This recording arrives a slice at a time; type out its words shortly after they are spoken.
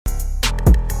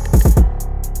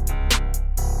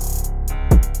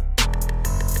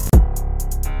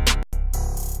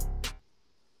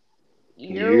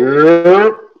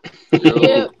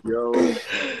Yep. Yo,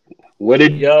 What it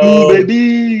do, Yo.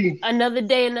 baby? Another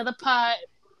day, another pod.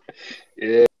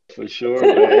 Yeah, for sure,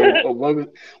 man. Hey,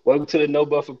 welcome to the No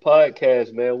Buffer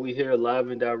Podcast, man. We here live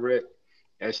and direct.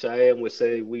 As Cheyenne would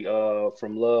say, we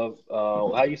from love.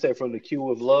 How you say from the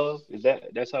queue of love?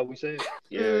 That's how we say it?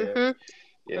 Yeah, Mm-hmm.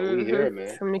 yeah. We Mm-hmm. here,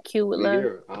 man. From the queue with We love.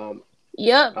 here.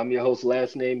 Yep. I'm your host,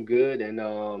 last name Good, and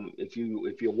if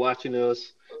you're watching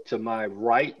us to my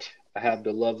right, I have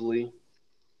the lovely.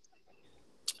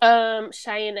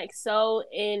 Cheyenne XO,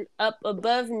 and up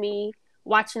above me,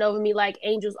 watching over me like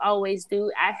angels always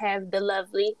do, I have the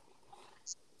lovely.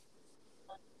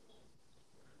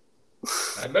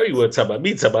 I know you weren't talking about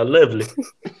me, talking about Lovely.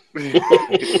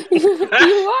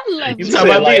 You are You She lovely. talking said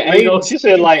about me, like Lingo? she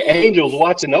said like angels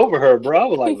watching over her, bro. I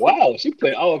was like, wow, she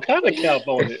put all kind of cap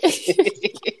on it.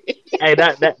 Hey,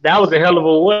 that was a hell of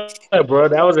a one, bro.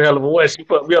 That was a hell of a one. She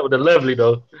put me up with the Lovely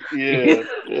though. Yeah,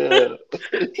 yeah.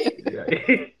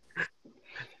 Yeah.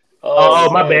 Oh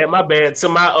My bad, man. my bad. To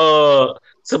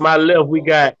my left, we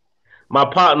got my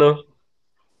partner.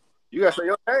 you gotta say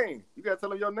your name. You gotta tell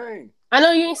them your name. I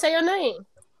know you ain't say your name.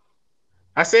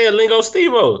 I said Lingo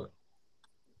Stevo.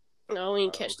 No, we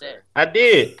didn't catch Okay. that. I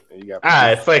did. And you got All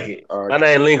right, fuck it. My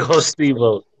name Lingo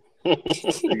Stevo.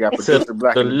 you got To producer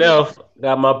Black the in the building. left,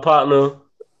 got my partner.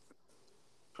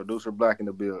 Producer Black in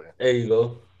the building. There you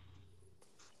go.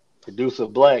 Producer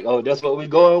Black. Oh, that's what we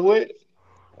going with?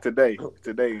 Today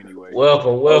anyway.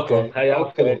 Welcome. Okay, How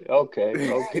y'all feeling?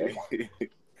 okay.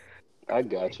 I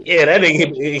got you. Yeah, that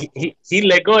nigga, he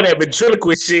let go of that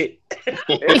ventriloquist shit.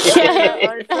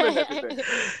 I ain't feeling that today.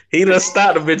 He done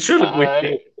started the ventriloquist Alright.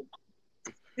 shit.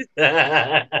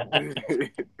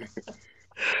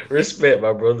 Respect,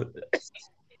 my brother.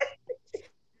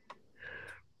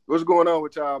 What's going on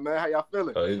with y'all, man? How y'all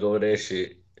feeling? Oh, you go with that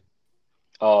shit.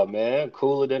 Oh man,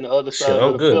 cooler than the other Shit, side of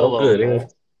I'm the good. I'm pillow, good. man.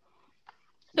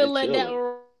 Feel Been like that chilling.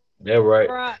 That right.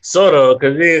 rock. Sort of,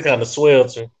 because it is kind of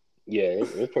sweltering. Yeah,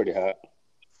 it's pretty hot.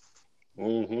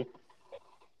 Mm-hmm.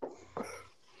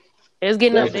 It's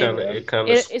getting up It Definitely, there. kind of, man. it kind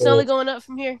of It's only swells. going up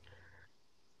from here.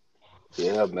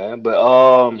 Yeah, man. But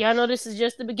Y'all know this is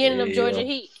just the beginning of Georgia Yeah.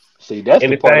 heat. see, that's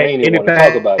the part I ain't even want to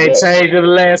talk Anything about. That. changed in the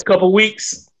last couple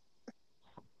weeks?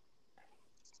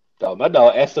 Oh, my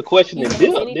dog asked the question You and said,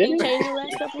 has dipped, anything didn't changed in the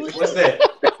last couple of What's weeks? that?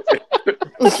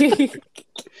 he?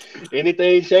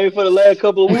 Anything changed for the last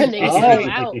couple of That weeks? nigga All still right.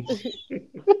 out.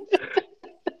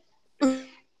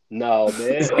 No,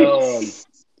 man.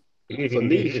 For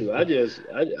me, shoot, I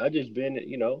just been,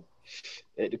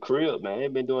 at the crib, man.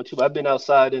 Ain't been doing too. I've been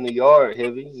outside in the yard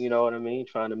heavy. You know what I mean?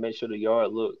 Trying to make sure the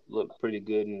yard look pretty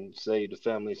good and save the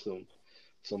family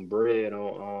some bread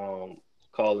on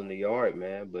calling the yard,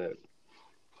 man. But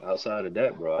outside of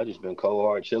that, bro, I just been cold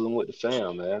hard chilling with the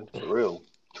fam, man. For real,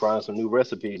 trying some new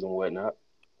recipes and whatnot.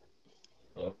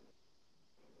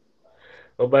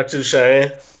 What about you,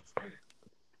 Cheyenne?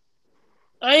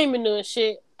 I ain't been doing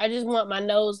shit. I just want my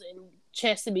nose and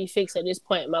chest to be fixed at this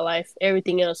point in my life.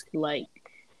 Everything else could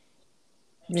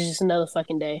it's just another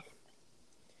fucking day.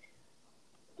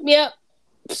 Yep.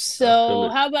 I feel So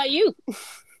it. how about you?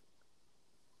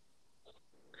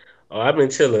 Oh, I've been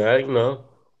chilling. I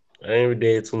ain't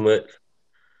did too much.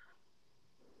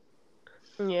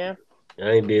 Yeah. I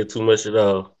ain't did too much at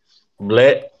all.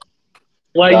 Black,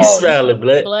 why you Dog, smiling,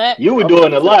 Black? Black. you were I'm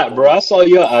doing a chilling, lot, bro. man. I saw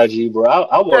your IG, bro.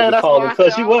 I wanted Yeah, to that's call why and I said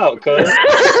cuss I, you I'm out, chilling. cuz.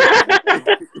 Hey,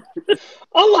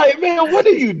 I'm like, man, what are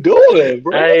you doing,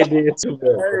 bro? I ain't did too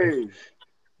much, bro. hey,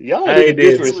 Y'all I nigga ain't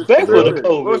did you too was much, disrespectful to bro.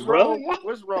 tripping. COVID, bro.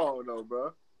 What's wrong though,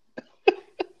 bro?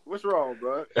 What's wrong,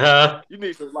 bro? Huh? You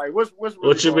need some what's really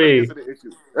What you wrong? Let's get mean? to the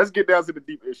issue. Let's get down to the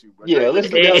deep issue, bro. You Yeah, ain't been let's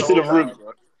get chilling down this to the whole root. time,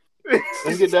 bro.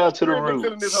 Let's get down to the You ain't been root.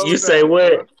 chilling this whole You say time, bro.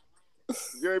 what?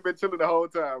 You ain't been chilling the whole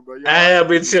time, bro. You I all right? have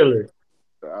been chilling.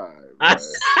 All right, I,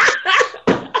 man.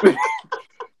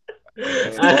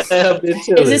 I have been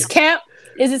Is this chilling. cap?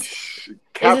 Is this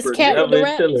cap I've with the Kaepernick. been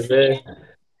rap? chilling, man.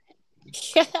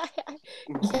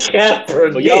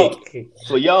 For y'all, Kaepernick.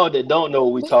 for y'all that don't know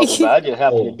what we talking about, I just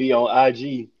happen to Oh, be on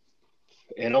IG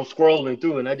and I'm scrolling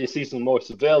through and I just see some more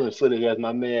surveillance footage, as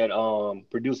my man,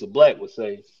 producer Black would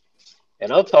say.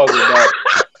 And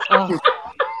Oh,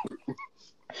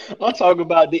 I'm talking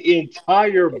about the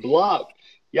entire block.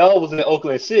 Y'all was in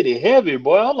Oakland City, heavy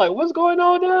boy. I'm like, what's going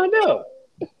on down there?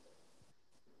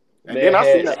 And then Man I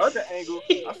seen had the other angle.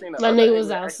 I seen the my other nigga angle was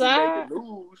that actually made the outside.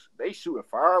 news. They shooting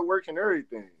fireworks and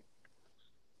everything.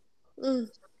 Mm,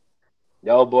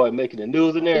 y'all boy making the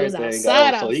news and he was everything. Oh,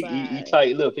 outside, so he outside.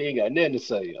 tight lipped. He ain't got nothing to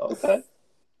say. Okay,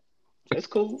 that's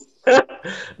cool.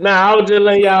 nah, I was just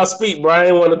letting y'all speak, bro. I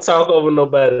ain't want to talk over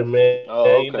nobody, man. You Oh,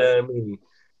 know what I okay. mean?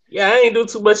 Yeah, I ain't do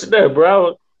too much of that,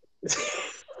 bro.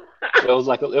 it was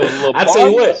a little I tell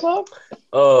you party or what, something.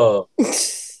 uh,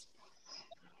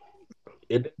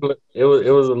 it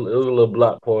was a little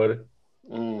block party.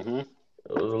 Hmm. It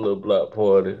was a little block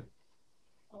party.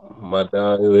 My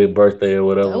dog, his birthday or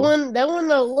whatever. that one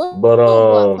a But little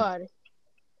block party.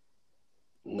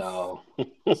 No,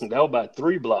 that was about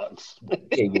 3 blocks.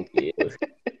 yeah.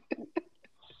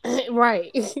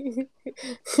 Right.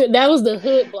 That was the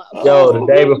hood block Yo, party.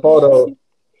 the day Oh, before though,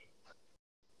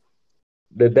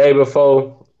 the day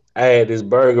before, I had this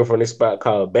burger from this spot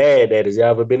called Bad Daddy's. Y'all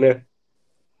ever been there?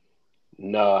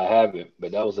 no, I haven't.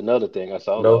 But that was another thing I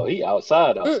saw. I was like, oh, No. he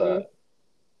outside, outside. Mm-mm.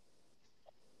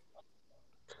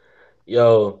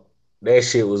 Yo, that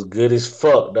shit was good as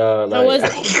fuck, dog. How Like was I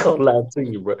it? ain't gonna lie to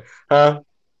you, bro. Huh?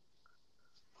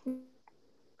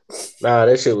 Nah,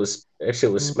 that shit was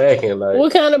smacking. Like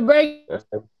What kind of burger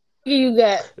you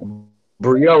got?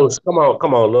 brioche. Come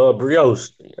on, love brioche.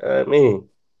 You know what I mean,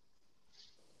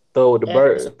 That's throw the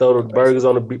impressive. burgers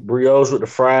on the brioche with the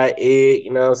fried egg.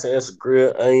 You know what I'm saying? Some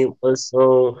grilled onion,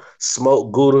 mushroom,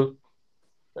 smoked gouda.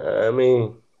 I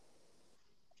mean,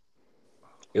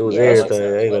 it was Yeah, that Sound shit like everything. I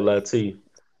sounds ain't gonna good. lie to you.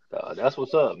 that's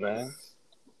what's up, man.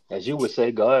 As you would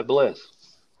say, God bless.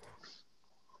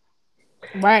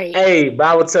 Right. Hey, but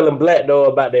I was telling Black though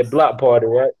about that block party,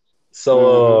 right? Hmm.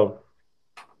 So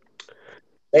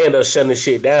they ended up shutting the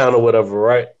shit down or whatever,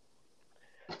 right?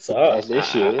 So As they I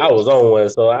should. was on one.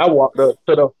 So I walked up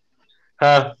to the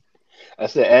huh? I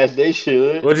said, as they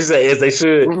should. What'd you say? As they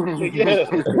should. Yeah.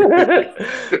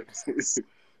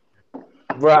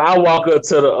 Bro, I walk up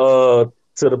to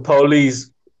the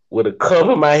police with a cup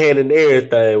in my hand and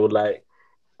everything. With like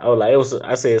I was like,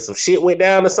 I said some shit went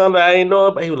down or something I ain't know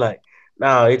about. He was like,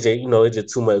 nah, it's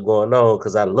just too much going on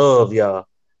because I love y'all.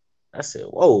 I said,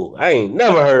 whoa, I ain't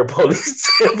never heard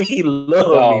police tell me he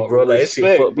love me, bro. Dog, Like that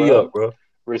shit fucked respect, me up, bro. bro.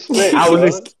 Respect, bro.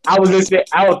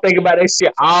 I was thinking about that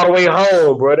shit all the way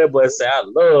home, bro. That boy said, I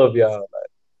love y'all.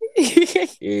 The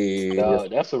Yeah. Dog,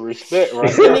 that's a respect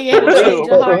right there, nigga had for a change real, of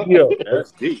Fuck heart. bro. me up, man.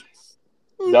 That's deep.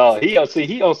 Dog,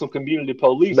 he on some community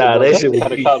policing, Nah, bro. that That's shit the was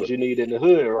kind of deep, bro. cops you need in the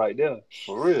hood right there,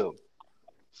 for real.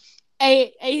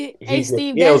 Hey, He said,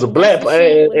 Steve, yeah, it was a that's black the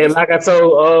shit when and it's like I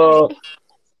told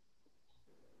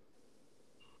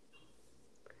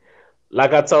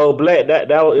like I told Black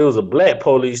it was a black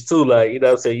police too. Like, you know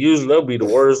what I'm saying? Usually they'll be the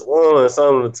worst one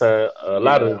some of the time, a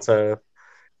lot of the Yeah. time.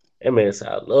 That man said,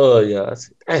 I love y'all. I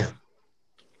said, damn.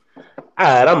 All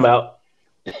right, I'm out.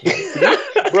 You,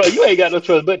 bro, you ain't got no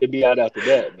choice but to be out after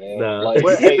that, man. Nah. Like you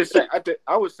But at can't. the same,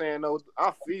 I was saying though,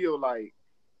 I feel like,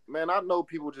 man, I know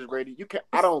people just ready. You can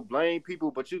I don't blame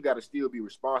people, but you got to still be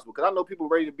responsible. Because I know people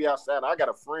ready to be outside. I got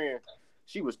a friend.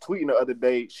 She was tweeting the other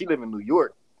day. She live in New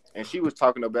York, and she was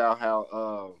talking about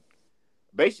how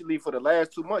basically for the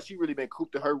last 2 months she really been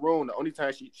cooped in her room. The only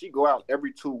time she go out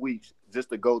every 2 weeks just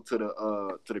to go to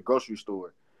the grocery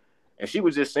store. And she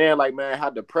was just saying, like, man, how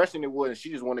depressing it was. And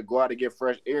she just wanted to go out and get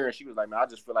fresh air. And she was like, man, I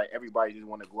just feel like everybody just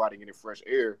want to go out and get fresh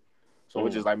air. So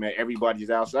it's just like, man,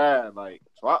 everybody's outside. Like,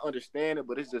 so I understand it,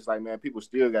 but it's just like, man, people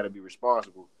still got to be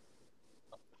responsible.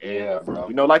 And, Yeah, bro.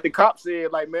 like the cop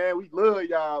said, like, man, we love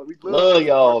y'all. We love Love our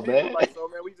y'all, people. man. Like, so,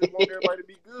 man, we just want everybody to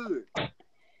be good.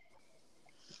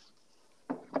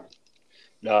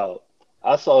 No,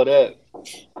 I saw that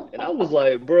and I was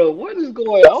like, bro, what is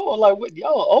going on? Like, what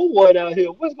y'all own one out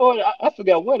here? What's going on? I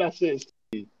forgot what I said.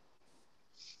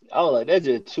 I was like, that's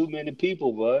just too many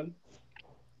people, bud.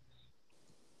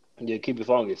 Yeah, keep it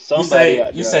funky. You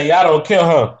say y'all don't care,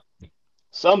 huh?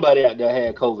 Somebody out there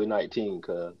had COVID-19.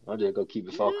 Cause I'm just gonna keep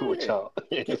it funky with Yeah.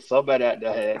 y'all. Somebody out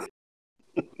there had it.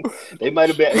 They might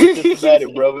have been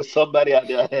asymptomatic, bro, but somebody out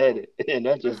there had it, and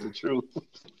that's just the truth.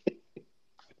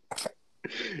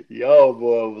 Yo,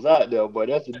 boy, was out there, boy.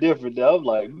 That's the difference. I'm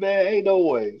like, man, ain't no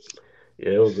way.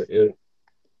 Yeah,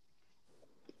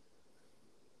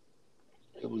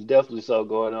 It was definitely something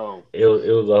going on. it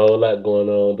was a whole lot going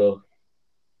on though.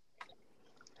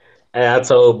 And I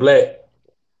told Black,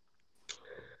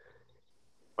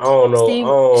 I Steve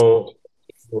don't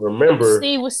remember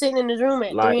Steve was sitting in his room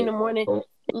at like 3 in the morning,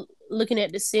 looking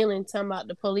at the ceiling, talking about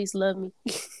the police love me.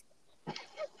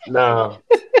 nah.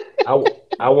 I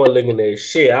I wasn't looking at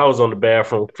shit. I was on the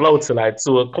bathroom floor till like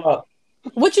 2 o'clock.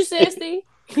 What you said, Steve?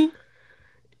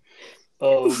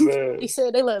 Oh He man.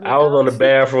 said they love me, I was on dog. the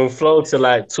bathroom floor till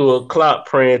like 2 o'clock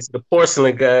praying to the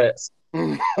porcelain gods.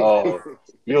 Oh,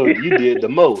 you did the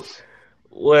most.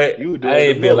 What? You were I doing the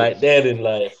ain't been like most. that in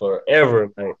like forever.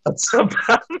 Like I'm talking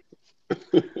about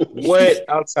what?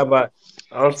 I'm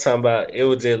talking about it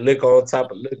was just liquor on top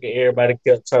of liquor. Everybody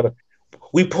kept trying to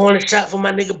we pouring a shot for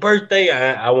my nigga birthday.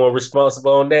 I wasn't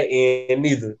responsible on that end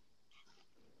neither.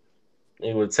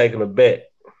 They were taking a bet.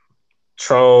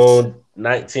 Tron,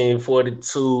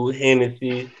 1942,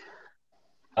 Hennessy,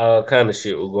 all kind of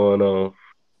shit was going on.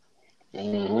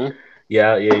 Mm-hmm.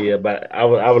 Yeah. But I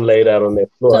was laid out on that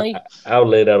So floor. I was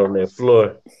laid out on that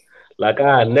floor. Like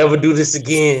I never do this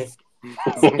again.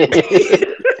 He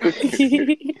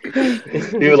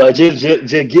was like, just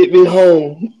get me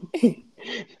home. I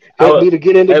Help was, me to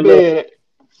get into hey man, bed.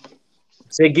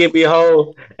 say get me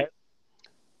home.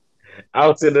 I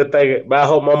was sitting there thinking, but I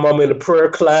hope my mom in the prayer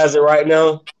closet right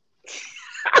now.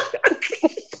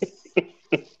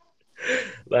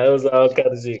 Like it was all kind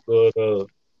of shit going on.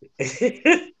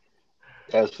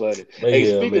 That's funny. But Hey,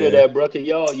 yeah, speaking of man. that, bro, can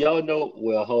y'all know?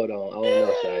 Well, hold on. I don't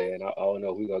know, Cheyenne. I don't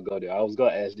know if we gonna go there. I was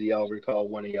gonna ask, do y'all recall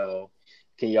one of y'all?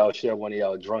 Can y'all share one of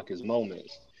y'all drunkest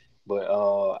moments? But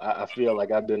I feel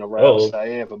like I've been around Oh.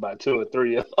 Cheyenne for about 2 or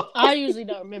 3 years. I usually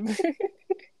don't remember.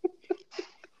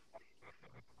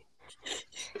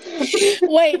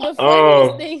 Wait, the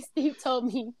funniest Um. thing Steve told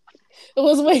me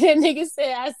was when that nigga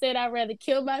said, I said I'd rather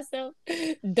kill myself.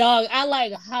 Dog, I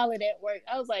like hollered at work.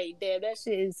 I was like, damn, that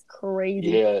shit is crazy.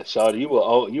 Yeah, Shawty, you were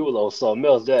on something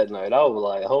else that night. I was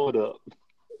like, hold up.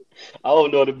 I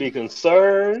don't know to be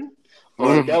concerned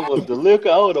or if that was the liquor.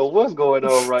 I don't know what's going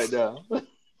on right now.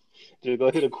 Just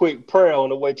go hit a quick prayer on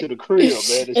the way to the crib,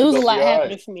 man. And It she was a gonna be lot all right.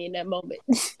 happening for me in that moment.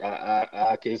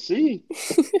 I can see.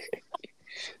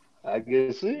 I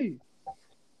can see.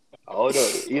 I don't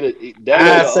know. Either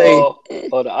that I say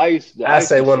or the ice. The I ice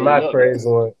say was one of sitting my up there. crazy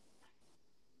ones.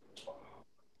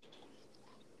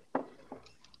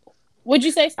 What'd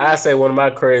you say, I Steve? say one of my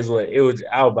crazy ones.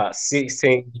 I was about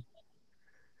 16.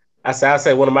 I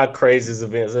say one of my craziest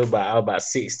events. I was about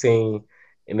 16,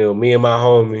 and it was me and my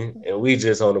homie, and we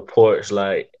just on the porch.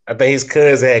 Like I think his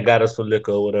cousin had got us for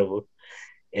liquor or whatever,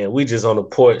 and we just on the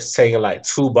porch taking like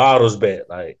 2 bottles back.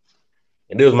 Like,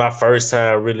 and it was my first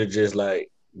time really just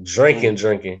like drinking, Mm.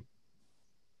 drinking.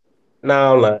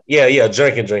 No, I'm like, yeah,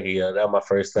 drinking. Yeah, that was my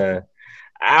first time.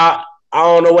 I I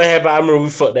don't know what happened. I remember we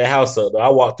fucked that house up though. I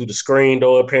walked through the screen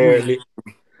door apparently.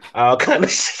 All kind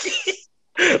of shit.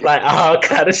 Like all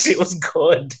kind of shit was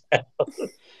going down.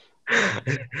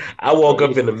 I woke up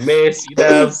Right. in a mess, you know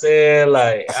what I'm saying?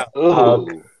 Like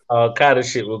Oh, all kind of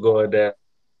shit was going down.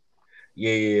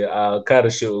 Yeah, all kind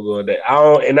of shit was going down. I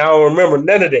don't remember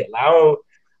none of that. Like, I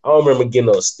don't remember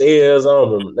getting upstairs. I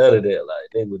don't remember none of that. Like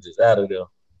they were just out of there.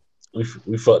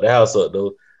 We fucked the house up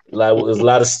though. Like there was a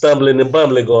lot of stumbling and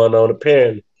bumbling going on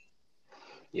apparently.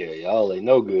 yeah, y'all ain't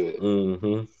no good,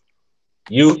 Mm-hmm.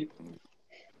 You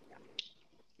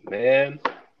man.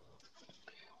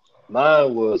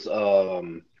 Mine was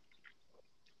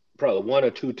probably 1 or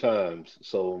 2 times.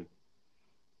 So,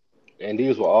 and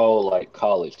these were all like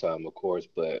college time, of course.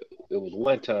 But it was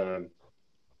one time,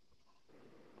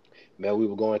 man. We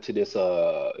were going to this.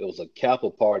 It was a Kappa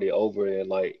party over in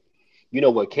like, you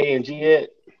know what K&G at?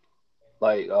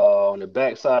 Like on the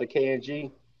backside of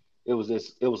K&G. It was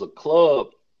this. It was a club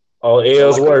or or like a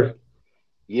Ellsworth.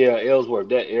 yeah, Ellsworth,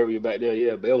 that area back there.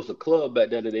 Yeah, but it was a club back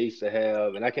there that they used to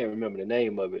have, and I can't remember the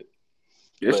name of it.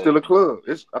 It's But still a club.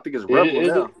 I think it's Rebel is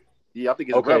it? now. Yeah, I think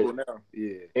it's Okay. Rebel now.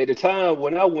 Yeah. At the time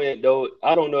when I went though,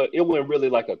 I don't know, it wasn't really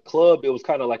like a club. It was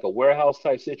kind of like a warehouse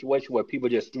type situation where people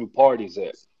just threw parties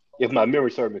at, if my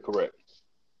memory serves me correct.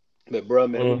 But bro,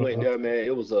 man, we went Mm-hmm. there, man.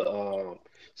 It was a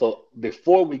so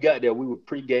before we got there, we were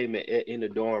pre-gaming in the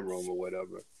dorm room or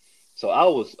whatever. So I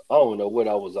don't know what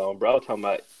I was on, bro. I was talking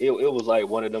about it was like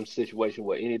one of them situations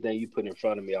where anything you put in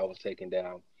front of me, I was taking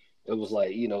down. It was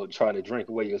like, trying to drink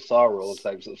away your sorrows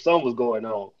type. So something was going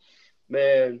on.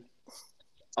 Man,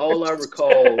 all I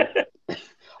recall,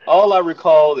 all I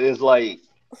recall is like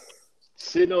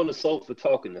sitting on the sofa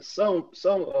talking to some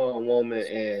woman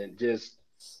and just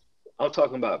I'm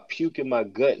talking about puking my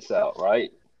guts out,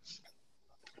 right,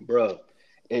 bro?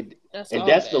 And That's and all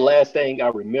that's the bad. last thing I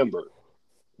remember.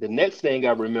 The next thing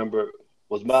I remember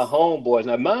was my homeboys.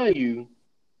 Now, mind you,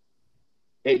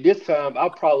 at this time I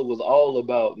probably was all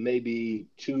about maybe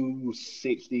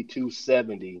 260,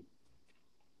 270,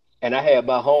 and I had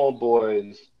my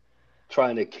homeboys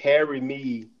trying to carry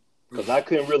me because I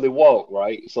couldn't really walk,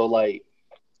 right? So like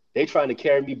they trying to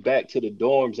carry me back to the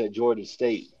dorms at Georgia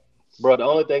State. Bro, the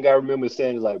only thing I remember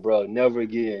saying is like, bro, never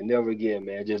again,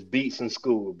 man. Just beats in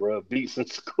school, bro. Beats in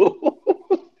school.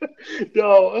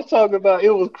 No, I'm talking about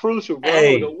it was crucial, bro. I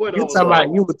don't know Hey, what I you was talking about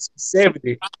on. you were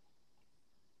 270.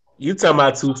 You talking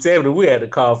about 270. We had to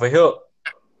call for help.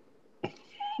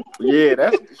 Yeah,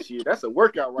 that's shit. That's a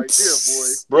workout right there, boy.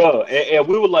 Bro, and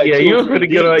we were like Yeah, two or three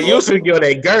deep, you bro. was finna get on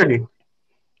that gurney.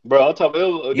 Bro, I'm talking You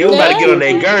there was was about to like get two on or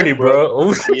that three gurney, deep,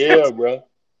 bro. bro. Yeah, bro.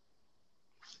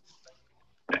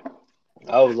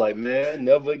 I was like, man,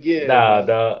 never again, Nah, man.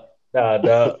 dog. Nah,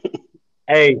 dog.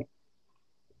 Hey,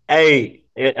 hey,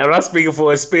 and I'm not speaking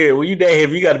for a spirit. When you that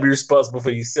heavy, you got to be responsible for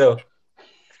yourself.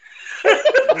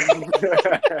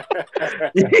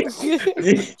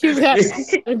 You got you,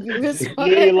 to be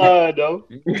You ain't responsible. lying though.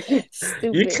 you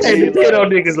Stupid. You can't ain't depend on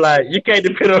lying. niggas like you can't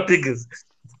depend on niggas.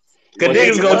 Cause Well, Yeah,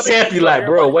 then niggas you gonna know, man. tap you you know, like,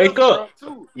 bro, everybody wake else up. drunk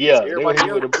too. Yeah, they gonna hit Everybody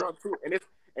you with else a. drunk too,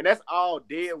 and that's all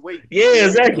dead weight. You Yeah, feel me?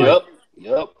 exactly. Like, Yep,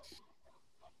 yep,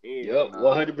 yeah, yep.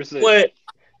 nah, 100%. What,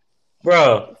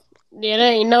 bro? Yeah,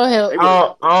 there ain't no help. they would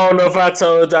have. I don't know if I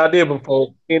told y'all this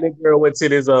before. Me and the girl went to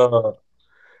this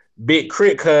big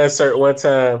crit concert one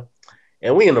time,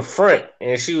 and we in the front,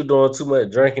 and she was doing too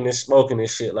much drinking and smoking and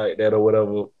shit like that or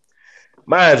whatever.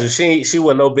 Mind you, she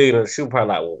wasn't no bigger than she was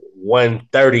probably like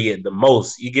 130 at the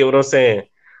most. You get what I'm saying?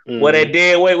 Well, Mm-hmm. that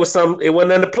dead weight was something. It wasn't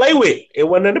nothing to play with. It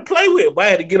wasn't nothing to play with. But I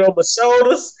had to get on my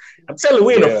shoulders. I'm telling you,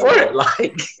 we in the Yeah, front, bro.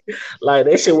 like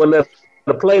that shit wasn't nothing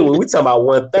to play with. We talking about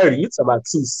 130. You talking about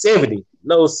 270?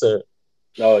 No, sir.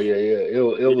 Oh yeah, yeah.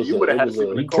 It Yeah, was you a would have it had to was sleep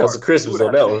in a the You cancel car. You Christmas would have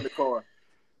on had to that sleep one. in the car.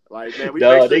 Like, man, we make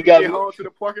Dog. sure They you got get me, home to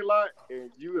the parking lot and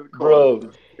you in the car.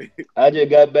 bro. I just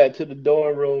got back to the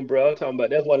dorm room, bro. I'm talking about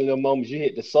that's one of them moments you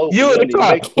hit the sofa. You You in the don't even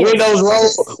car, make it. windows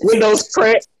roll, windows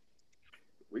crack.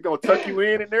 We gonna tuck you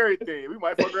in and everything. We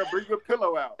might fuck around, bring your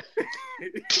pillow out.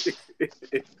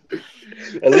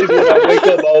 At least when I wake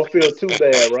up, I don't feel too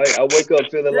bad, right? I wake up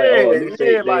feeling like, oh, at Yeah, least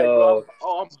yeah, they like, bro,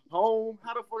 I'm home.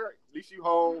 How the fuck? At least you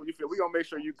home. You feel? We gonna make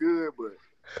sure you good, but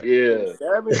yeah,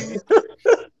 270.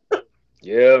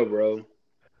 yeah, bro,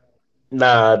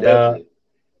 Nah, dog. definitely,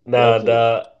 Nah, definitely.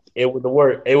 dog. It wouldn't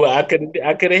work. I couldn't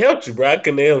have helped you, bro. I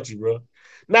couldn't have helped you, bro.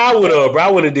 Nah, I would have, Nah. bro.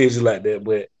 I wouldn't have did you like that,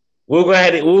 but we are gonna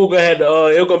have to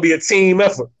it was gonna be a team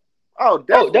effort. Oh, Oh,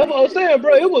 that's definitely, what I was saying,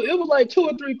 bro. It was like two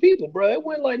or three people, bro. It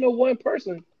wasn't like no one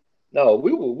person. No,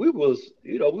 we was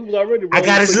already I rolling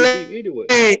got his pretty deep anyway.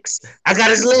 legs. I got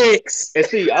his legs. And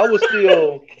see, I was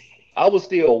still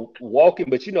walking,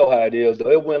 but you know how it is,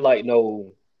 though. It wasn't like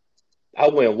no, I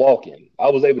went walking. I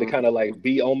was able to kind of Mhm. like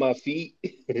be on my feet.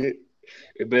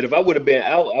 But if I would have been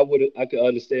out, I could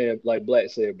understand, like Black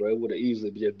said, bro. It would have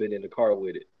easily just been in the car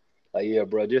with it. Like, yeah,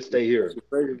 bro, just stay That's here. the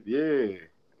thing. Yeah.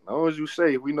 As long as you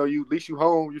safe, we know you. At least you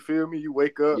home. You feel me? You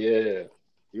wake up. Yeah,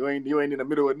 You ain't in the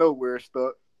middle of nowhere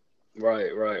stuck.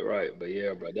 right, right, right. But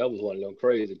yeah, bro, that was one of them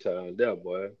crazy times, that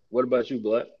boy. What about you,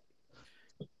 Black?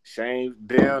 Same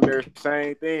down there,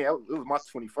 same thing. It was my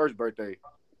 21st birthday,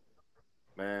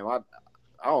 man. I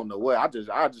don't know what. I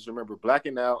just remember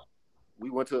blacking out. We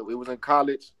was in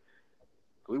college.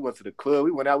 We went to the club.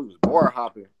 We went out. We was bar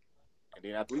hopping, and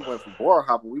then after we went from bar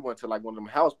hopping, we went to like one of them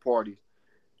house parties.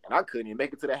 And I couldn't even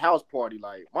make it to the house party.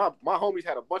 Like my homies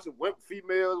had a bunch of women,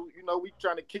 females. We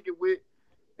trying to kick it with.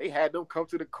 They had them come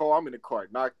to the car. I'm in the car,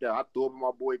 knocked out. I threw up in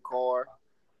my boy car.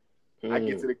 I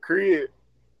get to Mm, the crib.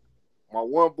 My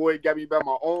one boy got me by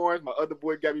my arms. My other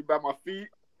boy got me by my feet.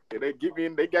 And they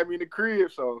got me in the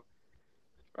crib. So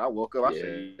I woke up. I said,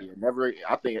 yeah, yeah, never.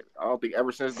 I don't think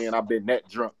ever since then I've been that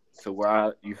drunk to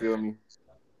where you feel me.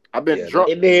 I've been yeah, that, drunk,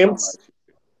 And but then not like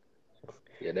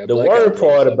yeah, that the blackout word drunk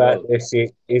part something about else. that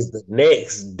shit is the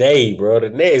next day, bro. The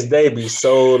next day be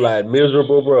so like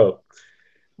miserable, bro.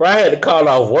 Bro, I had to call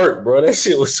off work, bro. That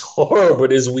shit was horrible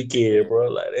this weekend, yeah. bro.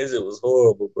 Like that shit was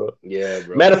horrible, bro. Yeah,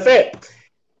 bro. Matter of fact,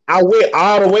 I went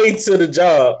all the way to the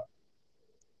job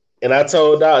and I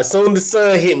told dog as soon as the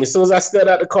sun hit me, as soon as I stepped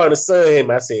out the car and the sun hit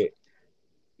me, I said,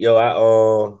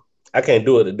 yo, I can't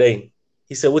do it today.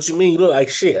 He said, what you mean? You look like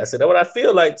shit. I said, that's what I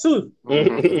feel like too.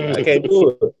 I can't do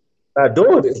it. Not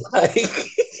doing it. Like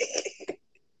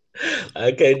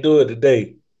I can't do it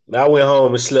today. I went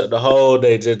home and slept the whole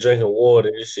day just drinking water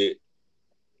and shit.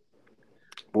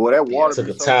 Boy, that Yeah, water Took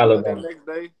be a so good that Tylenol. next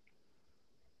day.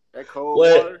 That cold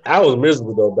What? water. I was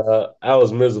miserable though, dog. I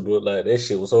was miserable. Like that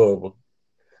shit was horrible.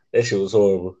 That shit was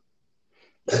horrible.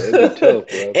 yeah, it'd be And tough,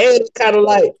 bro. it kind of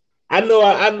like I know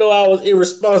I was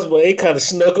irresponsible. It kind of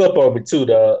snuck up on me too,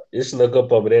 dog. It snuck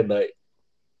up on me that night.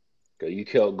 Cause you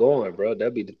kept going, bro.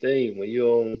 That'd be the thing when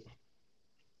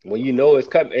you know it's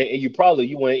coming, and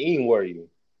you weren't eating, were you?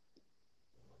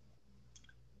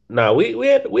 Nah, we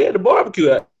had the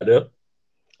barbecue out there.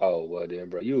 Oh well, then,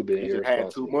 bro, you were being He just had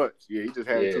too irresponsible. much. Yeah, he just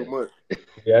had too Yeah, much.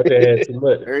 Yeah, I just had too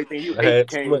much. Everything you I ate had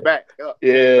too came much. back up.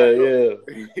 Came yeah, back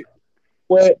up. yeah.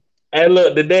 What? And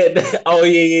look, oh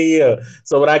yeah.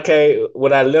 So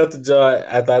when I left the job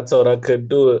after I told her I couldn't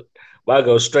do it, I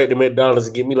go straight to McDonald's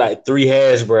and get me like 3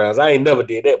 hash browns. I ain't never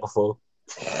did that before.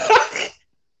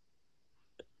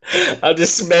 I'm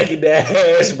just smacking that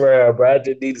hash brown, bro. I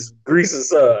just need some grease or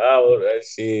something. I was that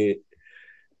shit.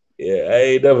 Yeah, I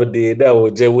ain't never did that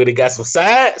one. Just when it got some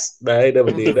sides, nah, I ain't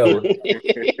never did that one.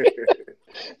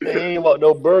 Man, you ain't want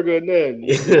no burger or nothing.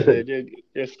 You just nah, said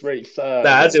just straight sides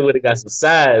I on just would have got some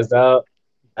sides, dog.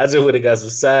 I just would have got some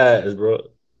sides, bro.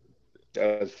 it.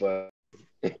 That's funny.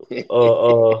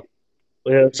 Uh,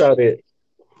 well, try that.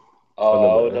 Oh no,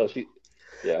 Oh man. no,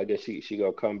 yeah, I guess she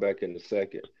gonna come back in a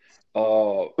second.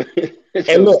 Uh, And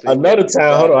so look, see, another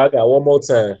time. Hold on, nah, I got one more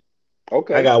time. I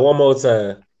okay. got one more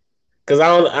time. Cause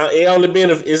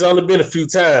it's only been a few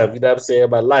times, you know what I'm saying, in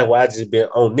my life where I just been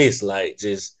on this, like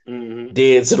just Hmm.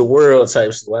 dead to the world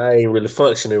type shit. Where I ain't really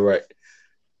functioning right.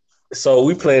 So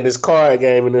we playing this card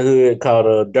game in the hood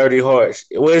called Dirty Hearts.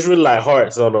 Well, it's really like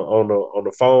hearts on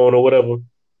the phone or whatever.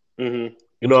 Hmm.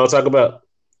 You know what I'm talking about?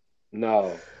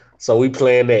 No. So we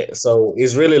playing that. So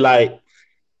it's really like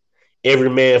every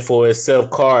man for himself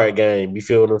card game. You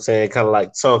feel what I'm saying? Kind of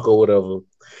like Tunk or whatever.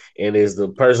 And it's the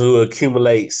person who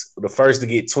accumulates the first to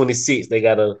get 26. They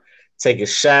gotta take a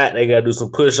shot. They gotta do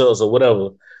some push-ups or whatever.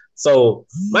 So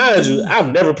mind you,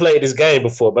 I've never played this game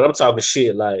before, but I'm talking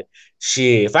shit like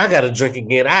shit. If I gotta drink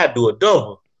again, I'd do a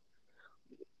double.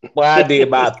 Well, I did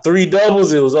about three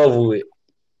doubles. It was over with.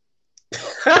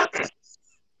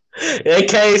 It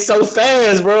came so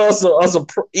fast, bro. On some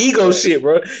ego Yeah. shit,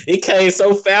 bro. It came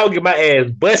so fast, I'll get my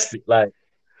ass busted. Like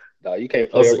No, you can't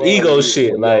on play some around ego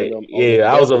shit. when you Like on yeah, them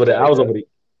I was over doubles there. I like was over that. there.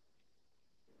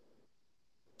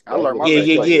 I learned my Doubles Yeah, is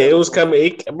lesson yeah, like yeah. that It crazy. was before.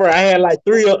 coming, bro. I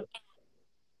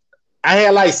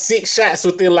had like six shots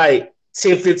within like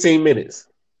 10, 15 minutes.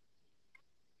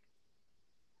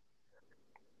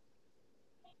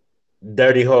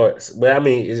 Dirty Hearts, but I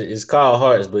mean, it's called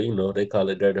Hearts, but you know they call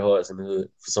it Dirty Hearts in the hood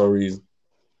for some reason.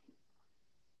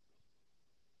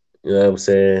 You know what I'm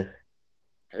saying?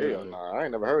 Hell Mm. nah, I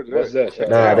ain't never heard of What's that. that, That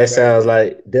Nah, Shotay? that sound sounds dangerous.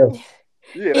 like death.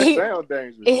 Yeah, that It, sound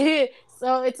dangerous.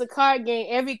 so it's a card game.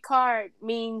 Every card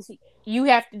means you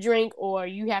have to drink or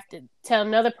you have to tell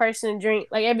another person to drink.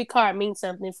 Like every card means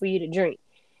something for you to drink.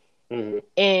 Hmm.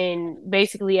 And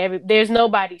basically there's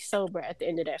nobody sober at the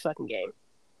end of that fucking game.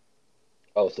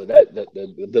 Oh, so that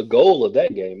the goal of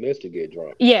that game is to get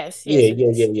drunk. Yes, Yeah, yes it yeah,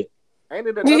 yeah, is. yeah. Ain't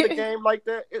it another game like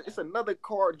that? It's another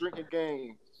card drinking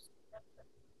game.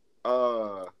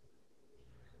 Uh,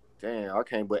 damn, I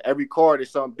can't. But every card is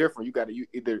something different. You got to you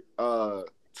either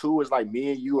two is like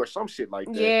me and you or some shit like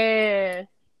that. Yeah.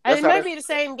 That's It how might that's. be the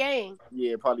same game.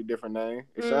 Yeah, probably different name.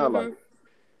 It sound like Mm-hmm. it.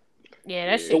 Yeah,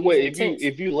 that So Yeah. shit is wait, intense.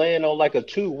 if you land on like a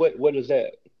two, what is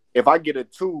that? If I get a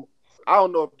two, I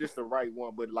don't know if this is the right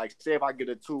one, but like say if I get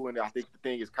a two and I think the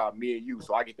thing is called me and you,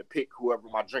 so I get to pick whoever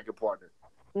my drinking partner.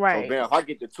 So Right. then if I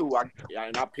get the two, I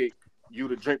pick you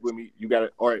to drink with me, you got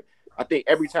to, or I think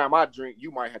every time I drink,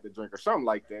 you might have to drink or something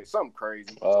like that, something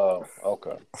crazy. Oh,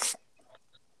 okay.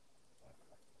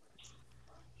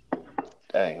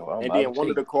 Dang, well, And I'm then one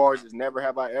of take. the cards is never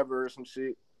have I ever or some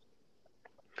shit.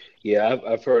 Yeah,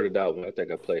 I've heard of that one. I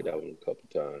think I played that one a couple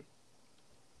times.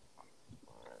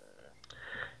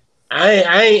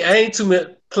 I ain't too much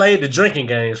played the drinking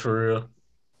games for real.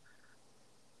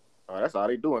 Oh, that's all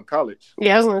they do in college.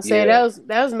 Yeah, I was gonna say Yeah,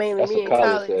 that was mainly that's a me in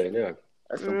college college. thing. Yeah,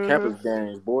 That's some Mm-hmm. campus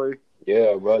games, boy.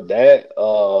 yeah, bro. That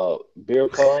beer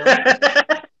pong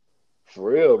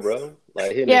for real, bro.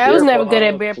 Like hitting the Yeah, I was beer never good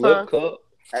at pong, beer flip pong. cup,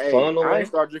 Hey, I ain't funneling.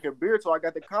 started drinking beer till I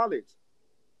got to college.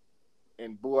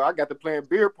 And boy, I got to playing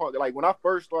beer pong. Like when I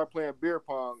first started playing beer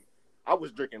pong, I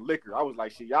was drinking liquor. I was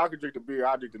like, shit, y'all can drink the beer,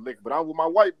 I drink the liquor. But I'm with my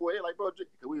white boy. They like, bro, drink,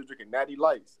 cause we was drinking Natty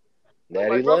Lights. I'm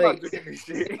Natty like, bro, I'm not Light. drinking this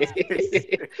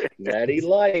shit. Natty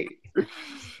Light.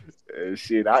 And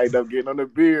shit, I ended up getting on the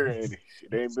beer, and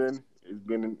shit ain't been. It's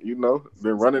been,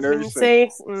 been running ever Been since.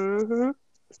 safe. Mm-hmm.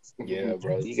 Yeah,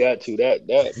 bro. You got to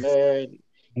that man.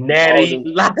 All Natty them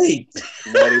Light.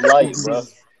 Natty Light, bro.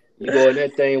 You go in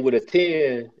that thing with a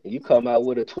 10, and you come out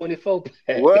with a 24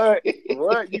 pack. What?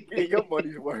 What? You getting your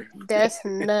money's worth? That's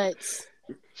nuts.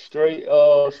 Straight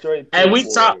And piss we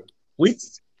talked water. we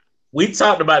we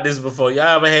talked about this before. Y'all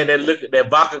ever had that look at that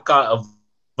vodka called a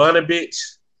Bunny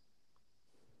bitch?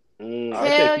 I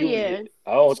think Hell you. yeah,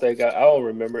 I don't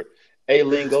remember. Hey,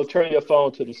 Lingo, turn your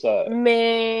phone to the side.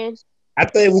 man. I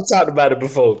think we talked about it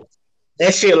before.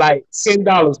 That shit like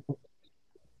 $10.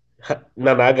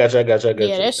 No, no, I got you. I got you. I got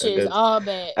Yeah, you. that I shit is got you. all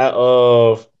bad.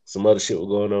 Some other shit was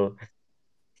going on,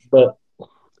 but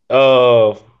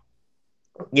uh,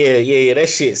 yeah, yeah, yeah. That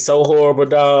shit so horrible,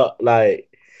 dog. Like,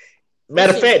 That matter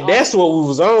of shit is fact, that's awful. what we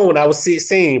was on when I was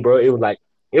 16, bro. It was like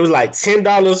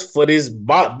 $10 for this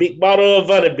big bottle of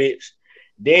Bunny bitch.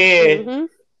 Then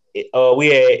Mm-hmm. we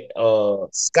had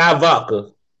Sky Vodka.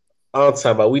 I'm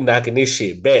talking about we knocking this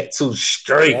shit back too Boy, I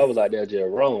straight. was out there just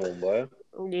wrong, boy.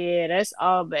 Yeah, that's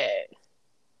all bad.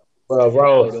 Can't play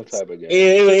bro. them type of It, games.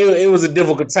 it was a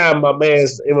difficult time in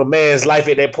my man's life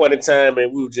at that point in time,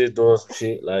 and we were just doing some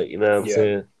shit, like you know what I'm Yeah,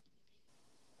 saying.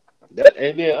 that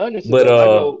and being honest But though, I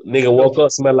know nigga no. woke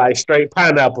up smell like straight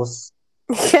pineapples,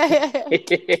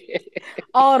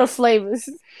 All the flavors.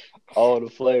 All the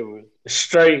flavors.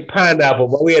 straight pineapple.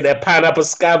 But we had that pineapple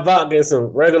sky vodka and some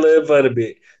regular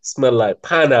bit. Smell like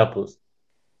pineapples.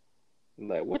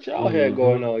 Like what y'all had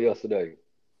going Hmm. on yesterday?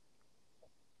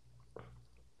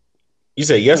 You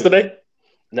said yesterday?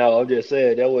 No, I'm just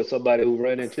saying that was somebody who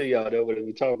ran into y'all. That what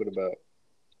we talking about.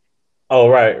 Oh,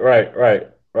 right.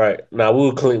 Nah,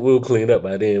 we'll clean up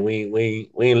by then. We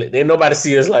ain't let, ain't nobody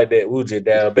see us like that. We was just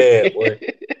down bad, boy.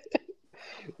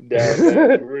 Down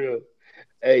bad for real.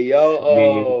 Hey,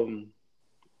 Yeah.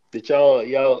 did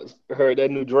y'all heard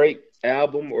that new Drake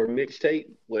album or mixtape,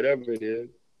 whatever it is,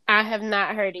 I have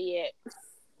not heard it yet.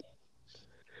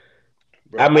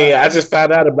 bro? I mean, I just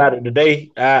found out about it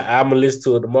today. I'm gonna listen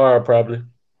to it tomorrow, probably.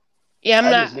 Yeah, I'm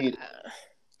I not. just need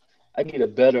I need a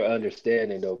better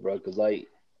understanding though, bro, because like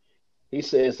he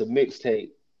says it's a mixtape,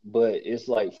 but it's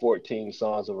like 14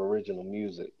 songs of original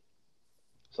music.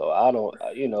 So I don't,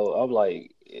 I'm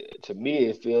like, to me,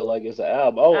 it feels like it's an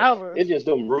album. Oh, Album. it's just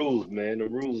them rules, man. The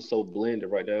rules are so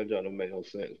blended right now. It don't make no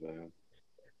sense, man.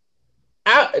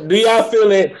 Do y'all feel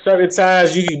that certain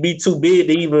times you can be too big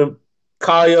to even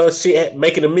call your shit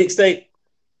making a mixtape?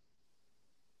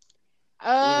 Mm.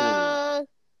 Uh,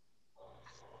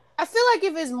 I feel like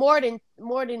if it's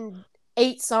more than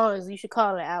 8 songs, you should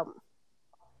call it an album.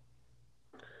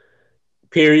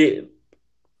 Period.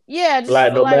 Yeah, I just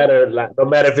feel like Like no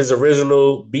matter if it's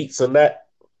original beats or not.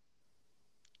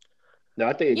 Now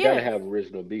I think it gotta yeah. have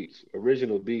original beats.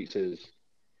 Original beats is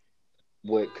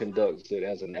what conducts it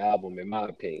as an album, in my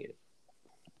opinion.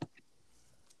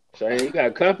 Shane, you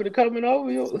got company coming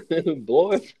over, your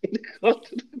boy. Come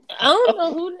to the I don't know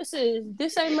house. who this is.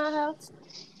 This ain't my house.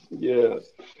 Yeah,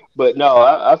 but no,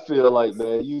 I feel like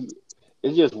man,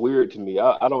 it's just weird to me.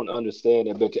 I don't understand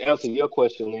it. But to answer your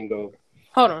question, Lingo,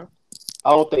 Hold on.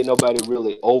 I don't think nobody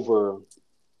really over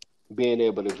being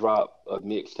able to drop a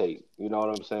mixtape. You know what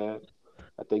I'm saying?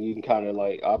 I think you can kind of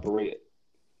like operate.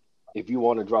 If you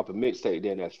want to drop a mixtape,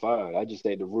 then that's fine. I just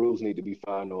think the rules need to be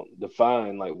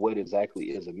defined like what exactly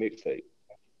is a mixtape.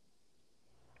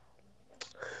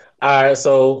 All right,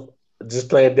 so just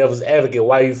playing devil's advocate,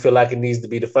 why you feel like it needs to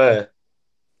be defined?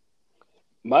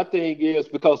 My thing is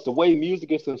because the way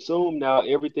music is consumed now,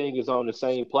 everything is on the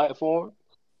same platform.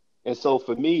 And so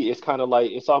for me, it's kind of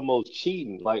like it's almost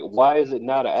cheating. Like, why is it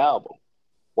not an album?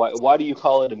 Why do you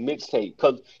call it a mixtape?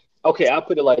 Because okay, I'll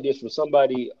put it like this: for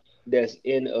somebody that's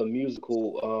in a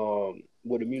musical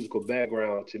with a musical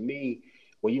background, to me,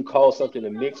 when you call something a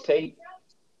mixtape,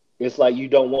 it's like you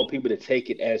don't want people to take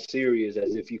it as serious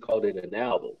as if you called it an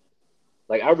album.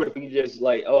 Like I rather you just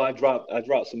like, oh, I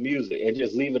dropped some music and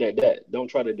just leave it at that. Don't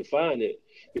try to define it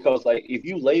because like if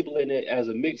you labeling it as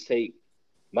a mixtape,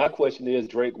 my question is,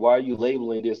 Drake, why are you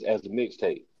labeling this as a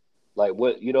mixtape? Like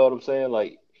what you know what I'm saying?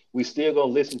 Like we still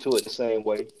gonna listen to it the same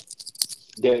way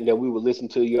that we would listen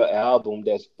to your album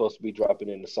that's supposed to be dropping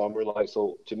in the summer. Like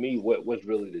so to me, what's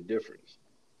really the difference?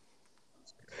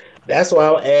 That's why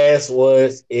I asked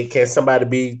was it can somebody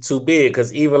be too big?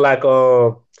 Because even like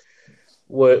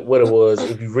what it was,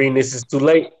 if you read this is too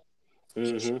late.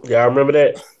 Hmm. Y'all remember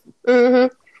that?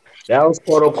 Mm-hmm. That was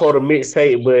quote unquote a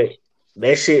mixtape, but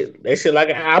that shit like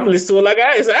I'm listening to it like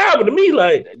it's an album to me.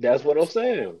 Like, That's what I'm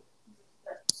saying.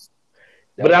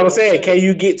 but That's I what was I'm saying, can saying.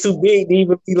 you get too big to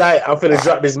even be like, I'm finna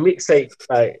drop this mixtape?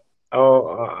 Like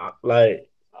Oh,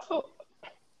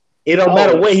 it don't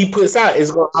matter oh, what he puts out.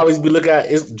 It's gonna always be looked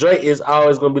at. It's Drake is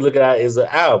always gonna be looked at as an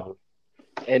album.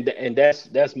 and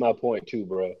that's my point too,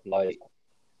 bro. Like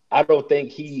I don't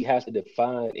think he has to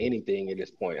define anything at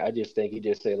this point. I just think he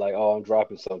just say like, "Oh, I'm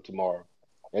dropping some tomorrow,"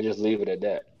 and just leave it at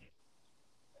that.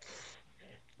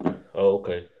 Oh,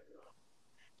 okay.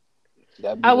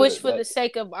 That'd be I wish, the for that. the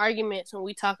sake of arguments, when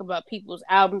we talk about people's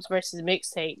albums versus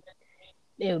mixtape,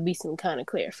 there would be some kind of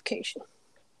clarification.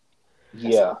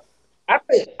 That's Yeah, all.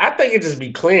 I think it just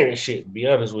be clearing shit. To be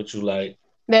honest with you, like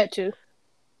That too.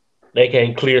 they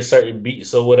can clear certain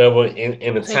beats or whatever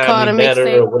in a They call it timely a manner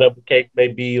mixtape. or whatever the case may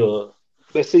be, or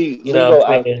but see, you know lingo, what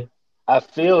I'm saying. I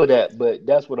feel that, but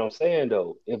that's what I'm saying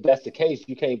though. If that's the case,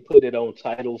 you can't put it on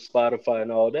title, Spotify,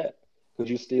 and all that because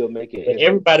you still make it. But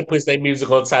everybody puts their music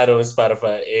on title and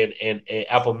Spotify and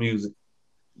Apple Music.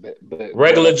 But what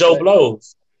Regular I'm Joe saying,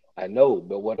 blows. I know,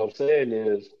 but what I'm saying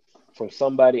is, from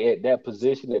somebody at that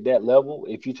position at that level,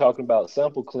 if you're talking about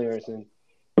sample clearancing,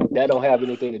 that don't have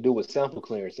anything to do with sample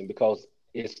clearancing because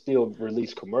it's still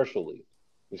released commercially.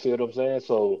 You see what I'm saying?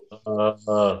 So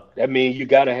Uh, that means you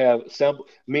gotta have sample.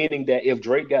 Meaning that if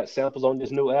Drake got samples on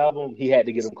this new album, he had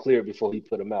to get them cleared before he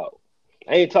put them out.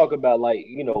 I ain't talking about like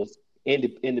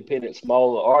independent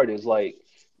smaller artists. Like,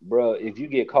 bro, if you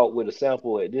get caught with a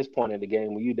sample at this point in the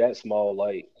game when you that small,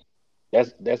 like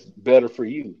that's better for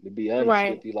you. To be honest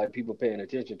Right. with you, like people paying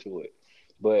attention to it.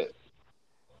 But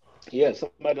yeah,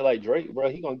 somebody like Drake, bro,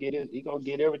 he gonna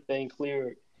get everything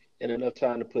cleared in enough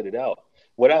time to put it out.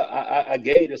 What I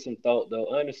gave it some thought though.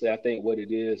 Honestly, I think what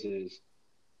it is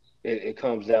it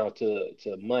comes down to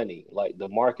money. Like the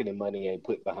marketing money ain't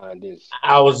put behind this.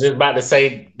 I was just about to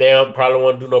say they don't probably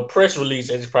want to do no press release.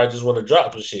 They just probably just want to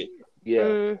drop some shit. Yeah,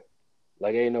 Mm.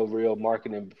 like ain't no real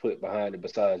marketing put behind it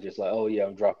besides just like, oh yeah,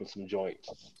 I'm dropping some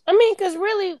joints. I mean, because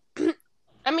really,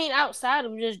 I mean, outside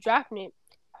of just dropping it,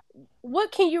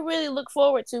 what can you really look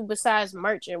forward to besides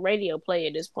merch and radio play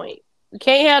at this point? You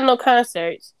can't have no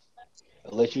concerts.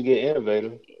 Unless you get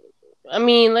innovative. I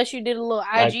mean, unless you did a little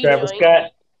Like IG Travis joint.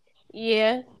 Scott.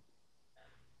 Yeah.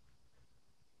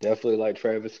 Definitely like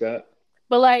Travis Scott.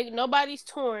 But like nobody's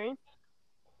touring.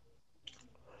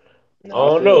 I No, I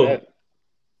don't feel know. that.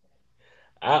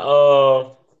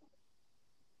 I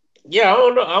yeah, I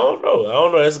don't know. I don't know. I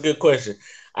don't know. That's a good question.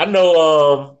 I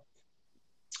know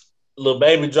Lil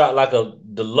Baby dropped like a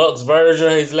deluxe version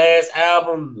of his last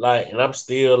album, like, and I'm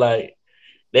still like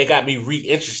they got me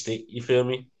re-interested. You feel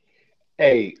me?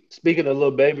 Hey, speaking of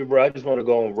little baby, bro, I just want to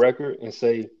go on record and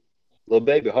say, little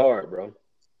baby hard, bro.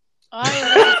 Oh, I ain't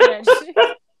listened to that.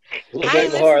 Little I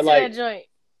ain't baby listened hard, to that like joint.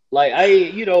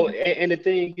 and the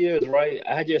thing is, right?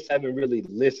 I just haven't really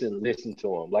listened to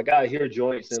them. Like I hear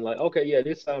joints and like, okay, yeah,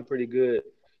 this sounds pretty good.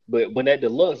 But when that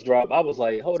deluxe dropped, I was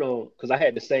like, hold on, because I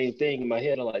had the same thing in my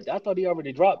head. I'm like, I thought he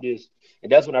already dropped this,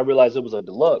 and that's when I realized it was a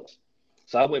deluxe.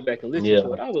 So I went back and listened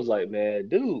to Yeah, it. I was like, man,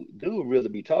 dude, really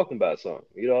be talking about something.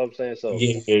 You know what I'm saying? So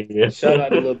yeah, shout out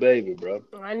to yeah, little baby, bro.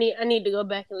 I need to go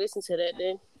back and listen to that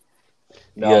then.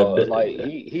 yeah, No, like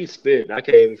he's spitting. I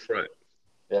can't even front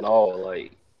at all.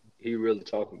 Like he really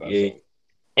talking about yeah. something.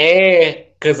 And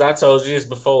because I told you this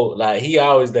before, like he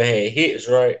always done had hits,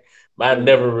 right? But I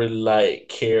never Hmm. really like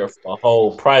cared for a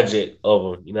whole project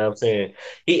of him. You know what I'm saying?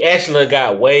 He actually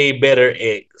got way better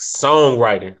at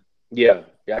songwriting. Yeah,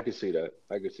 yeah, I can see that.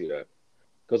 I can see that.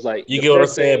 Cause like You get what I'm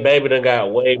saying? Baby done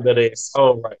got way better at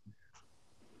songwriting.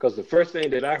 the first thing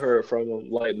that I heard from him,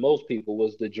 like most people,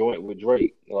 was the joint with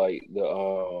Drake. Like the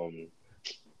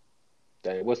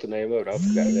dang, what's the name of it? I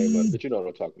forgot the name of it, but you know what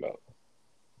I'm talking about.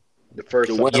 The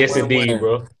The first wham song Yes, with wham him. indeed, wham.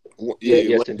 bro. Yeah, Yeah,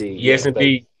 yes indeed. Yes, Yeah,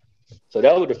 thank you. indeed. So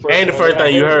that was the first Ain't the song that first I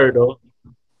thing you heard. heard though.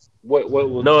 What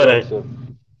No, it else? ain't.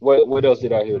 What else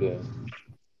did I hear then?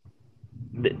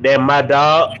 That my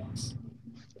dog.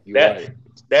 You're That right.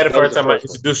 that the That was first the time I first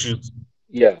one. introduced you.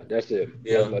 Yeah, that's it. That's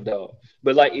Yeah, my dog.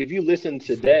 But like, if you listen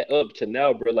to that up to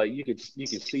now, bro, like you could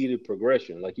see the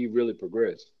progression. Like he really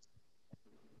progressed.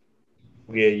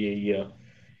 yeah.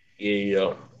 Yeah,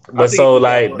 yeah. I But think he so just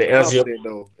got like more the answer, confident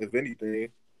though, if anything.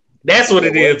 that's You what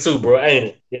said it what? is too, bro. Ain't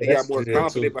it? Yeah, He got that's more what it is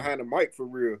confident too. behind the mic for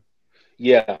real.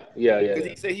 Yeah. Because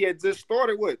he said he had just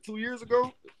started what 2 years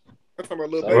ago. I'm talking about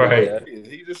little Something baby, like right? Right. that.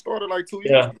 Yeah, he just started like 2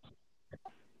 years Yeah. ago.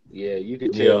 Yeah, you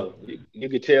could Yeah. tell. You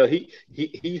could tell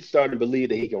he's starting to believe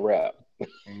that he can rap.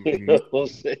 You Hmm. know what I'm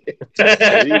saying?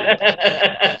 Cause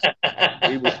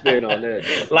he was spitting on that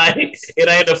though. Like it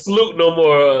ain't a fluke no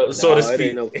more, so to No, it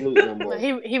ain't speak. no flute no Like more.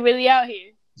 he really out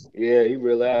here. Yeah, he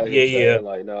really out here, Yeah, yeah. Shane.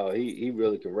 Like, no, he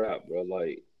really can rap, bro.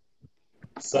 Like,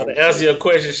 I So to answer respect your that.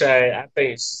 question, Shane, I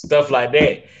think stuff like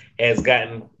that has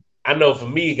gotten. I know for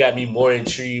me, it got me more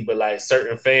intrigued, but like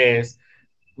certain fans,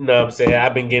 you know what I'm saying?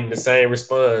 I've been getting the same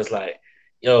response like,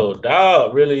 yo,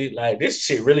 dog, really, like, this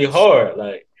shit really hard.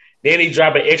 Like, then he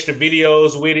dropping extra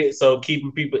videos with it, so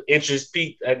keeping people interest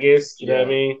peaked, I guess. You know what I Yeah,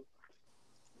 mean?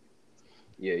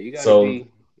 yeah. So,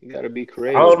 You gotta be I don't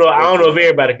creative, know. I don't know especially if now.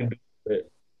 everybody can do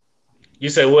it. You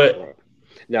say what? Right.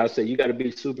 Now, I say you got to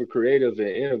be super creative and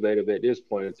innovative at this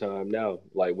point in time. Now,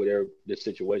 like whatever the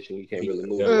situation, you can't really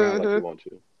move Yeah. around like you Mm-hmm. want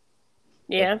to,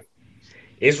 Yeah.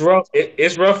 It's rough.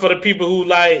 It's rough for the people who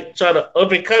like trying to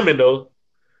up and coming though.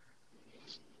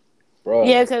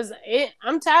 Yeah, bro. because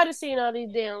I'm tired of seeing all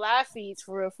these damn live feeds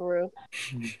for real, for real.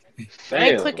 I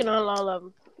ain't clicking Fam, on all of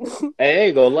them. I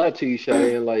ain't gonna lie to you,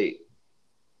 Cheyenne. Like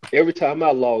every time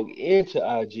I log into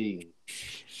IG,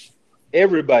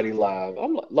 everybody live.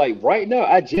 I'm like right now,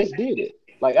 I just did it.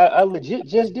 Like I legit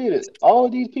just did it. All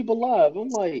of these people live.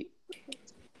 I'm like,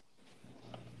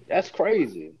 that's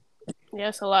crazy. Yeah,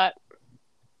 that's a lot.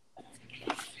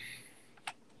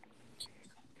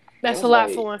 That's a I'm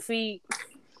lot for like, one feed.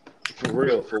 for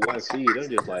real, for one feed. I'm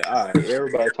just like, all right,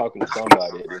 everybody talking to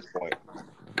somebody at this point.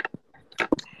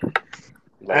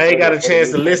 Like I ain't got a what the chance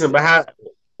new to listen, but content?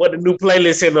 what the new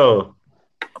playlist hit on?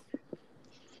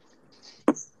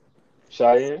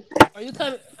 Cheyenne? Are you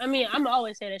coming? I mean, I'm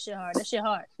always say that shit hard. That shit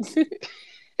hard.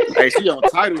 Hey, she on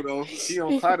title though. She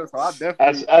on title, so I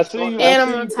definitely start I And that. I'm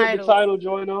see on you put the title. title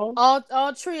joint on.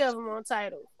 All three of them on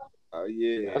title. Oh That's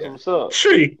yeah. what's up.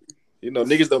 Tree. You know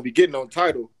niggas don't be getting on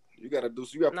title. You gotta do.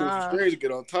 You gotta pull some Nah, strings to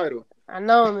get on title. I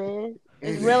know, man.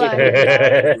 It's real out here,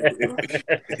 y'all.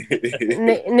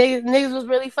 Niggas was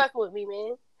really fucking with me,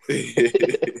 man.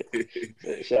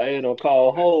 Cheyenne don't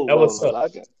call hold That on what's them. up.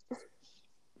 Like it.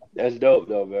 That's dope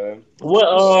though, man.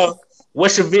 What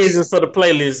what's your vision for the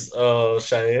playlist,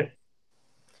 Cheyenne?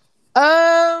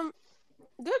 Um,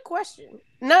 Good question.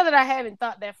 Now that I haven't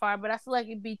thought that far, but I feel like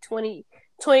it'd be 20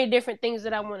 different things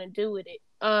that I want to do with it.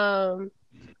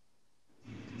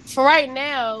 For right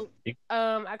now,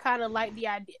 I kind of like the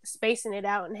idea spacing it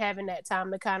out and having that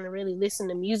time to kind of really listen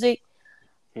to music.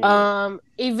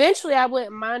 Eventually, I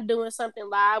wouldn't mind doing something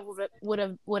live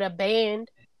with a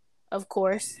band, of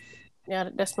course. Yeah,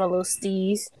 that's my little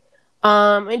steez.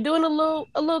 And doing a little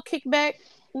kickback,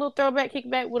 a little throwback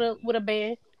kickback with a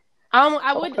band.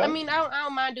 Okay. I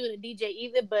don't mind doing a DJ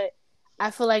either, but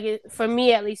I feel like for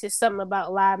me at least, it's something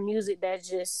about live music that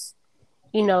just,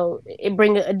 it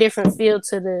bring a different feel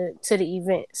to the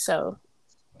event. So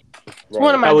it's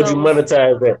one of Right. my How would you goals.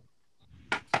 monetize that?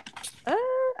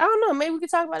 I don't know. Maybe we could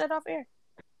talk about that off air.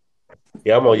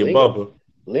 Yeah, I'm Oh, on your Lingo. bumper.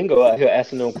 Lingo out here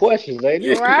asking them questions, ain't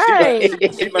Yeah, he? Right.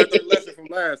 she learned that lesson from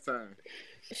last time.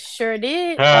 Sure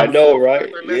did. I Huh? know, She learned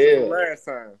right? that lesson from Yeah. last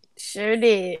time. Sure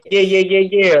did.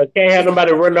 Yeah. Can't have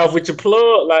nobody run off with your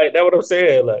plug. Like that what I'm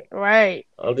saying. Like Right.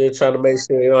 I'm just trying to make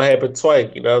sure it don't happen twice.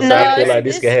 You know what I'm saying? I No, feel it's like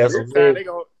this can it's have some This time legs.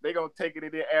 they gonna take it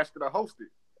and then ask her to host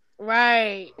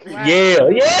right. Right. Yeah.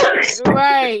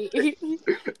 Right.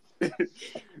 it.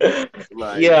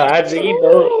 Like, Yeah, I just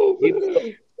Oh,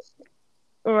 man.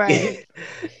 Right.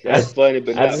 I, That's funny,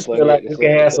 but I not just feel funny like at the this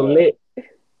can same have some time. leg.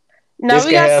 No, This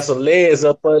we can got have some legs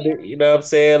up under. You know what I'm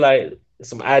saying? Like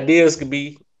some ideas could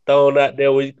be thrown out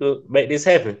there where you could make this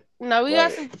happen. no, we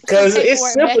got Right. some Cause it's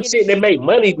paperwork simple backing this shit that shit. make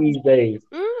money these days.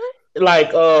 Hmm.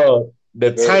 Like the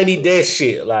Very tiny true. desk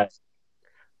shit. Like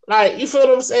you feel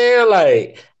what I'm saying?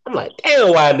 Like I'm like, damn,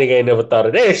 why a nigga ain't never thought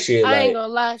of that shit? I ain't Like,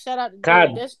 gonna lie. Shout out to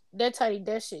Derek. God, That tiny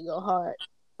desk shit go hard.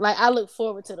 Like I look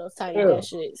forward to those tiny damn.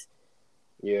 desk shits.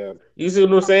 Yeah. You see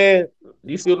what I'm saying?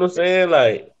 You see what I'm saying?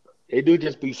 Like, It do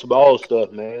just be small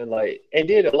stuff, man. Like, and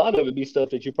then a lot of it be stuff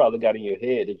that you probably got in your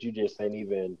head that you just ain't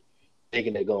even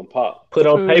thinking they gonna pop. put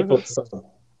on paper Hmm. or something.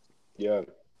 Yeah.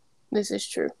 This is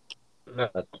true.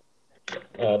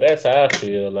 Nah, that's how I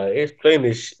feel. Like, it's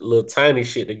plenty of little tiny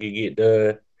shit that can get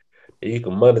done. And you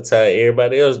can monetize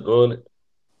everybody else doing it.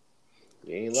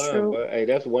 You ain't lying, True. but hey,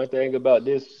 that's one thing about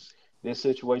this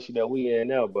situation that we in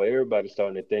now. But everybody's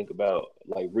starting to think about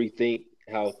like rethink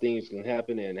how things can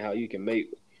happen and how you can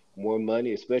make more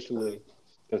money, especially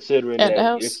considering At the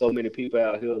that there's house, so many people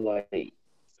out here like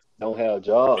don't have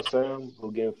jobs, fam,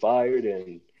 who getting fired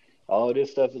and all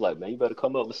this stuff. Is like, man, you better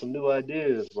come up with some new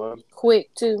ideas, bro.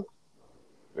 quick too.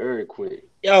 Very quick.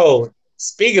 Yo,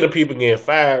 speaking of people getting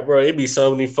fired, bro, it be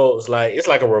so many folks like it's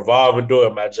like a revolving door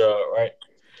at my job, right?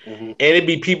 Hmm. And it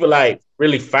be people like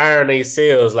really firing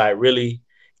themselves, like really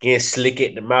getting slick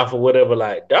at the mouth or whatever.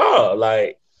 Like, dog,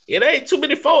 like it ain't too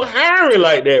many folks hiring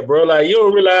like that, bro. Like you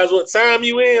don't realize what time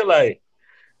you in. Like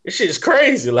this shit's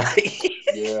crazy.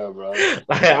 Yeah, bro.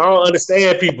 Like I don't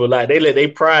understand people. Like they let their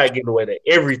pride get in the way of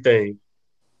everything.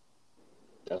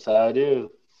 That's how it is.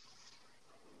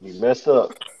 You mess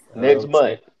up next I'm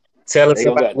month, telling they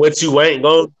gonna somebody got, what you ain't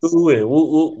gonna do and whoop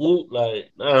whoop whoop. Like,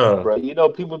 nah. bro. You know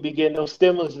people be getting those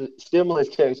stimulus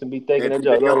checks and be thinking and that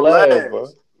think they job gonna gonna last, bro.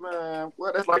 last. Man,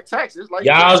 well, that's like taxes, like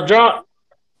Y'all's taxes. drop.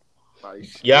 Like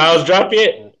shit. Y'all's drop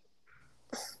it.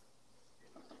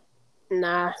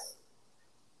 Nah,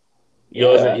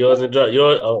 Yeah, Yours and drop.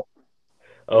 Yours. Oh,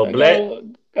 I got black. a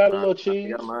Nah, little I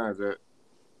ain't got cheese. mine yet.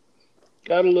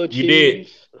 Got a little You did.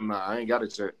 cheese. Nah, I ain't got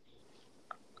it yet.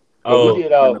 But Oh, we they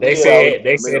did our said.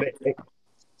 They said.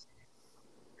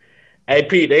 Hey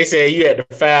Pete, they said you had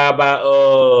to file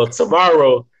by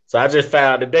tomorrow. So I just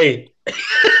filed today.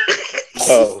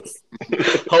 oh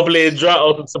Hopefully it drop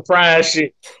on some surprise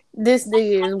shit. this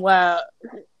nigga is wild.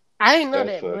 I didn't know that's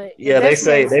that, funny. but Yeah, they that's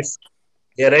say nice.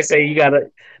 they say you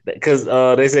gotta because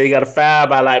they say you gotta file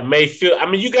by like May 5th. I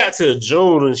mean you got to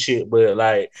June and shit, but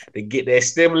like to get that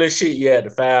stimulus shit, you had to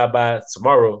file by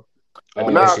tomorrow. I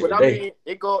But did that nah, Oh, shit but I okay. today. mean,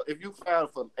 it go if you file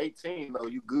for 18 though,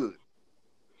 you good.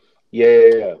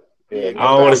 Yeah. Yeah, if I you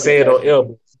Gotta don't want pay to file them for say it on 18. taxes.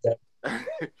 L.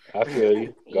 I feel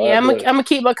you. Yeah, God I'm bless. gonna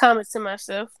keep my comments to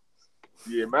myself.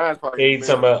 Yeah, mine's probably in Hey, the you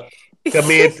talking mail. about Cause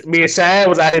me and Cheyenne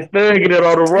was out here thugging it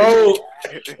on the road.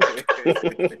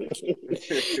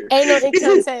 Ain't no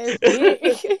income tax,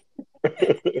 bitch.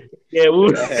 Yeah,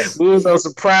 I had, we was on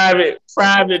some private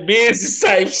business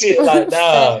type shit. Like,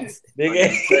 nah, Facts. nigga.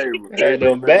 had Hey,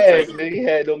 them man, bags, nigga. You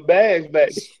had them bags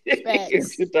back in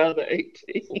Facts.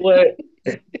 2018. What?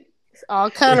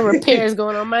 All kind of repairs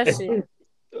going on my shit.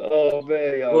 Oh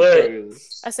man, y'all What? crazy.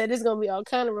 I said there's gonna be all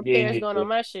kind of Yeah, repairs yeah, going yeah, on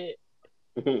my shit.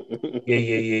 yeah, yeah,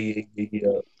 yeah, yeah,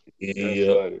 yeah, yeah, That's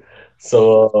yeah. funny.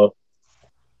 So,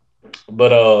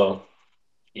 but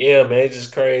yeah, man, it's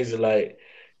just crazy. Like,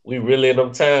 we really in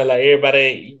them times. Like,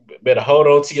 everybody you better hold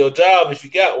on to your job if you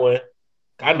got one.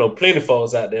 I know plenty of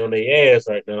folks out there on their ass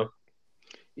right now.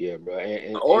 Yeah, bro.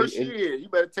 And or it shit, you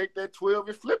better take that 12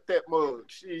 and flip that mug.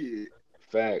 Shit.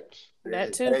 facts.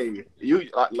 That too. Hey, you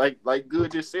like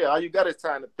good just said, all you got is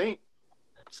time to think.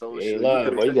 So You ain't sure, you lying,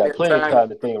 could bro. have You took got that plenty of time. time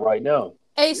to think right now.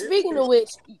 Hey, Yeah. speaking of which,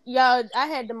 y'all, I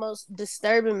had the most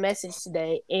disturbing message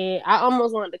today, and I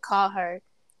almost wanted to call her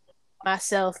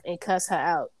myself and cuss her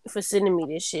out for sending me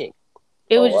this shit.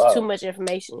 It Oh was just too wow. much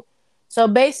information. So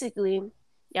basically,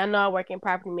 y'all know I work in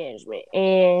property management,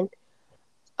 and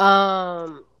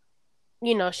um,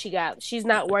 she's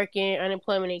not working,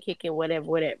 unemployment ain't kicking, whatever,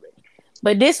 whatever.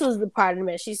 But this was the part of the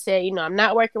message. She said, I'm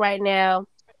not working right now.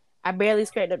 I barely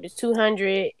scraped up to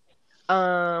 200.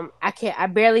 I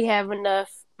barely have enough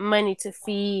money to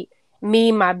feed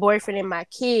me, my boyfriend, and my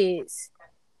kids.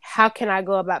 How can I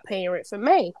go about paying rent for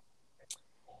May?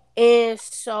 And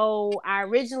so I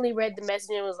originally read the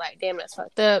message and was like, damn, that's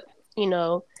fucked up.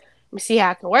 Let me see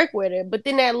how I can work with it. But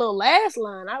then that little last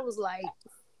line, I was like,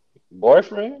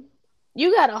 Boyfriend?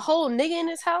 you got a whole nigga in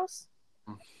this house?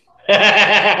 Hey,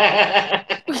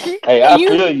 and I you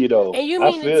feel you though. and you I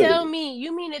mean to feel tell you.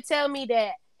 me,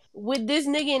 that with this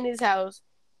nigga in this house,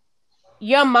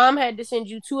 your mom had to send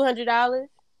you $200,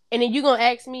 and then you gonna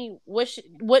ask me what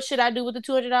should I do with the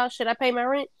 $200? Should I pay my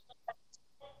rent?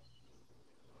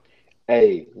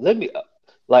 Hey, let me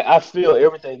like I feel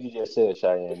everything you just said,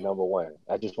 Cheyenne, number one.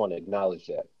 I just want to acknowledge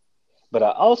that. But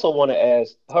I also want to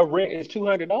ask, her rent is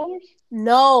 $200?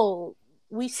 No,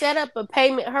 we set up a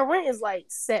payment. Her rent is like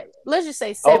seven. Let's just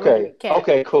say Okay, 700 cap.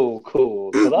 okay, cool,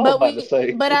 cool. Because I was but about to we,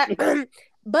 say, but I,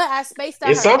 but I spaced out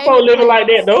It's her some folks payment living like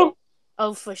that plans. though.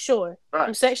 Oh, for sure. Right.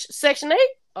 From Section 8.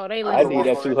 Oh, they I I living know need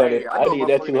that nice. two motherfucker. hundred. Hey, I I know need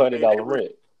that motherfucker two that hundred paid their dollar rent.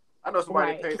 rent. I know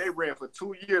somebody that Right. paid their rent for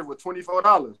 2 years with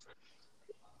 $24.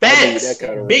 I need that Facts.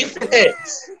 kind of Big rent, bro.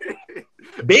 facts.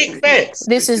 Big facts.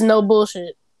 This is no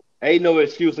bullshit. Ain't no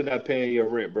excuse of not paying your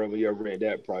rent, bro. When your rent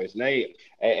that price, and,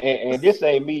 and this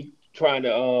ain't me trying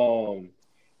to.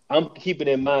 I'm keeping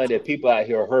in mind that people out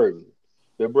here are hurting.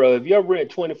 But bro, if your rent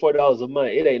 $24 a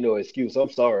month, it ain't no excuse. I'm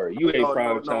sorry, you ain't No,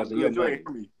 prioritizing your good. You ain't money. hear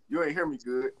me. You ain't hear me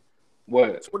good.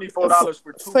 What? $24 For,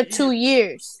 for two for years 2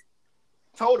 years.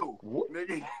 total, What?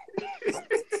 nigga.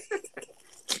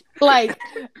 Like,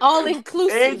 all And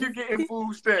inclusive. you getting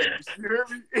food stamps. You hear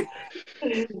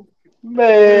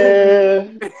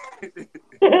Man, me?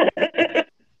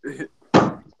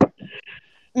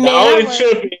 The Man, I only work.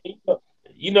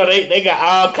 trip, they got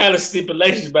all kind of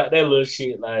stipulations about that little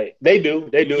shit. Like, they do,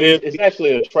 they you do. feel It's me? actually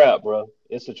a trap, bro.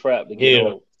 It's a trap to get Yeah.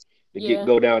 on, to get Yeah.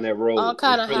 go down that All road.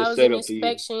 kind It's of really set housing up for you.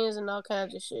 inspections and all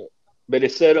kinds of shit. But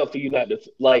it's set up for you not to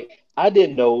like. I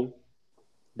didn't know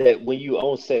that when you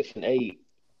own Section 8,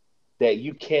 that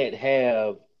you can't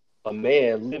have a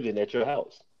man living at your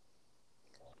house.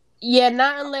 Yeah,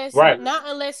 not unless Right. not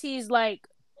unless he's like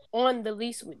on the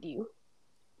lease with you.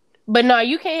 But no,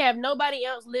 you can't have nobody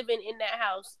else living in that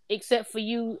house except for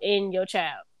you and your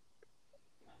child.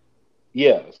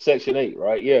 Yeah, Section 8,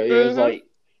 right? Yeah, yeah. It's Mm-hmm. like,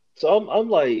 so I'm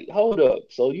like, hold up.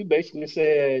 So you basically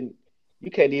saying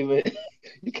you can't even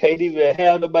you can't even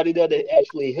have nobody there to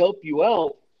actually help you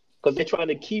out because they're trying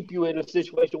to keep you in a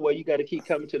situation where you got to keep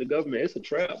coming to the government. It's a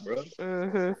trap, bro.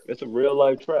 Mm-hmm. It's a real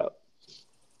life trap.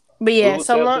 But yeah, Food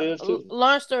so stamps long, is too.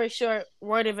 long story short,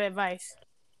 word of advice: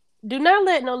 do not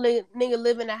let no nigga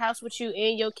live in the house with you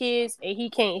and your kids, and he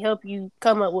can't help you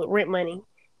come up with rent money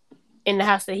in the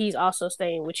house that he's also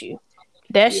staying with you.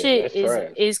 That Yeah, shit that's is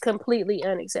trash. is completely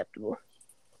unacceptable.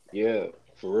 Yeah,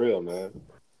 for real, man.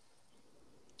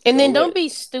 And then Don't don't let. be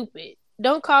stupid.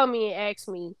 Don't call me and ask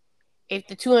me if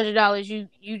the $200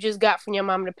 you just got from your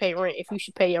mom to pay rent, if you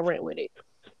should pay your rent with it.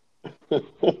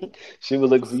 She was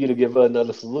looking for you to give her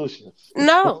another solution.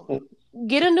 No,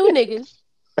 get a new nigga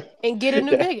and get a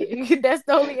new That, nigga. That's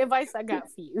the only advice I got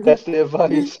for you. that's the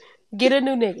advice. Get a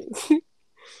new nigga.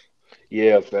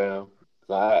 Yeah, fam.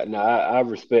 I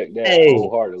respect that Hey,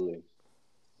 wholeheartedly.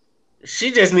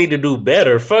 she just need to do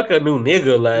better. Fuck a new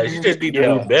nigga. Like, she just need to do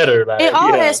Yeah, better. In Like,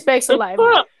 all yeah. aspects of the life,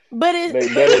 fuck? But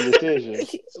Make better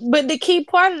decisions. but the key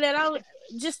part of that,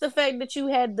 just the fact that you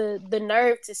had the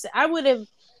nerve to say, I would have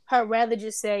her rather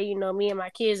just say, me and my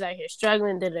kids out here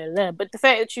struggling, da da da. But the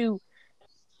fact that you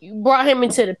brought him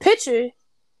into the picture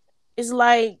is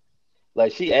like,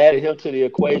 Like she added him to the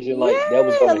equation, like that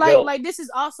was yeah, gonna help. like this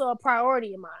is also a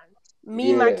priority of mine.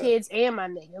 Me, my Yeah, kids, and my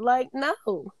nigga. Like, no,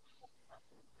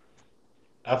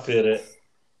 I feel that.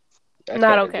 that's not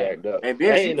kind of okay. jacked up. And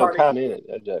There then she ain't no probably comment in it.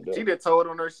 That's jacked she up. done told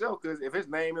on herself because if his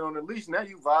name is on the lease, now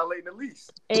you violating the lease.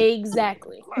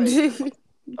 Exactly.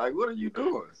 Like what are you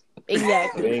doing?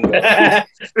 Exactly. Bingo.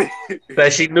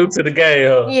 Like she new to the game,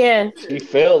 huh? Yeah. She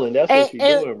failing. That's what And she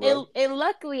and, doing, and, bro. and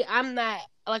luckily I'm not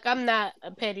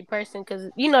a petty person because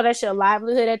that's your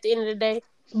livelihood at the end of the day.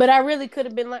 But I really could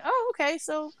have been like, oh, okay,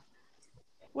 so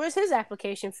where's his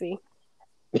application fee?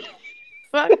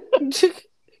 Fuck.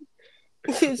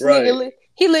 This nigga, Right.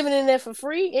 he living in there for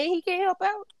free and he can't help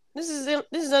out. This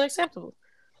is unacceptable.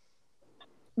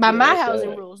 By Yeah, my that's housing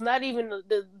sad. rules, not even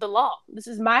the law. This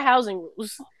is my housing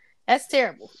rules. That's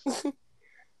terrible.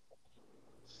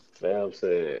 Fam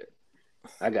said,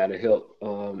 I gotta help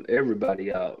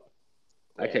everybody out.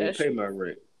 I Yeah, can't pay my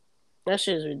rent. that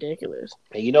shit is ridiculous.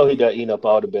 And you know he done eating up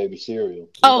all the baby cereal. You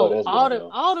know Oh, that's all going the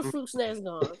on. all the fruit snacks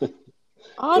gone.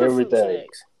 All the fruit Everything.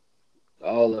 snacks.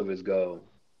 All of it's gone.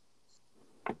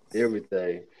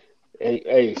 Everything.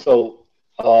 Hey, so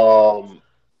um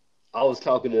I was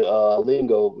talking to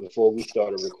Lingo before we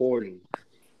started recording,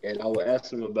 and I would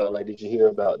ask him about like, did you hear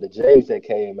about the Jays that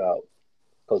came out?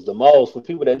 Because the malls, for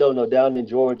people that don't know, down in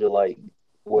Georgia, like,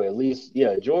 well, at least,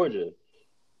 yeah, Georgia,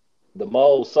 the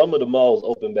malls, some of the malls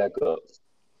open back up.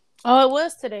 Oh, it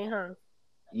was today, huh?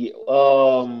 Yeah,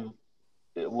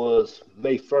 it was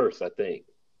May 1st, I think.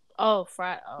 Oh,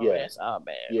 Friday. Oh, Yeah, that's all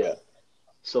bad. yeah.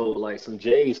 So like some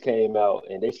Jays came out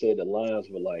and they said the lines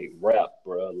were like wrapped,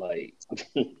 bro, like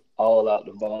all out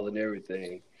the ball and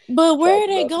everything. But where Talked are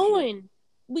they about the drip. going?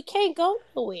 We can't go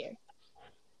nowhere.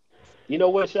 You know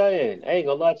what, Cheyenne? I ain't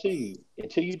gonna lie to you.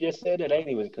 Until you just said it, I ain't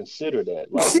even consider that.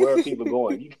 Like, where are people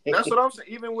going? You That's can't. what I'm saying.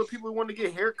 Even when people want to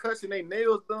get haircuts and their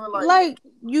nails done, like Like,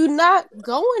 you not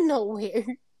going nowhere.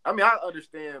 I mean, I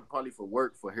understand probably for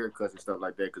work, for haircuts and stuff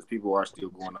like that, because people are still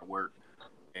going to work,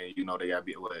 and they gotta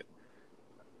be what.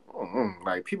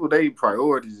 Like people, they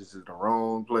priorities is in the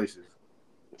wrong places.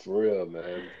 For real,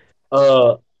 man.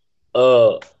 Uh,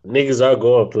 niggas are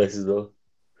going places though.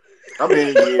 I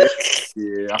mean, yeah,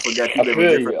 yeah. I forgot you I live a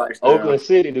feel different you. lifestyle. Oakland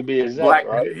City, to be exact, Black,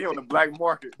 right? he on the black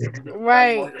market. You got the black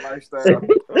Right. market lifestyle.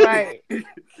 Right.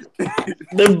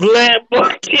 The black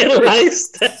market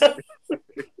lifestyle.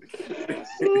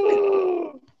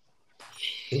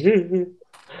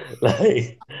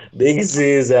 Like niggas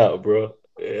is out, bro.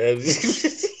 You're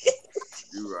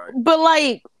right. But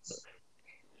like,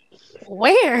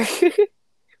 where?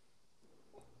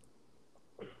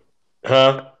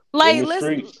 Huh? In Like, the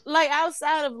listen, streets. like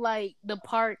outside of like the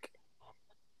park,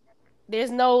 there's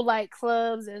no like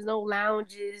clubs, there's no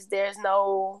lounges, there's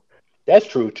no. That's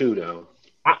true too, though.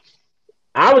 I,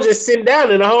 I was just sitting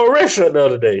down in a whole restaurant the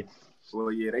other day.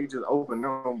 Well, yeah, they just open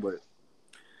them, but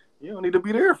you don't need to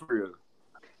be there for real.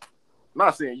 I'm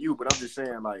not saying you, but I'm just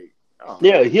saying like, I don't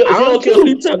Yeah, know. I him don't care who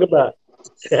you too. talk about.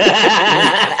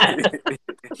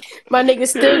 My nigga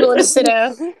still going to sit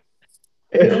down.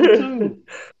 Him too.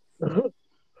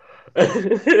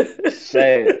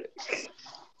 Sad.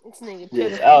 This nigga Just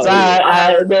pitiful. out So here.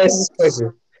 I let heard, me ask this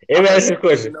question. I Let me heard ask they this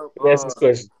question. opening up. Let me ask this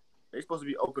question. They supposed to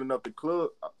be opening up the club.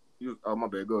 Oh my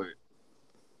bad. Go ahead.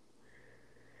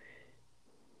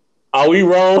 Are we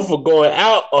wrong for going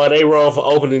out or are they wrong for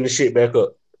opening the shit back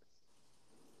up?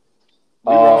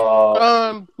 We wrong Uh,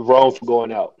 Um, wrong for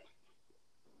going out.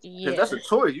 because yeah, that's a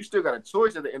choice. You still got a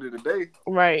choice at the end of the day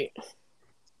right.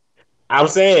 I'm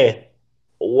saying,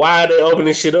 why are they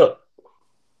opening shit up?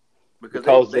 because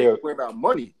they Because they they're, worry about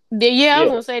money. Yeah, I was yeah,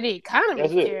 gonna say the economy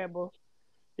that's is it. terrible.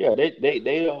 Yeah, they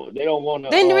don't want to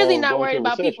They really not go into worried a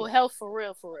about people recession. health for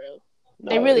real, for real.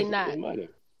 They No, really it not. matter.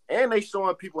 And they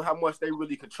showing people how much they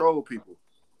really control people.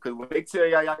 Because when they tell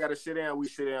y'all gotta sit down, we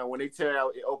sit down. When they tell y'all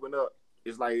it open up,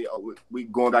 it's like we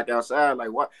going back outside.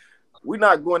 Like what? We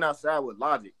not going outside with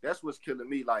logic. That's what's killing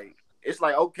me. Like it's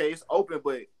like okay, it's open,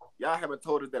 but y'all haven't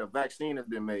told us that a vaccine has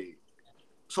been made.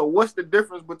 So what's the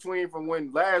difference between from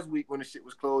when last week when the shit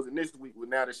was closed and this week when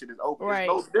now the shit is open? There's Right.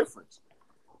 no difference.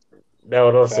 That's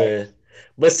what I'm saying. Facts.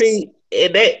 But see,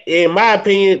 in my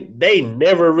opinion, they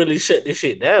never really shut this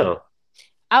shit down.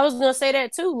 I was gonna say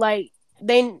that too. Like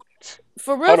they,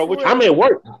 for real, Hold on, for what you I'm real. at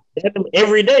work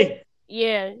every day.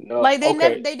 Yeah, No, like they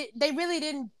never, okay. they really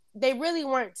didn't, they really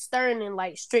weren't stern and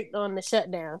like strict on the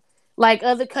shutdown. Like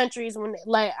other countries, when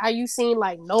like how you seen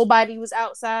like nobody was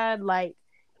outside, like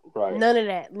Right. none of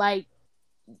that. Like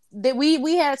that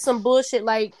we had some bullshit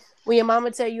like when your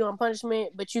mama tell you on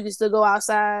punishment, but you can still go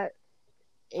outside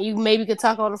and you maybe could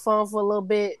talk on the phone for a little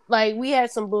bit. Like we had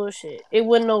some bullshit. It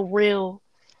wasn't no real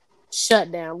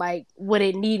shutdown like what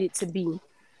it needed to be.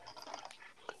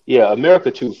 Yeah,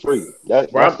 America too free. Bro,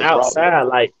 That's I'm the problem. outside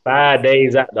like 5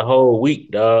 days out the whole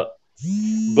week, dog.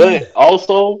 But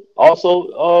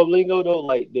Lingo though,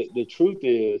 like the truth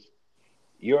is,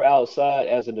 you're outside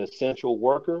as an essential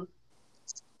worker,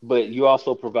 but you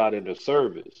also providing a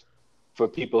service for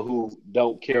people who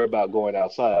don't care about going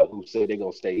outside, who say they're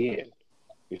gonna stay in.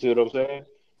 You see what I'm saying?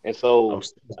 And I'm so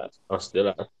still, I'm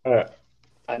still outside.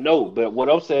 I know, but what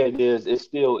I'm saying is, it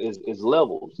still is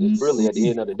levels. It's really at the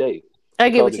end of the day, I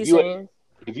get because what you're saying.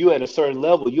 if you at a certain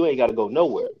level, you ain't got to go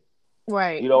nowhere.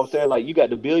 Right. You know what I'm saying? Like you got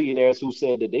the billionaires who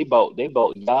said that they bought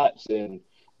yachts and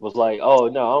was like, oh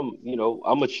no,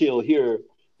 I'm gonna chill here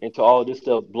until all this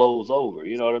stuff blows over.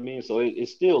 You know what I mean? So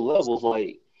it's still levels.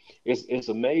 Like it's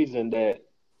amazing that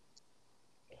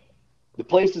the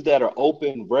places that are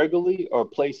open regularly are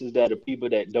places that are people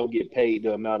that don't get paid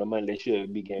the amount of money they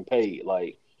should be getting paid.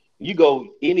 Like you go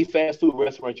any fast food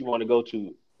restaurant you want to go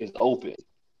to is open,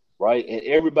 right? And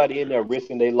everybody in there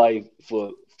risking their life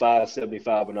for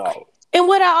 $5.75 an hour. And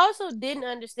what I also didn't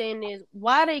understand is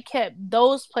why they kept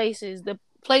those places, the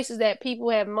places that people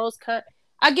have most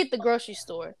I get the grocery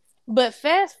store, but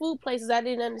fast food places I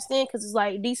didn't understand because it's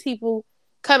like these people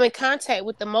come in contact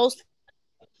with the most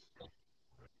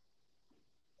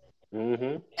people. Hmm.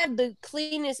 They have the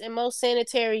cleanest and most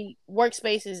sanitary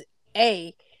workspaces.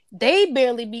 A, they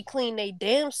barely be clean they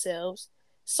damn selves.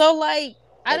 So like,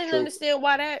 I That's didn't true. understand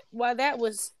why that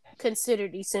was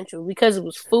considered essential because it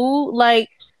was food. Like,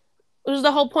 it was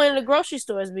the whole point of the grocery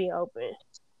stores being open.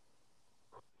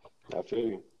 I feel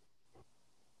you.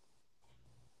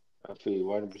 I feel you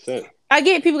 100%. I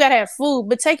get people gotta have food,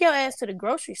 but take your ass to the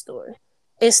grocery store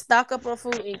and stock up on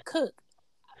food and cook.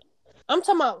 I'm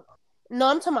talking about no,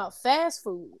 I'm talking about fast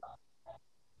food.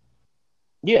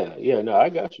 Yeah, yeah, no, I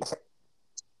got you.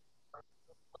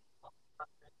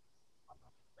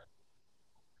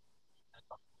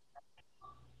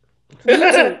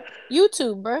 YouTube,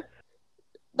 YouTube, bruh.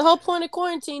 The whole point of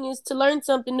quarantine is to learn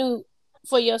something new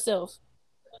for yourself.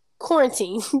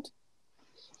 Quarantine,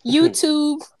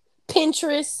 YouTube,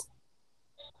 Pinterest,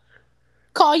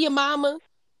 call your mama.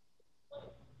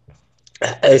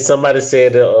 Hey, somebody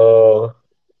said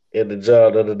in the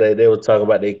job the other day they were talking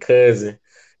about their cousin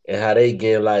and how they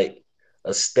getting like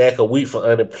a stack a week for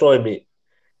unemployment.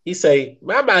 He say,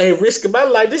 "Man, I'm out here risking my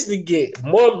life. This nigga get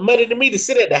more money than me to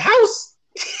sit at the house."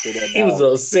 Sit at the He was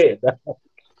house. upset. I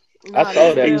No, saw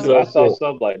that's that He was too. real. I saw upset.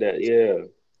 something like that. Yeah.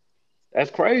 That's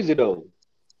crazy though.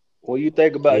 When you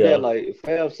think about that, Yeah, like if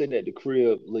Fab sitting at the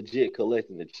crib legit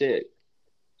collecting the check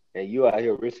and you out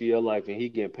here risking your life and he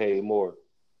getting paid more.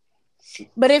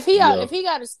 But yeah, if he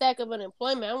got a stack of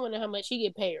unemployment, I wonder how much he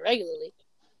get paid regularly.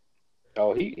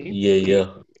 Oh, yeah,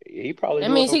 yeah. he probably That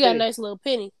doing means he got a okay. nice little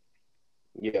penny.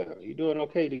 Yeah, he doing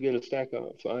okay to get a stack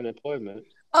up for unemployment.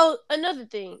 Oh, another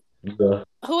thing. Yeah.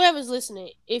 Whoever's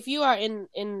listening, if you are in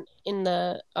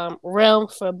the realm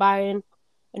for buying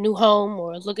a new home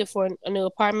or looking for a new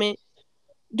apartment,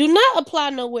 do not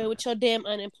apply nowhere with your damn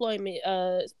unemployment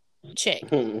check.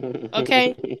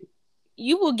 Okay,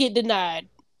 you will get denied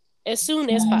as soon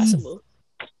as possible.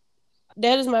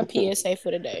 That is my PSA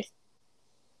for the day.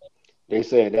 They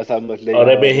said that's how much they Oh,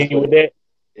 they been that's hitting you what with that?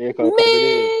 income coming in.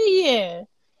 Man, yeah,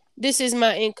 this is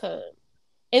my income,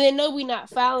 and they know we not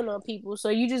filing on people, so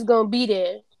you just gonna be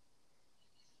there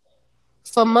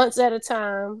for months at a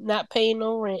time, not paying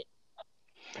no rent.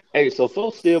 Hey, so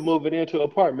folks still moving into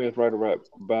apartments right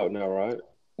about now, right?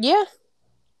 Yeah,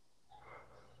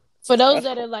 for those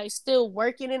That's that are like still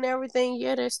working and everything,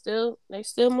 yeah, they still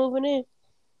moving in.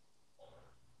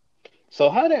 so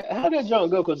how that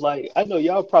junk go? Cause like I know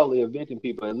y'all probably evicting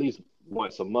people at least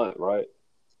once a month, right?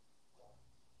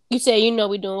 You say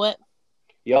we doing what?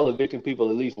 Y'all evicting people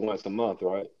at least once a month,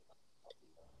 right?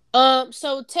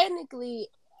 So technically,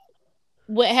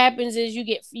 what happens is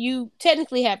you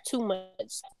technically have 2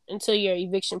 months until your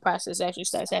eviction process actually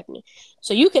starts happening.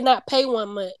 So you cannot pay 1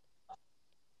 month.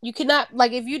 You cannot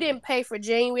like if you didn't pay for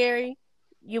January,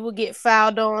 you will get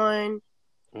filed on,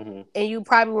 Hmm. and you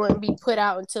probably wouldn't be put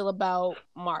out until about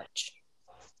March.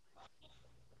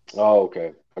 Oh,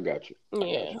 okay. I got you. I got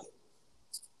Yeah, you.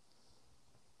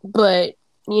 but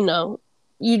you know,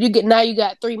 you get now you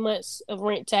got 3 months of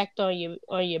rent tacked on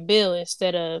your bill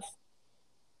instead of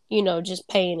just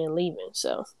paying and leaving.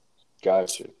 So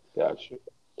Got you. Got you.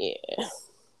 yeah,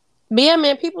 But yeah,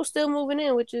 man, people still moving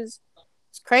in, which is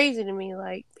it's crazy to me.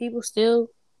 Like people still,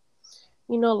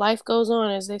 life goes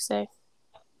on, as they say.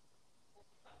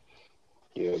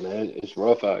 Yeah, man, it's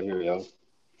rough out here, yo.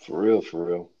 For real, for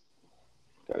real.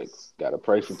 Gotta gotta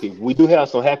pray for people. We do have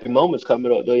some happy moments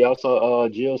coming up though. Y'all saw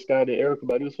Jill Scott and Erica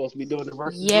Badu supposed to be doing the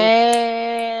verses joint.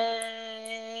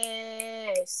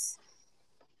 Yes.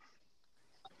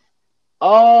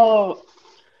 Oh,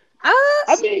 Uh,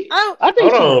 I mean, I I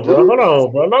think Hold she's on, bro. due. Hold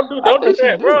on, bro. I Don't do think she's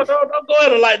that, bro. due. Don't go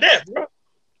at it like that, bro.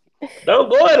 Don't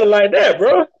go at it like that,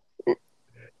 bro.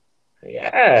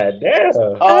 Yeah, damn.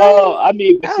 I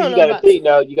mean, but I see, don't you know got to about. think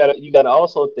now. You got to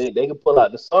also think they can pull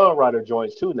out the songwriter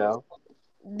joints too now.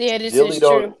 Yeah, this Jilly is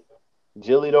true. don't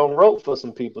Jilly don't wrote for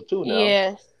some people too now.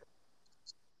 Yeah,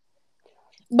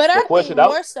 but The I think question I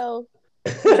more so.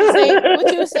 What you saying?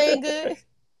 What you were saying? Good.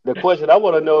 the question I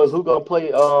want to know is who gonna play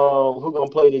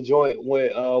the joint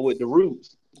with the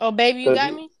Roots. Oh, baby, you Cause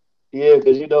got me. yeah,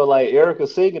 cause like Erica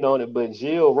singing on it, but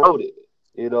Jill wrote it.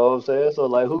 You know what I'm saying? So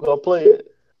like, who gonna play it?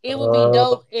 It would be uh,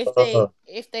 dope if uh,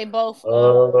 they both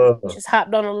uh, just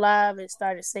hopped on a live and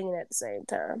started singing at the same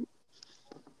time.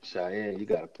 Cheyenne, you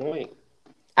got a point.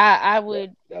 I That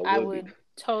would that I would be. would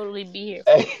totally be here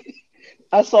for it. Hey,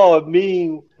 I saw a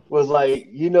meme was like,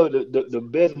 the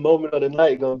best moment of the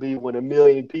night gonna be when a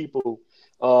million people,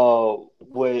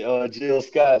 when Jill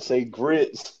Scott say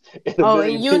grits and a Oh, in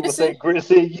million people unison, say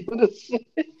grits in unison.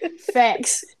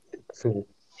 facts. I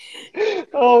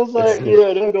was like,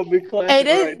 yeah, that's gonna be Hey, classic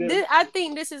this, right there. this I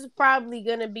think this is probably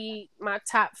gonna be my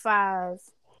top five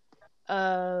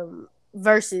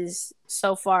verses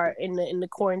so far in the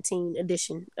quarantine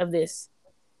edition of this.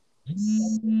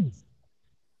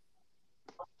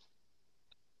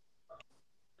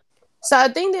 So I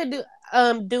think they're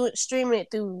doing streaming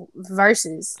it through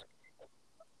verses.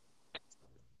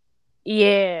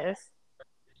 Yeah.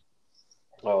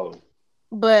 Oh,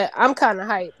 But I'm kind of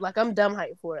hyped. Like I'm dumb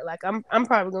hyped for it. Like I'm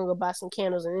probably gonna go buy some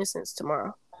candles and incense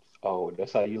tomorrow. oh,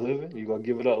 that's how you living? You gonna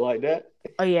give it up like that?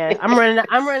 Oh yeah, I'm running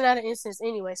out of incense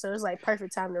anyway, so it's like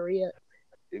perfect time to re up.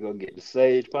 You gonna get the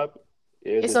sage popping?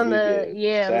 It's It's this on the weekend, on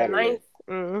the Saturday, ninth.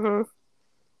 Mm-hmm.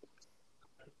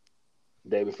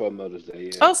 day before Mother's Day.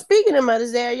 Yeah. Oh, speaking of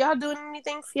Mother's Day, are y'all doing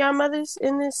anything for y'all mothers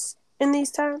in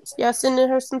these times? Y'all sending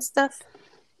her some stuff?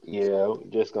 Yeah,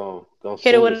 just gonna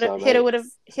send her some. Ain't Hit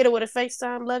her with a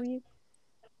FaceTime. Love you.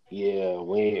 Yeah,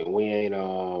 we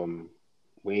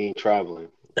ain't traveling.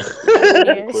 We staying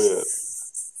at the crib.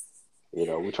 Yes.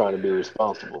 We're trying to be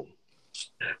responsible.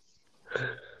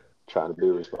 Trying to be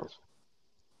responsible.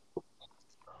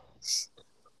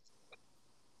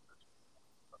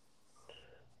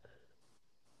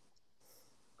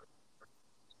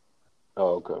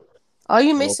 Oh, okay. Oh,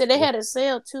 you missed it. They had a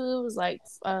sale too. It was like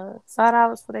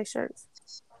 $5 for their shirts.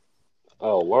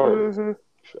 Oh, word.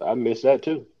 Mm-hmm. I missed that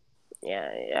too. Yeah,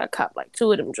 I copped like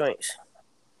two of them joints.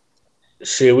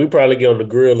 Shit, we probably get on the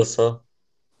grill or something.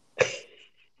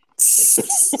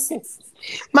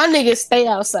 My niggas stay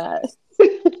outside.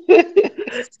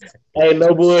 Ain't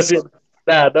no bullshit.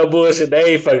 Nah, no bullshit.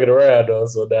 They ain't fucking around though.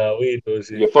 So nah, we ain't doing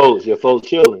shit. Your folks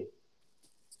chilling.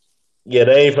 Yeah,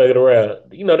 they ain't fucking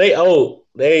around. They old.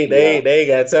 Yeah. They ain't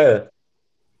got time.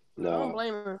 I don't No.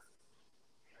 blame her.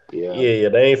 Yeah. Yeah,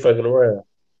 they ain't fucking around.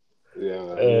 Yeah.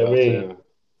 I I'm mean, saying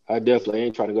I definitely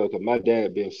ain't trying to go because my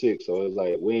dad been sick, so it's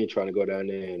like we ain't trying to go down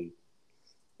there and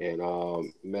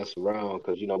mess around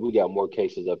because we got more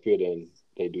cases up here than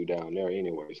they do down there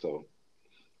anyway. So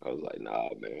I was like, nah,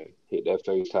 man, hit that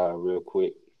FaceTime real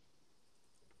quick.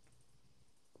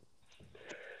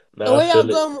 And nah, I where y'all feel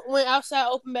it. going when outside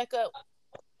open back up?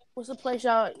 What's the place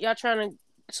y'all trying to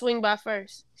swing by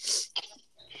first?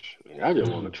 Man, I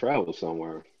just want to travel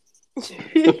somewhere.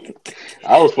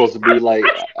 I was supposed to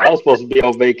be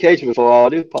on vacation before all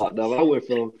this popped up. I went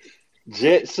from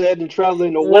jet setting,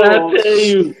 traveling the When I world, tell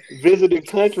you, visiting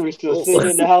countries to sitting in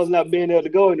when the house not being able to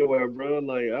go anywhere, bro.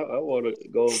 Like I want to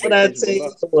go on I vacation tell for you,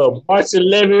 life, well, March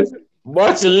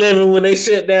 11th, when they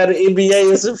shut down the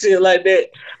NBA or some shit like that,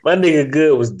 my nigga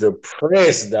Good was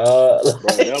depressed, dog.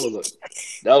 bro.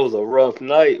 That was a rough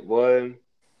night, boy.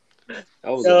 That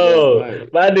was a rough Yo,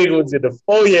 night. my nigga was in the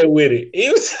foyer with it. He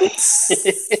was,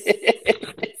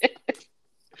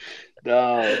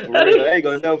 Dog, for I real. I think, ain't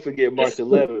gonna never forget March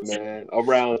 11th, man.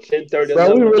 Around 10:30, bro,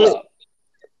 11 o'clock.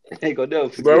 I ain't gonna never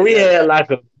bro, forget we that. had like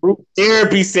a group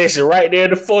therapy session right there in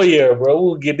the foyer, bro.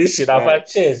 We'll get this shit off our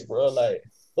Facts. chest, bro. Like,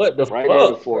 what the Right there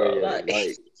in the fuck, bro? foyer. Like,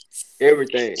 Like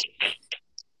everything.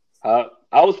 I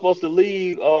was supposed to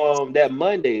leave that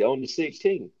Monday on the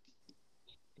 16th.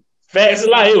 facts That's of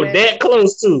life, not it was bad. that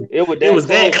close too. It was It that was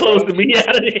that close, close bro. to be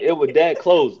out of there. It was that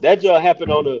close. That job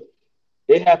happened on the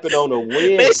It happened on a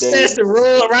They snatched Wednesday. the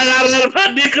rug right out of my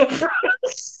nigga, bro.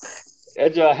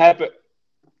 That just happened.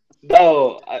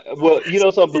 No, well, you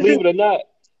know something. Believe it or not,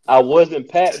 I wasn't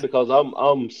packed because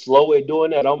I'm slow at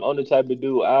doing that. I'm the type of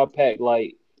dude. I'll pack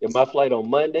like if my flight on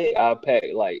Monday, I'll pack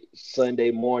like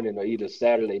Sunday morning or either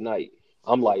Saturday night.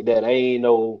 I'm like that. I ain't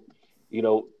no, you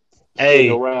know, sitting Hey,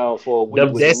 around for a week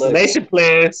them with the luggage. destination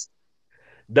plans,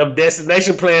 them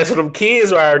destination plans for them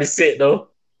kids are already set though.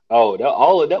 Oh, that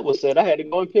all of that was said. I had to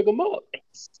go and pick them up.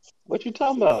 What you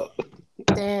talking about?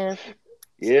 Damn.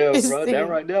 Yeah, This bro, that thing.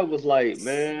 right there was like,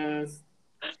 man,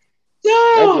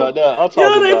 that Yo, joint there. I'm yo,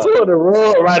 talking they about. pulled the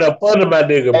rug right up under my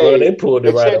nigga, bro. They Hey, pulled it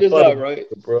and right check up this under out, my right?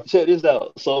 nigga, bro. Check this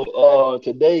out. So,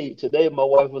 today, my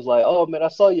wife was like, "Oh man, I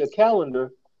saw your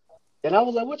calendar," and I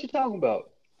was like, "What you talking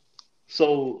about?"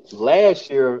 So last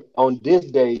year on this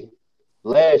day,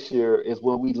 last year is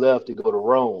when we left to go to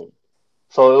Rome.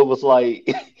 So it was like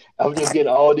I was just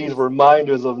getting all these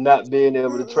reminders of not being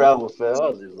able to Mm-mm. travel. Fam, I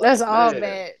was just That's like, all man,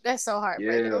 bad. That's so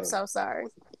heartbreaking. I'm yeah. so sorry.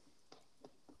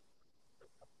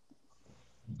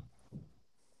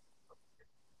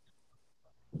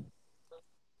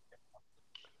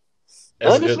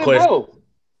 That's a good Honestly, question. bro,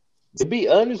 to be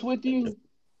honest with you,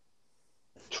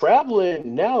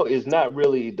 traveling now is not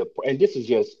really and this is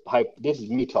just hype. This is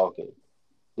me talking.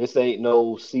 This ain't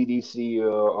no CDC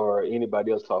or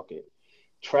anybody else talking.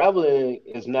 Traveling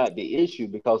is not the issue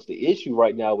because the issue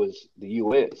right now is the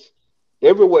U.S.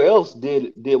 Everywhere else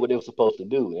did what they were supposed to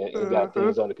do and got Mm-hmm.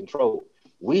 things under control.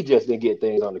 We just didn't get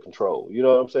things under control. You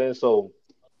know what I'm saying? So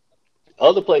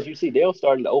other places you see they're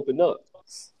starting to open up.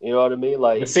 You know what I mean?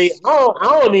 But Like, see,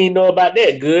 I don't even know about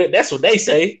that good. That's what they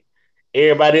say.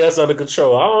 Everybody else under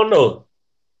control. I don't know.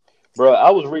 bro, I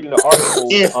was reading an article.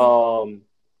 Yeah. All right,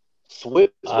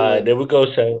 Switzerland, there we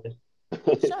go, Shane.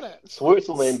 Shut up.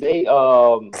 Switzerland.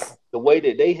 The way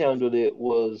that they handled it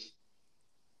was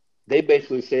they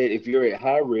basically said if you're at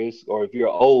high risk or if you're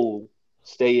old,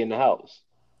 stay in the house.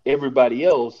 Everybody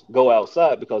else go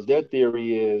outside because their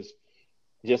theory is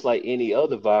just like any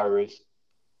other virus,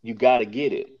 you got to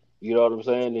get it. You know what I'm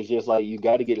saying? It's just like you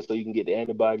got to get it so you can get the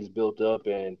antibodies built up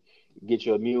and get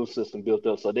your immune system built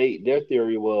up. So their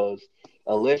theory was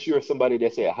unless you're somebody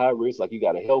that's at high risk, like you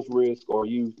got a health risk or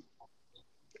you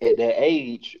at that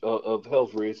age of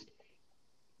health risk,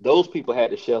 those people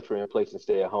had to shelter in place and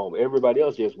stay at home. Everybody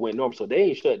else just went normal. So they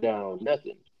ain't shut down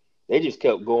nothing. They just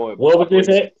kept going What was this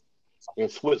operating at? in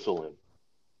Switzerland.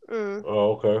 Mm.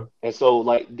 Oh, okay. And so,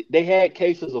 like, they had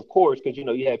cases, of course, because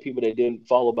you had people that didn't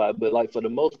follow by, but like for the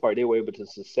most part, they were able to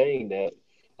sustain that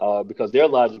because their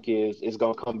logic is it's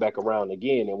gonna come back around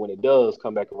again, and when it does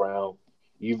come back around,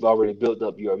 you've already built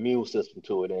up your immune system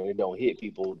to it, and it don't hit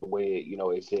people the way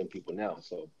it's hitting people now.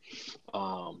 So,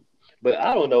 um, but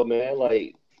I don't know, man.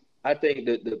 Like, I think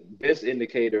that the best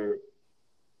indicator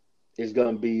is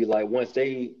gonna be like once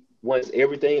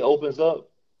everything opens up,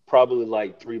 probably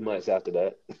like 3 months after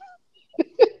that.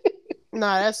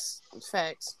 Nah, that's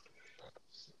facts.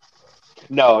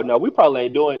 No, no, we probably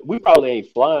ain't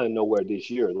flying nowhere this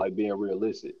year, like being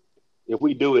realistic. If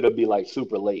we do, it'll be like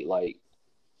super late, like,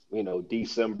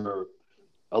 December,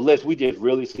 unless we just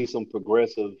really see some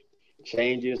progressive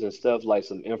changes and stuff, like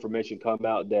some information come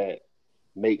out that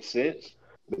makes sense.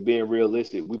 But being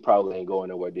realistic, we probably ain't going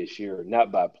nowhere this year,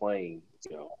 not by plane.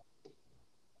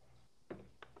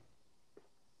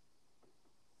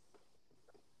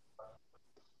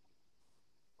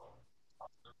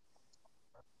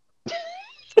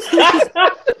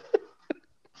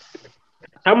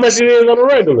 How much it is on the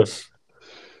regular?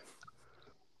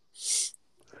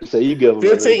 So you give them You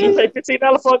just pay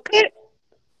 $15 for a cut?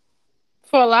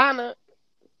 For a lineup.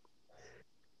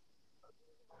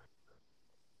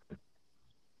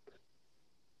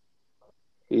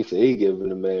 he said he giving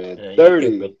the man Yeah, you get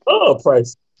 30. the low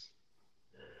price.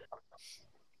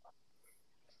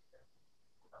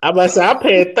 I about to say I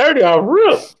paid 30 off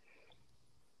rip.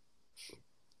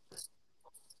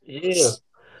 Yeah.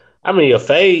 I mean a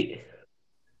fade.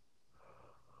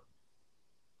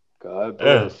 God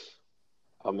Uh, bless.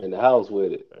 I'm in the house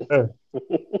with uh. it.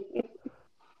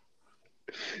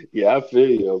 Yeah, I feel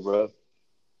you, bro.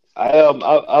 I am.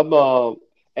 I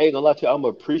ain't gonna lie to you. I'm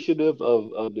appreciative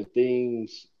of the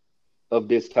things of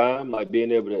this time, like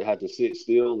being able to have to sit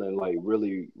still and like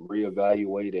really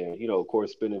reevaluate, and of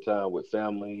course, spending time with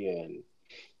family and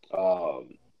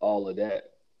all of that.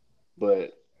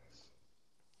 But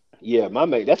yeah, my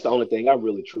mate, that's the only thing I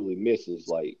really truly miss is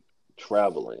like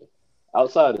traveling.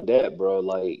 Outside of that, bro,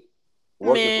 like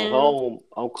working from Man, home,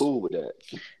 I'm cool with that.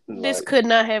 this Like, could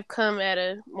not have come at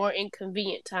a more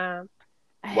inconvenient time.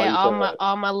 I why had you say that?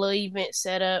 all my little events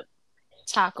set up,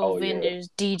 taco Oh yeah, vendors,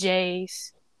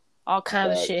 DJs. all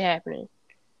kinds of shit Facts. happening.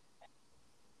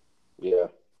 Yeah.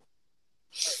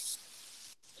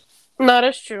 No,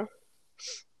 that's true.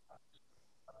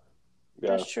 Yeah.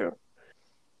 That's true.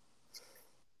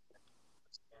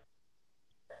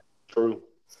 True.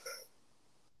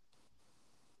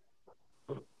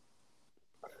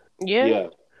 Yeah, Yeah.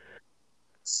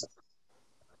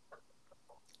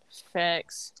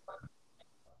 facts.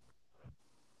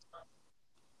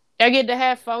 I get to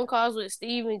have phone calls with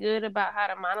Steve and Good about how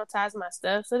to monetize my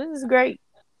stuff, so this is great.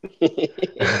 I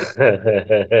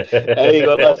ain't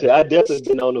gonna lie to you. I definitely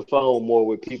been on the phone more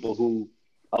with people who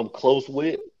I'm close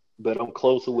with, but I'm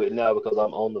closer with now because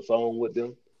I'm on the phone with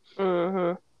them.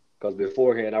 Mm-hmm. Because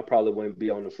beforehand, I probably wouldn't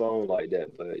be on the phone like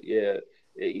that. But yeah,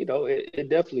 it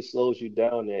definitely slows you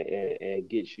down and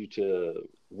gets you to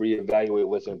reevaluate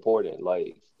what's important.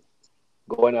 Like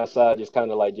going outside, just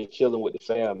kind of like just chilling with the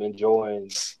fam, enjoying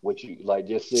what you like,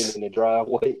 just sitting in the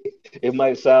driveway. It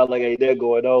might sound like ain't that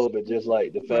going on, but just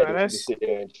like the fact Nah, that you can that's sit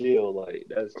there and chill, like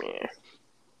that's yeah.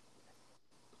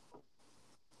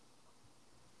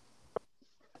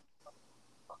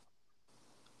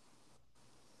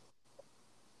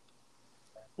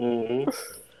 hmm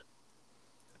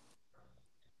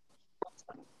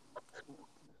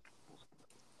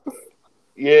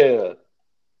yeah,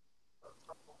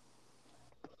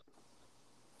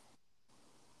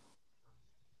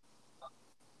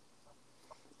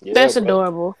 yeah, That's bro.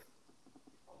 adorable.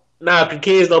 Nah, the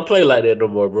kids don't play like that no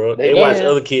more, bro. They They watch don't. Yeah.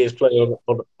 other kids play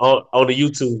on the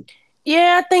YouTube.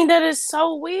 Yeah, I think that is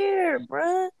so weird,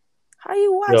 bruh. How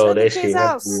you watch Yo, other that kids shit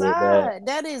ain't weird, dog. outside?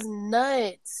 That is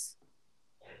nuts.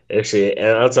 That shit,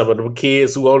 and I'm talking about them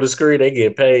kids who on the screen, they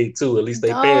get paid too. At least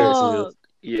they parents is. Dog.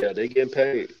 Yeah, they getting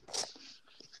paid.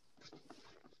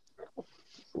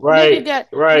 Nigga Right,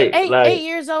 got the right. eight Like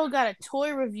years old got a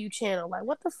toy review channel. Like,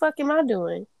 what the fuck am I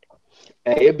doing?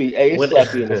 It when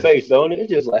slap you in the face, don't it?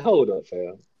 It's just like, hold up,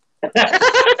 fam.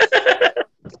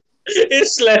 it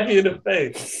slap you in the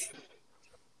face.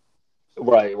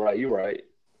 Right, right, you're right.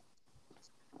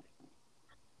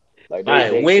 Like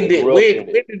Like they grew up in when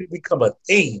it. did it become a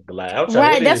thing? Like I'm trying,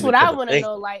 when Right, did that's it what I become a want to thing?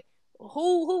 know. Like,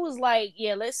 who was like,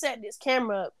 yeah, let's set this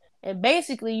camera up, and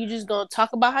basically you just gonna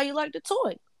talk about how you like the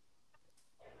toy.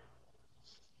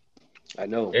 I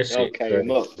know. That It all shit came crazy,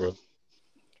 up bro.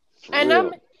 for And I'm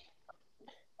real.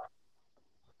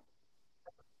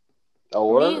 Oh,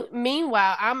 word?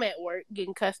 meanwhile I'm at work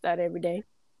getting cussed out every day.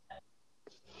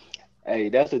 Hey,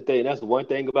 that's the thing. That's the one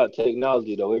thing about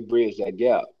technology, though. It bridges that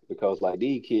gap because, like,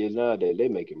 these kids nowadays, they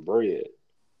making bread.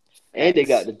 And they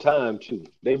got Facts. the time, too.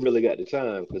 They really got the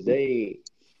time because they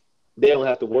don't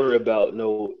have to worry about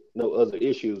no other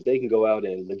issues. They can go out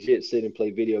and legit sit and play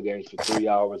video games for 3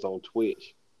 hours on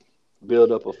Twitch,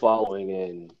 build up a following,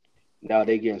 and now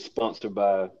they getting sponsored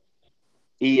by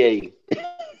EA.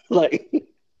 Like,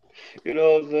 you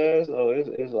know what I'm saying? So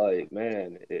it's like,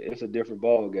 man, it's a different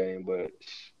ball game. But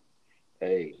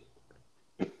hey,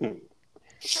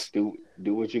 do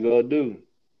what you gotta do.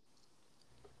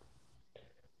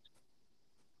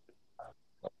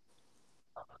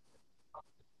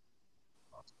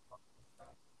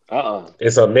 Uh-uh.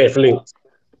 It's on Netflix.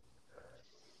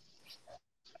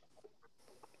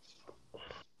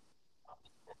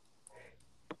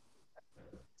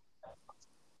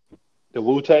 The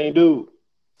Wu Tang dude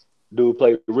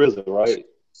played RZA, right?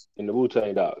 In the Wu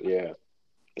Tang dog. Yeah.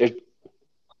 It,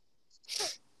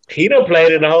 He done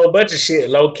played in a whole bunch of shit,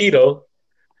 low key though.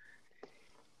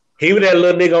 He was that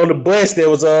little nigga on the bus that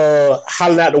was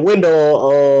hollering out the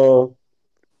window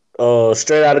on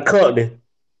straight out of company.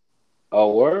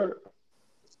 oh, word.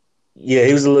 Yeah,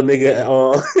 he was a little nigga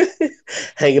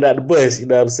hanging out the bus, you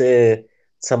know what I'm saying?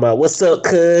 Talking about what's up,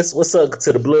 cuz? What's up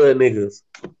to the blood niggas?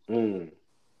 Mm.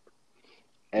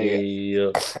 Yeah, Hey,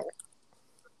 yeah.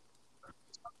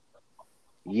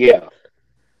 yeah.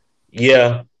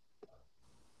 Yeah.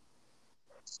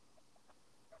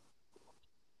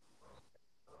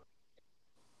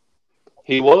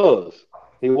 He was.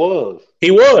 He was.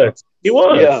 He was. He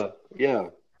was. Yeah. Yeah.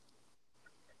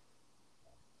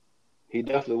 He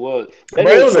definitely was. Man,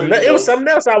 Bro, it it was was crazy it was though. something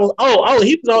else. I was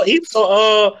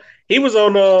he was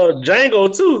on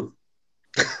Django too.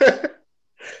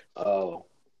 Oh,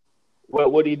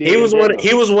 what he he did in was one he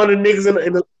Django? was one of the niggas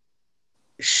in the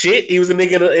shit. He was a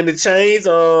nigga in the chains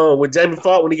with Jamie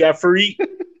Foxx when he got free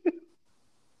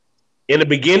in the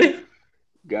beginning.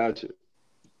 Gotcha.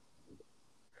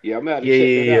 Yeah, I'm gonna have to Yeah,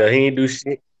 check that yeah, yeah. out. He ain't do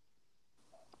shit.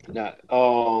 Now,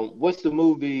 what's the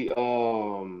movie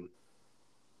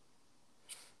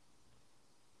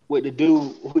with the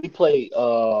dude who he played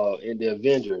in the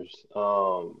Avengers?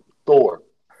 Thor.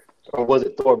 or was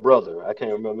it Thor brother? I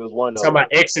can't remember. It was one Talking of about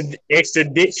them.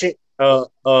 extradition. That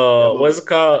movie. What's it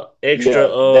called? Extra.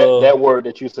 Yeah, that word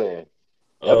that you saying.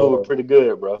 That movie Uh. pretty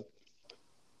good, bro.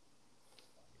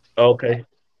 Okay.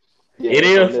 Yeah, It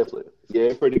it's on is. Netflix. Yeah,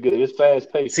 it's pretty good. It's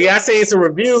fast paced See, I though. seen some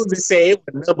reviews that say it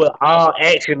was number all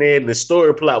action and the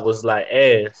story plot was like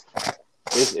ass.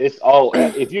 It's all.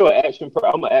 If you're an action,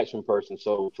 I'm an action person,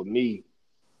 so for me,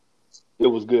 it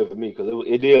was good for me because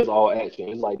it is all action.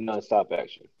 It's like nonstop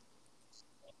action.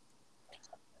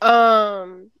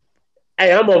 Um,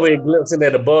 Hey, I'm over here glimpsing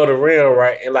at above the rim,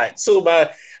 right? And like two of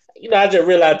my, I just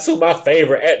realized two of my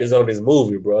favorite actors on this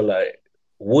movie, bro. Like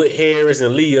Wood Harris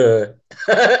and Leon.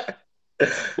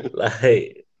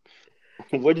 Like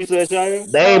What'd you say,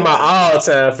 Shia? they ain't my so all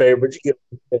time favorite. You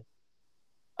get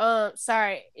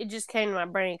sorry, it just came to my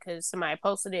brain because somebody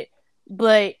posted it.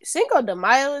 But Cinco de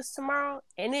Mayo is tomorrow,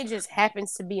 and it just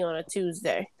happens to be on a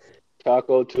Tuesday,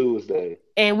 Taco Tuesday.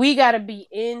 and we gotta be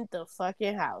in the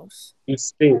fucking house. you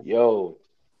sick, Yo,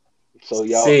 so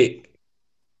y'all, sick.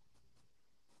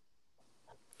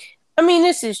 I mean,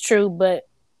 this is true, but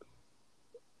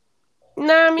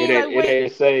nah, I mean, like, it wait, ain't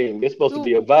the same. It's supposed to we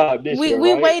be a vibe this year,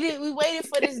 we right? waited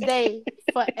for this day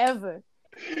forever.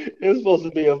 It's supposed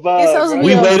to be a It's vibe, supposed to be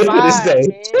We a right? waited for this vibe,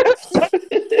 day.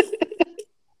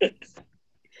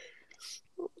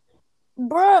 man.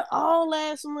 Bruh, all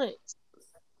last month.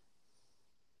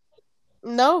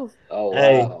 No, Oh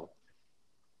Hey, wow,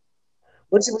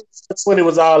 what you mean 20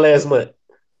 was all last month?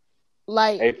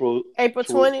 like April April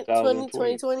 20, 20,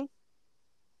 2020. 2020.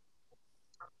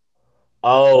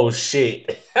 Oh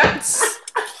shit.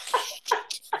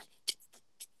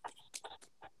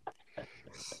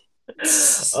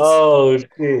 Oh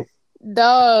shit.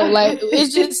 Dog, like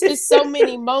it's so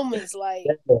many moments, like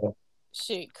Damn.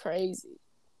 shit crazy.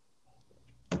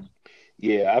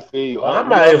 Yeah, I feel you. Well, I'm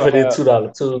We out are here for gonna this have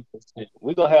 $2 too.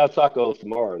 tacos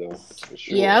tomorrow though, for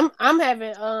Yeah, sure. I'm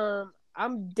having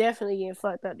I'm definitely getting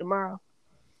fucked up tomorrow.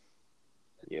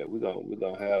 Yeah, we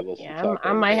gonna have us some Yeah,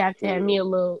 I tacos might though, have to for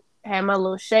real. have my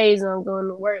little shades on going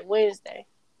to work Wednesday.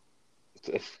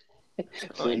 So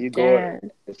Going you going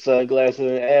down. sunglasses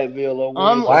and Advil on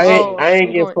I Wednesday? ain't I ain't I'm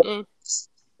getting going fucked. in.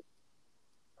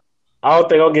 I don't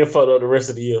think I'm getting fucked up the rest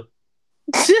of the year.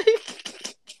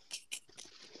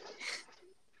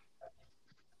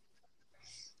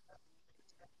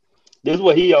 This is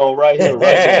what he on right here,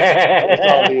 right now. That's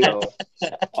all he on.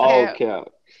 All Cap. count.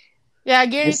 Yeah, I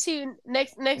This- guarantee you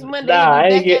next Monday he'll nah, be I ain't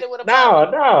back at get it with a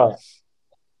bottle. no.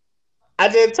 I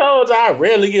just told you I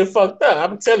rarely get fucked up.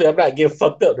 I'm telling you, I'm not getting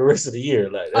fucked up the rest of the year.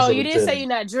 Like that's Oh, what you I'm didn't say telling you're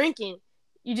you. not drinking.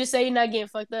 You just say you're not getting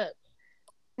fucked up.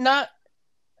 Not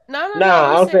no. You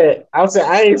Nah, said I'm saying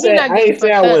he not I getting ain't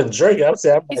say I fucked up. wasn't drinking. I'm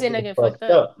saying I'm He not said not getting getting fucked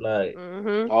fucked up. up. Like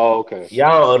Mm-hmm. Oh, okay.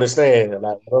 y'all don't understand.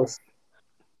 Like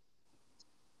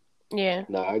Yeah.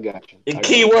 Nah, I got you. the I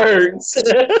key got you. words.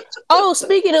 Oh,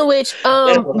 speaking of which,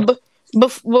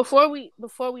 before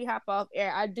we hop off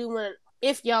air, I do want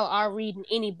if y'all are reading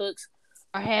any books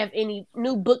or have any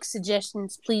new book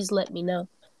suggestions, please let me know.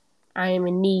 I am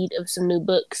in need of some new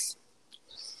books.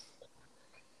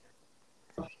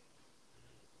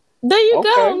 There you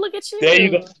go. Okay. Look at There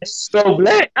you go. you So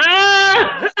black.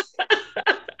 Ah,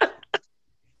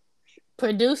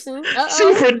 producing.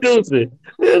 she producing.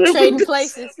 Trading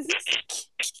places.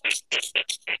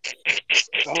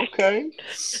 Okay.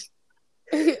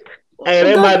 Hey,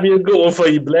 that Go might be a good one for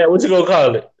you, Black. What you gonna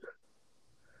call it?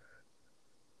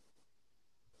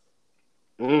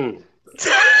 Mm.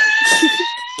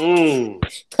 Mm.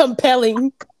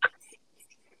 compelling.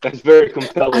 That's very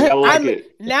compelling. I like I'm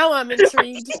it. now I'm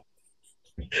intrigued.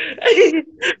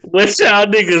 What y'all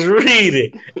niggas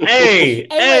reading? Hey,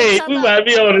 wait, We time out. might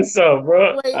be on to something,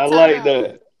 bro. I Wait, time like out.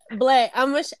 that. Black.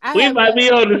 I We have might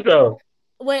be on to something.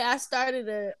 wait, I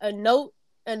started a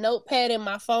notepad in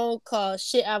my phone called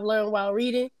shit I've learned while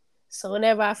reading. So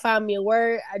whenever I find me a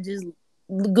word, I just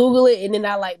Google it and then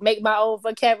I like make my own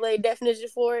vocabulary definition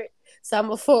for it. So I'm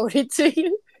gonna forward it to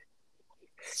you.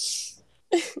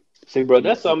 See, bro,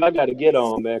 that's something I got to get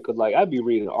on, man. Cause like I be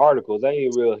reading articles. I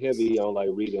ain't real heavy on like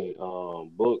reading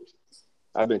books.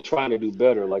 I've been trying to do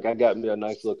better. Like I got me a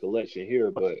nice little collection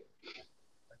here, but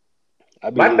I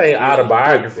be My reading thing too many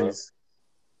books, bro. autobiographies.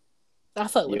 I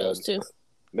fuck with Yeah, those too.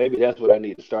 maybe that's what I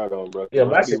need to start on, bro. Yeah,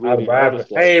 Cause I my be shit reading other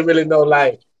autobiography. I stuff. ain't really know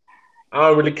like I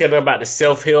don't really care about the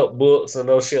self help books and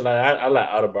those shit. Like I like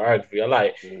autobiography. I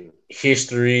like Mm.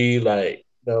 history. Like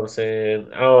you know what I'm saying.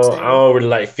 I Same. don't really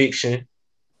like fiction.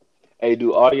 Hey,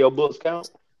 do audio books count?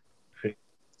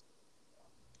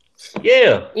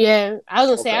 Yeah, Yeah, I was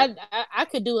gonna say Okay. I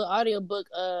could do an audiobook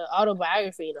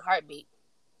autobiography in a heartbeat.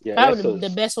 Yeah, Probably that's a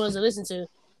the best ones to listen to.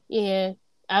 Yeah,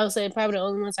 I would say probably the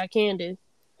only ones I can do.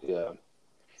 Yeah.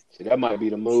 See, that might be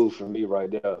the move for me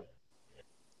right there.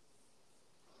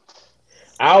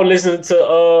 I was listening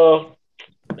to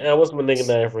man, what's my nigga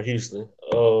name from Houston?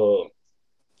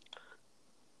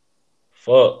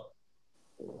 Fuck.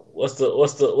 What's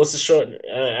the short? I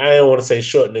didn't want to say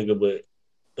short nigga, but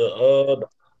the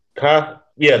huh?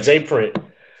 Yeah, J Print.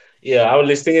 Yeah, I was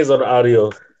listening to his on the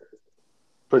audio.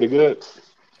 Pretty good.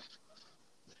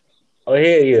 Oh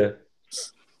yeah, yeah.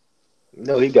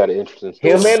 No, he got an interesting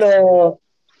Him story.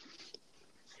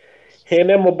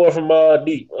 and my boy from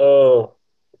Deep.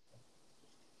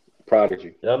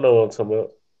 Prodigy. Y'all know what I'm talking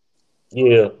about.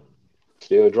 Yeah.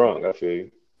 Still drunk, I feel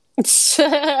you.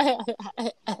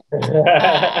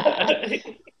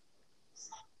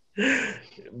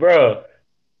 Bro,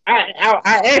 I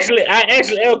actually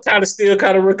am kind of still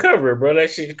kind of recovering, bro.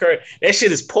 That shit is crazy. That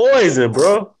shit is poison,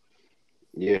 bro.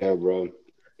 Yeah, bro.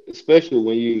 Especially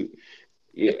when That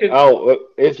yeah, shit-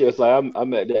 it's just like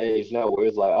I'm at the age now where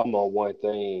it's like I'm on one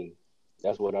thing.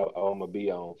 That's what I'm gonna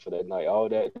be on for that night. All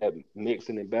that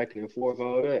mixing and back and forth,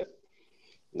 all that.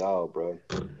 No, bro.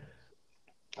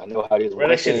 I know how this bro, that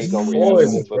one shit thing is gonna react to me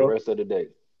poison, for the bro. rest of the day.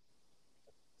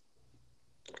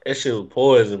 That shit was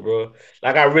poison, bro.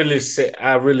 Like I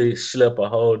really slept a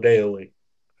whole day away.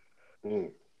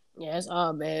 Mm. Yeah, it's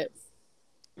all bad.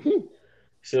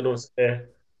 See what I'm saying?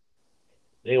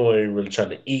 They weren't even really trying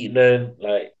to eat nothing.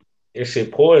 Like that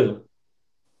shit poison.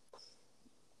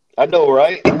 I know,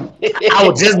 right? I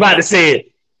was just about to say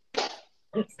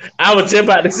it. I was just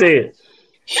about to say it.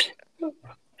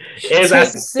 As I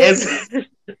Take a sip, as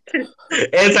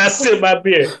as I sip my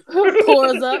beer.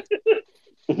 pours up.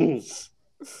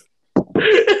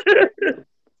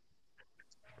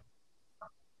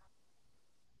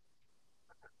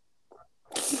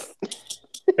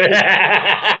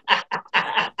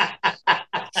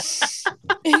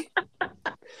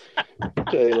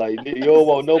 Tell you like you don't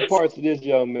want no parts of this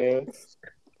young man.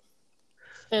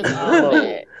 It's Leave me all alone.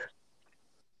 bad.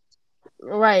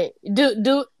 Right.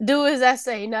 Do as I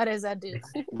say, not as I do.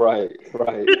 Right,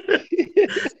 right.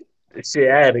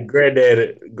 Shit, I had a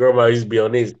granddad. Grandma used to be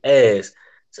on his ass.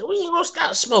 So we ain't gonna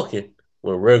stop smoking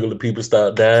when regular people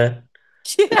start dying.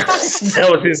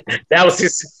 that was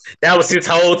his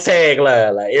whole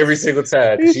tagline, like every single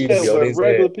time, He because she used to said be on when his ass.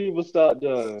 regular people stop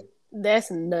dying.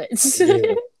 That's nuts. Yeah,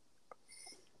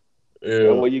 That's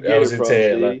yeah, where you that get was it his from,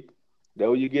 tagline. Steve. That's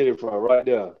where you get it from, right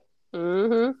there.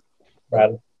 hmm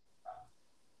Right.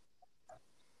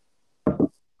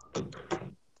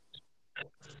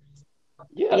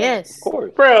 Yeah, of Yes.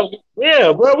 course. Bro,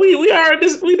 yeah, bro, we already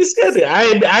we discussed it.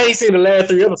 I ain't seen the last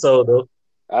 3 episodes though.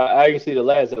 I didn't see the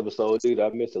last episode, dude. I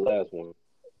missed the last one.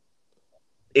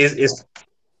 It's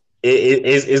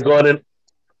it's going in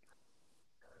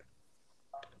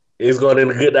it's going in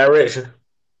a good direction.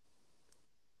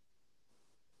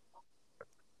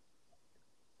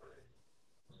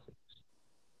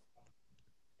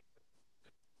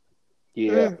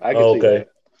 Yeah, Mm. I can Oh, see okay. that.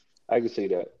 I can see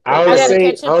that. I Cause I only gotta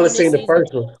seen catch I up only on this seen the season.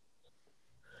 first one.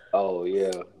 oh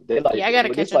yeah, they like Yeah, I gotta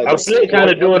this catch up like on I'm the this still season. kind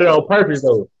fourth of doing it on episode. purpose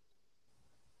though.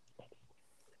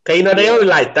 Cause they only Yeah,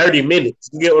 like 30 minutes.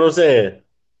 You get what I'm saying?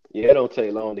 yeah, it don't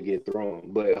take long to get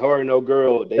thrown. But her and no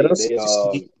girl, And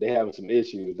I'm, they having some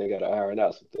issues. They gotta iron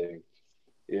out some things.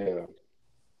 Yeah,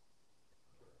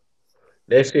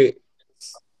 that shit.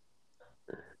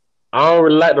 I don't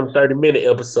really like them 30-minute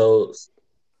episodes.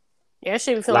 Yeah, that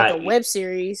should be feeling like a Like web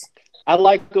series. I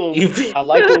like them. you I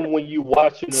like them when you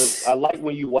watching them. I like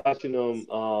when you watching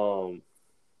them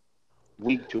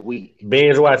week to week.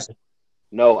 binge watching.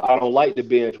 No, I don't like the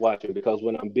binge watching because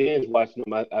when I'm binge watching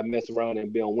them, I mess around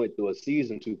and be on went through a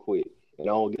season too quick, and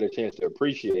I don't get a chance to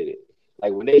appreciate it.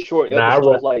 Like when they short Nah,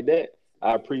 episodes like that,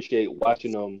 I appreciate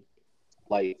watching them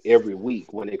like every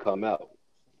week when they come out.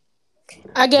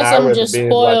 I guess I I'm rather just binge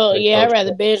watch spoiled. that Yeah, I'd stuff.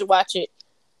 rather binge watch it.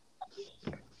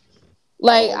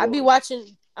 Like I be Oh, watching.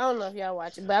 I don't know if y'all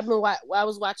watch it, but I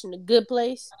was watching The Good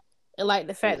Place, and like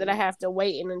the fact that I mm, have to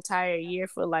wait an entire year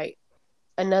for like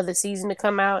another season to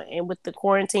come out, and with the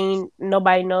quarantine,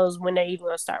 nobody knows when they're even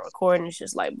gonna start recording. It's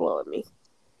just like blowing me.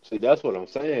 see, that's what I'm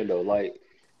saying though. Like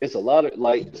it's a lot of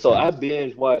like so I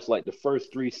binge watched like the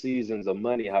first three seasons of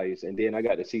Money Heist, and then I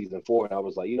got to season four, and I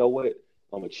was like, you know what?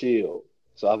 I'm gonna chill.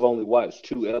 So I've only watched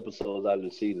two episodes out of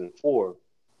the season four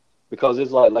because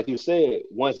it's like you said,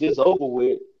 once this over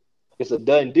with, it's a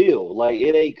done deal. Like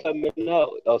it ain't coming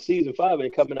out. Season five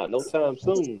ain't coming out no time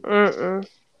soon. Mm-mm.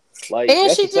 Like And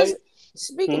that's she the same. just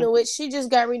speaking Hmm? of which, she just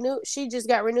got renewed. She just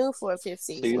got renewed for a fifth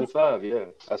season. Season five, yeah,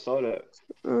 I saw that.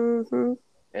 Mm-hmm.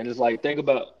 And it's like think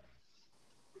about.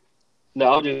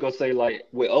 No, I'm just gonna say like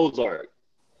with Ozark.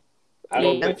 I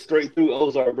don't went straight through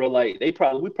Ozark, bro. Like we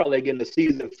probably getting to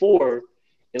season 4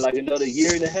 in like another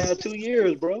year and a half, 2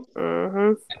 years, bro.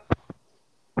 Mm-hmm.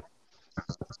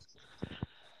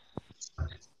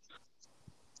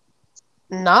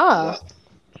 Nah. No,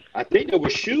 I think they were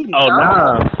shooting. Oh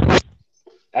nah.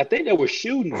 I think they were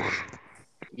shooting.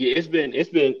 Yeah, it's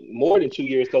been more than 2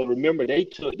 years. Cause remember they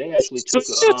actually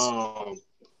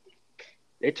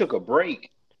they took a break,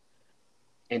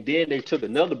 and then they took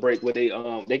another break where they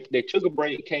took a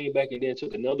break, came back, and then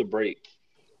took another break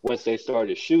once they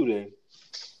started shooting.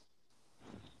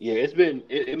 Yeah,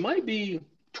 it might be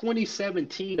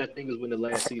 2017. I think is when the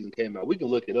last season came out. We can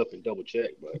look it up and double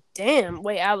check, but Damn.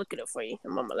 Wait, I'll look it up for you.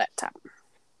 I'm on my laptop.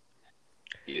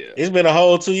 yeah. It's been a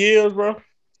whole 2 years, bro.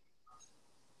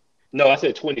 No, I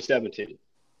said 2017.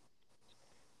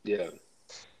 Yeah.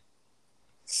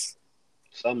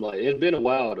 So I'm like, it's been a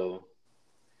while though,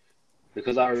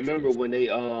 because I remember when they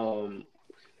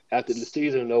after the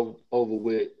season over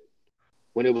with,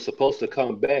 when it was supposed to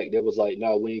come back, they was like,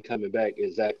 no, we ain't coming back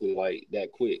exactly like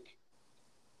that quick.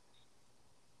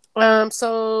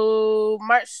 So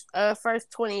March 1st,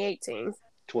 2018.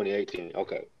 2018.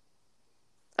 Okay.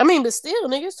 I mean, but still,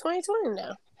 nigga, it's 2020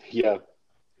 now. Yeah.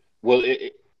 Well,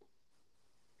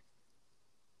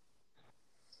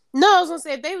 No, I was gonna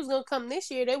say if they was gonna come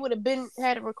this year, they would have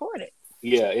had it recorded.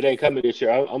 yeah, it ain't coming this year.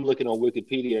 I'm looking on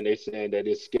Wikipedia and they saying that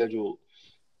it's scheduled.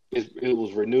 It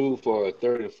was renewed for a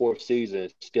third and fourth season,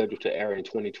 scheduled to air in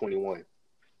 2021.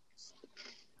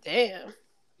 Damn.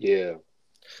 Yeah.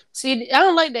 See, I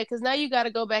don't like that because now you got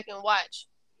to go back and watch.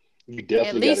 You At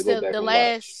definitely got to least go back the and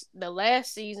watch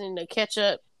last season to catch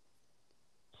up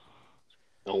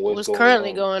on what's was going currently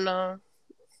on. going on.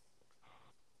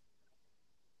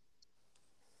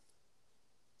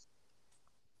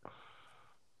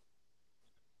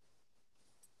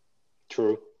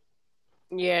 True.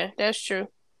 Yeah, that's true.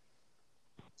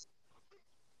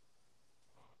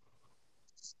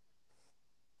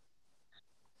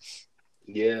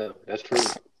 Yeah, that's true.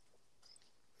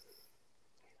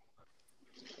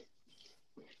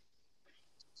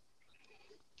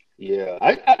 Yeah,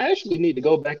 I actually need to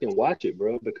go back and watch it,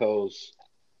 bro, because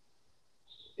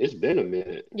it's been a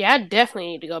minute. Yeah, I definitely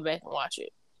need to go back and watch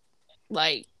it.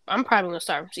 Like, I'm probably gonna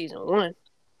start from season 1.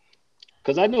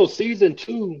 Because I know season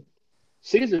two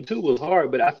was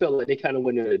hard, but I felt like they kind of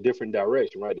went in a different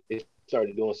direction, right? They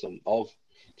started doing some off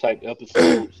type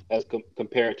episodes as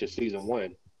compared to season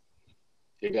 1.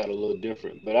 It got a little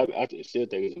different, but I still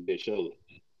think it's a good show.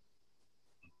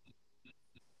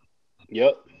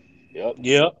 Yep, yep.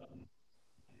 Yep.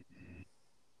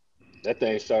 That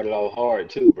thing started off hard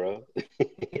too, bro.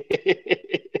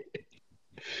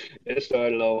 It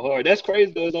started off hard. That's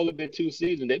crazy though. It's only been 2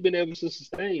 seasons. They've been able to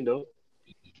sustain though.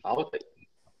 I would think.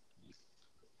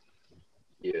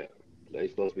 Yeah, they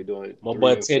supposed to be doing My three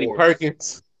boy and Teddy four.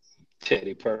 Perkins.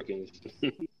 Teddy Perkins.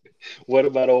 What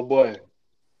about old boy?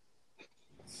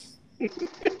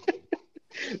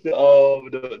 The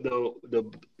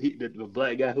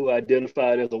black guy who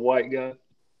identified as a white guy.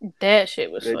 That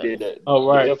shit was They did funny. that Oh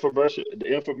right, the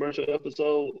infomercial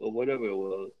episode or whatever it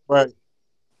was. right.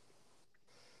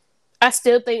 I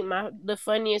still think the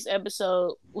funniest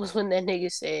episode was when that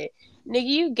nigga said, "Nigga,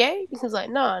 you gay?" He was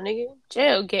like, "Nah, nigga,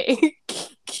 jail gay."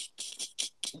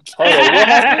 Hold on, what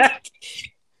happened?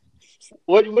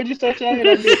 What'd you say, Shane?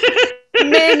 I missed it.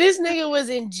 Man, this nigga was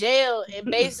in jail and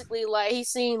basically like he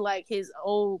seen like his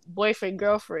old boyfriend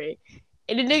girlfriend,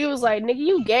 and the nigga was like, "Nigga,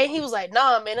 you gay?" He was like,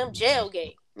 "Nah, man, I'm jail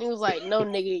gay." And he was like, "No,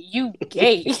 nigga, you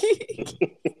gay."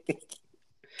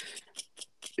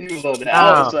 He was on the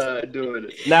Nah, outside doing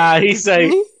it. nah. He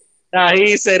say that.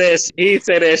 He say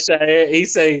that. Shit.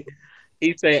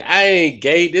 He say I ain't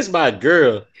gay. This my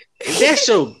girl. If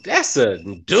that's a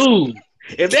dude.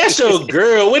 If that's your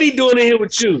girl, what he doing in here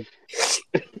with you?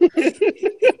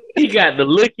 He got the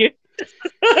looking.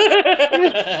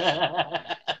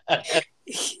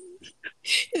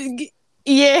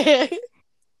 Yeah.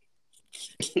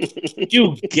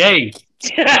 You gay.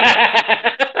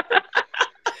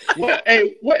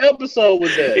 What episode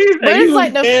was that? He But said it's you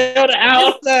like was down the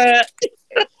outside.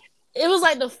 it was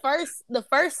like the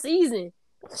first season.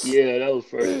 Yeah, that was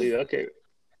first season. Okay.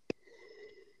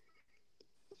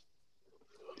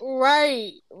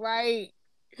 Right, right.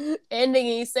 And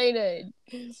nigga ain't say nothing.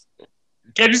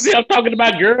 Can't you see I'm talking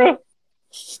about girl?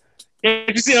 Can't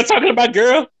you see I'm talking about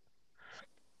girl?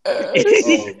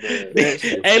 Oh man, that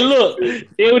shit Hey, funny look. too.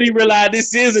 Then when he realized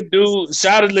this is a dude,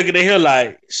 Shawty looking at him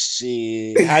like,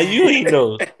 shit, how you ain't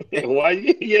know? Why?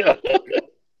 Yeah.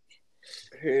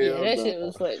 Yeah, Hell that no. shit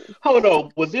was funny. Hold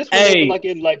on. Was this when they were Hey, like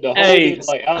in like the hey, holding,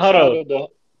 like hold outside on. of the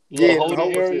little Yeah, in the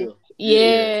holding area? hotel. Yeah,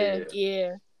 Yeah, yeah.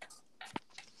 yeah.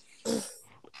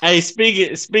 Hey,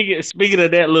 speaking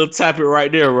of that little topic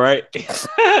right there, right?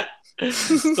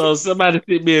 So somebody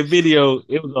sent me a video.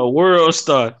 It was a world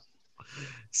star.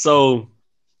 So,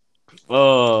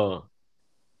 uh,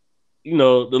 the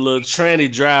little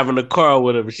tranny driving the car or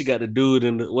whatever. She got the dude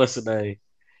in the what's the name,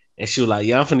 and she was like,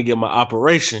 "Yeah, I'm finna get my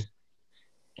operation."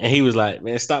 And he was like,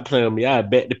 "Man, stop playing with me. I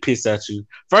bet the piss at you."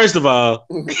 First of all,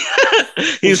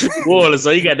 he's from New Orleans, so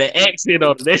he got the accent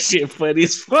on it. That shit funny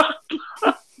as fuck.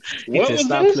 He What said, was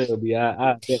 "Stop this? playing with me.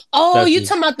 I bet the piss Oh, at you you."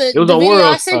 talking about It was the a video I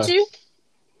world sent star. you?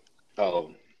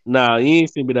 Oh, Nah, you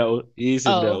ain't seen me that one. You ain't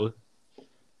seen me that Oh, one.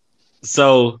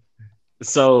 So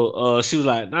she was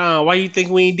like, "Nah, why you think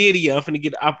we ain't did it yet? I'm finna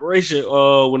get the operation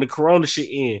when the corona shit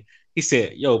in." He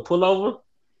said, "Yo, pull over."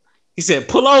 He said,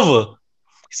 "Pull over."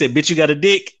 He said, "Bitch, you got a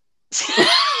dick."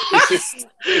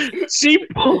 She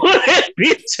pulled that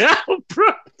bitch out, bro.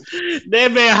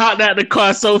 That man hopped out the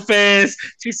car so fast.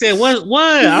 She said, What?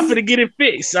 I'm finna get it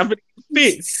fixed. I'm finna get it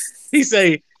fixed." He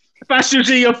say, "If I shoot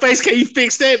you in your face, can you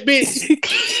fix that, bitch?"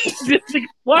 This nigga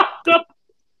walked up.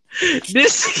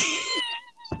 This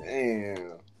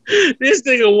Damn. this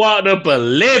nigga walked up a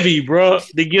levee, bro,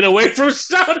 to get away from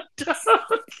Shot Dog.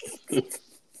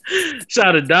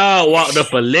 Shot Dog walked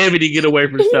up a levee to get away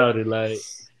from Shouty. Like,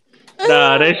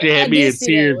 nah, that shit I had me did in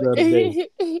see that tears the other day.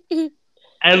 one.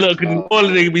 Hey, look, cause New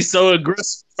Orleans oh, nigga be so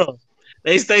aggressive, bro.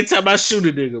 They stay talking about shoot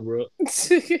a nigga, bro.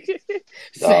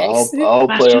 Facts.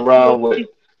 I'll I play shoot in your around with face.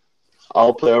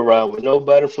 I'll play around with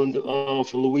nobody from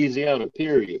Louisiana.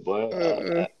 Period, boy.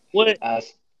 Mm-mm. What? I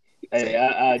Hey,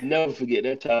 I never forget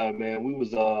that time, man. We was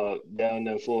down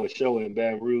there for a show in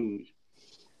Baton Rouge,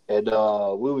 and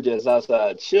we were just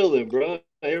outside chilling, bro.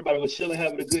 Everybody was chilling,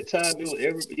 having a good time. It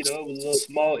was a little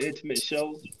small, intimate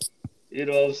show. You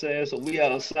know what I'm saying? So we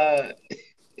outside,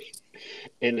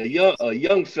 and a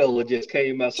young fella just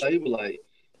came outside. He was like,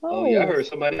 "Oh yeah, I Oh. heard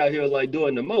somebody out here like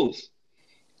doing the most."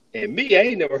 And me, I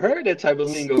ain't never heard that type of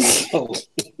lingo before.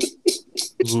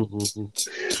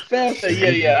 Fam said, "Yeah,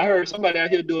 yeah, I heard somebody out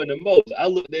here doing the most." I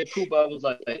looked at Coop. I was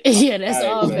like, "All Yeah, right, that's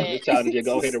man, all it's bad. time to just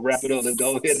go ahead and wrap it up. Let's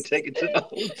go ahead and take it to the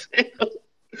hotel."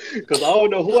 Because I don't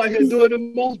know who out here doing the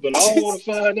most, but I don't want to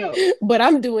find out. But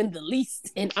I'm doing the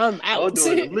least and I'm I'm out.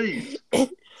 doing the least.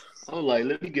 I'm like,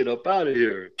 let me get up out of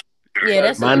here. Yeah, Everybody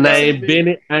that's My thinking about name me.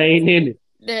 Bennett. I ain't in it.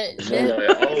 that I'm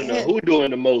like, I don't know that who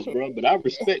doing the most, bro. But I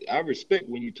respect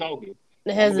when you talking.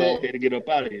 that I'm has gonna go a ahead and get up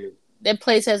out of here. that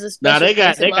place has a Nah, special they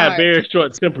got place in they my got heart. very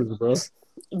short tempers, bro.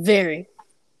 Very.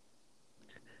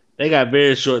 They got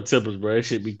very short tempers, bro. That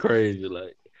shit be crazy,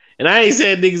 like. And I ain't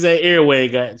saying niggas at Airway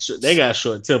they got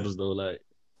short tempers though. Like,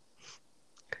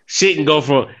 shit can go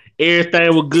from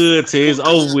everything was good to it's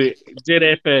over with just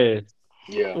that fast.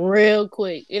 Yeah, Real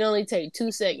quick. It only take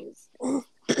 2 seconds.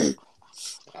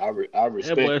 I That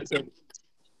respect boy it. said,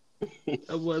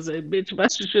 that boy said, "Bitch, if I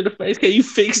shoot you in the face, can you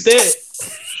fix that?"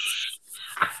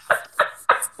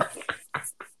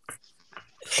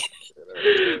 Yeah, that's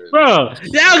crazy. Bro,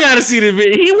 y'all gotta see the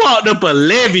video. He walked up a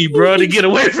levee, bro, to get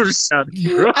away from shouting,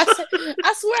 bro.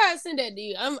 I swear I sent that to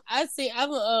you. I'm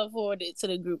gonna forward it to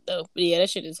the group though. But yeah, that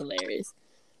shit is hilarious.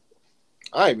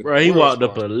 I ain't been Bro, on he World walked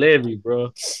up Star. a levee,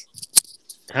 bro.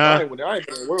 Huh? I ain't been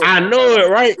on World I Star probably know it, like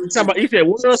right? You 2 talking about, years. you said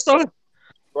World Star?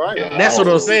 Bro, I ain't been Yeah, on I That's World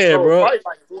what I'm don't. Star. saying, So bro. probably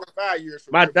like 4 or 5 years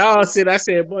for My me. dog said, I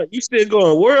said, "Boy, you still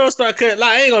going World Star?" Cut? Like,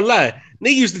 I ain't gonna lie.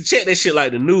 Nigga used to check that shit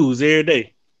like the news every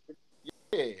day.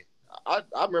 Yeah,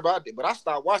 I remember I did, but I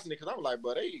stopped watching it because I'm like,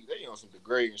 bro, they on some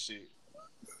degrading shit.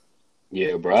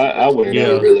 Yeah, bro. On some I real was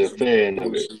never Yeah, really a fan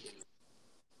of it. bullshit.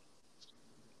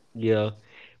 yeah.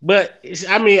 But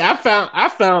I mean, I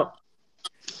found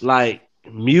like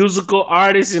musical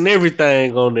artists and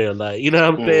everything on there. Like, you know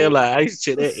what I'm saying? Mm. Like, I used to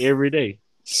check that every day.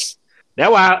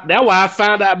 That why I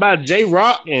found out about J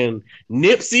Rock and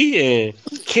Nipsey and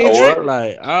Oh, Kendrick, what?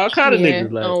 like all kind of Yeah,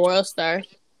 niggas, like on World Star.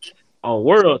 on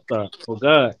World Star. Oh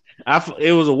God,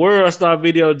 it was a World Star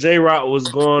video. J Rock was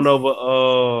going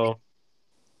over.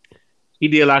 He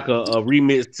did like a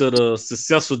remix to the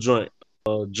successful joint,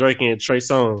 Drake and Trey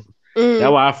Songz. That's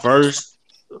Mm. why I first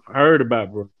heard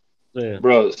about, bro. Yeah.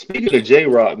 Bro, speaking of J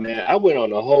Rock, man, I went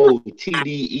on a whole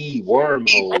TDE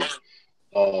wormhole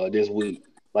this week,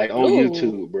 like on Ooh.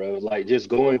 YouTube, bro. Like just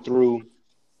going through,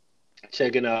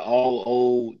 checking out all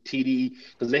old TDE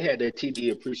because they had that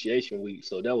TDE Appreciation Week,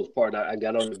 so that was part I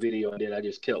got on the video and then I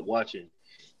just kept watching.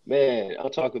 Man,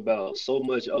 I'm talking about so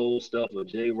much old stuff of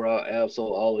J Rock, Absol,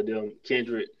 all of them,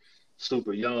 Kendrick,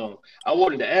 super young. I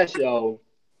wanted to ask y'all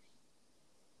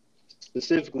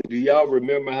specifically, do y'all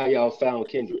remember how y'all found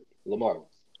Kendrick Lamar?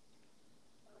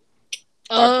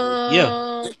 I do.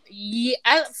 Yeah. Yeah,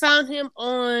 I found him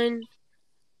on.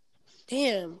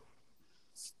 Damn.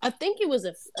 I think it was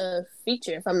a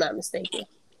feature, if I'm not mistaken.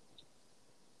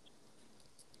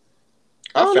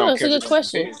 I I don't know. found That's a Kendrick good on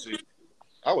some question. dead shit.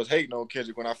 I was hating on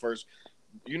Kendrick when I first.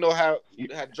 You know how You,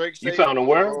 Drake you say found him on the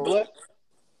where, road? blood?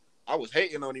 I was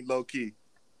hating on him low key,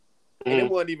 and it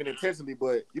Mm-hmm. wasn't even intentionally.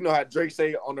 But you know how Drake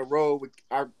say on the road with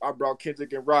I brought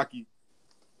Kendrick and Rocky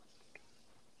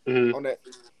Mm-hmm. on that.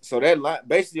 So that line,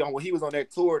 basically on when he was on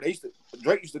that tour,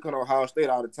 Drake used to come to Ohio State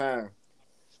all the time.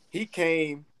 He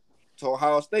came to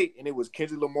Ohio State, and it was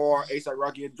Kendrick Lamar, ASAP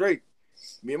Rocky, and Drake.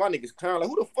 Me and my niggas kind of like,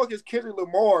 who the fuck is Kendrick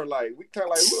Lamar? Like, we kind of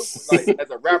like, like as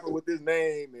a rapper with this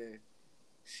name and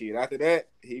shit. After that,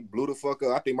 he blew the fuck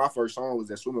up. I think my first song was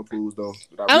at Swimming Pools though.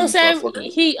 That I I don't really started say fucking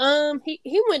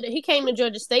with. he came to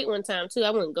Georgia State one time too.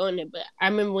 I wasn't going there, but I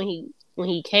remember when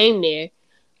he came there.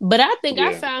 But I think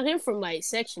I Yeah. found him from like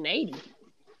Section 80.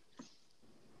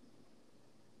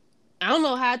 I don't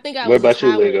know how. I think I What was just about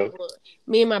you, high Lego? when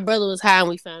me and my brother was high and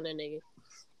we found that nigga.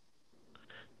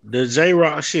 The J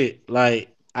Rock shit,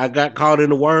 like I got caught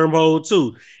in the wormhole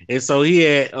too. And so he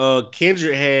had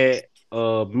Kendrick had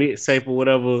mixtape or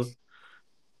whatever,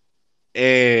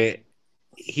 and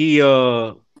he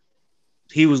uh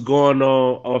he was going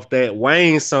on off that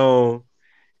Wayne song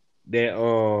that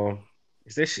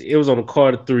is that shit, it was on the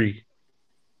Carter 3.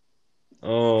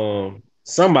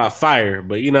 Something about fire,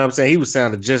 but you know what I'm saying? He was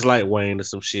sounding just like Wayne or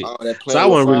some shit. Oh, that So playing I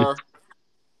with wasn't really fire.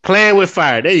 playing with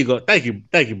fire. There you go. Thank you,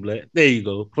 Black. There you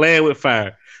go. Playing with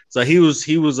fire. So he did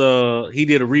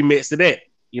a remix to that.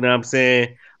 You know what I'm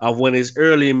saying? Of one of his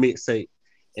earlier mixtape.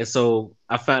 And so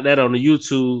I found that on the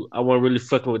YouTube. I wasn't really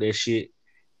fucking with that shit.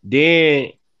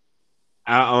 Then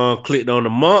I clicked on the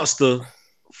Monster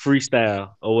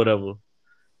freestyle or whatever. You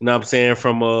know what I'm saying?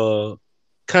 From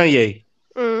Kanye.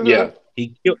 Mm-hmm. Yeah.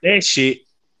 He killed that shit.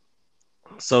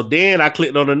 So then I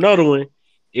clicked on another one.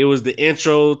 It was the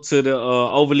intro to the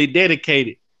overly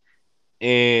dedicated.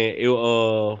 And it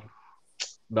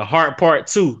the Heart Part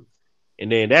 2.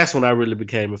 And then that's when I really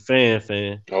became a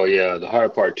fan. Oh yeah, the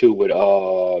hard part too with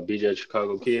BJ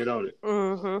Chicago Kid on it.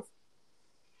 Mm-hmm. And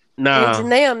Nah,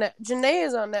 Janae on that. Janae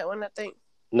is on that one, I think.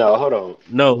 No, hold on.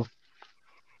 no.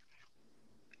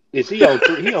 Is he on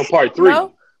three? He on part No.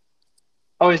 three.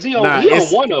 Oh, is he on? Nah, He on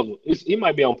it's one of them. He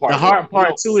might be on the part one. Heart He Part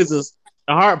on. 2 is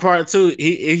the Heart Part 2.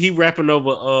 He rapping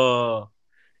over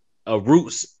a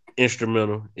Roots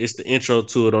instrumental. It's the intro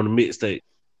to it on the mixtape.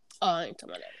 Oh, I ain't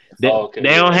talking about Oh, okay, yeah.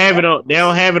 They don't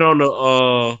have it on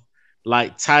the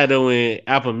like title in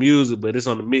Apple Music, but it's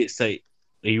on the mixtape.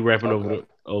 He rapping Okay,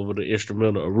 over the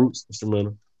instrumental, a Roots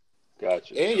instrumental.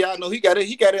 gotcha. And y'all know he got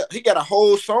a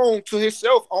whole song to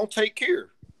himself on Take Care.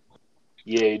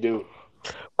 Yeah, he do.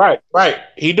 Right.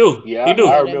 He do. Yeah, He I that. Yeah, do.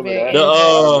 that remember very that. The intro.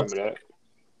 I remember that.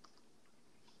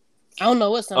 I don't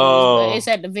know what song it is, but uh it's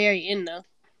at the very end though.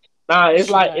 nah, That shit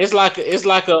hard. it's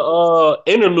like a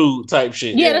interlude type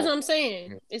shit. Yeah, that's Yeah, what I'm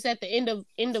saying. It's at the end of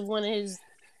one of his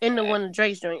end of one of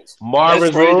Drake's joints. that's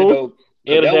Marvin's crazy room. though,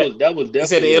 because End of that. that was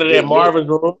It's at definitely the a end of that good look. Marvin's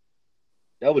room.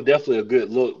 That was definitely a good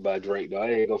look by Drake though.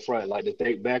 I ain't gonna front. Like to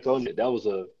think back on it,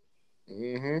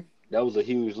 Mm-hmm. that was a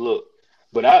huge look.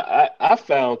 But I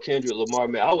found Kendrick Lamar,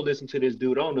 man. I would listen to this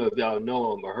dude. I don't know if y'all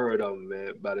know him or heard of him,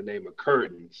 man, by the name of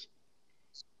Curtains.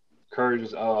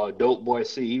 Curtains, Dope Boy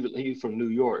C. He from New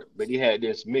York, but he had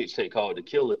this mixtape called The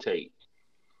Killer Tape,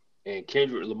 and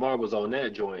Kendrick Lamar was on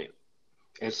that joint.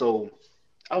 And so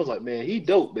I was like, man, he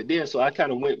dope. But then so I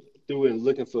kind of went through and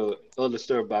looking for other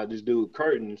stuff about this dude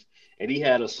Curtains, and he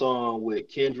had a song with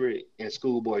Kendrick and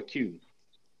Schoolboy Q.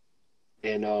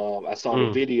 And I saw the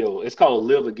Mm. video. It's called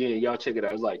Live Again. Y'all check it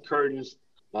out. It's like Curtains,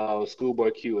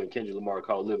 Schoolboy Q, and Kendrick Lamar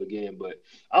called Live Again. But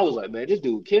I was like, man, this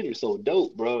dude Kendrick so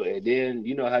dope, bro. And then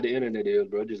you know how the internet is,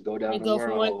 bro. Just go You down the go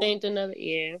from one wormhole. thing to another.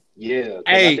 Yeah. Yeah, because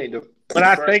I Hey, think when the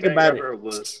I first think thing I about it, heard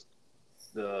was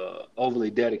the overly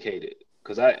dedicated.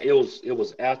 Because it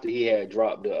was after he had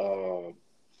dropped the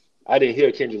I didn't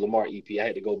hear Kendrick Lamar EP. I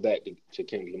had to go back to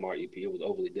Kendrick Lamar EP. It was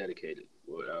overly dedicated.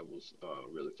 What I was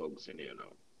really focusing in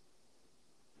on.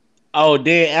 oh,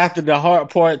 then after the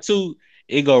Heart Part 2,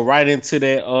 it go right into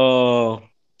that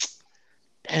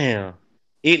damn,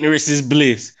 ignorance is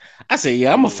bliss. I said,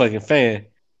 yeah, I'm a Mm. fucking fan.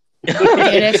 Yeah,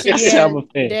 that shit. I said Yeah, I'm a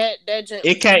fan. that joint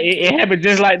It was can't. crazy. It happened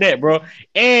just like that, bro.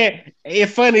 And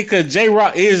it's funny because J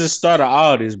Rock is the start of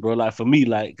all this, bro. Like for me,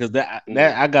 like because that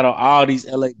Mm. I got on all these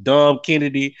LA Dom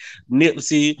Kennedy,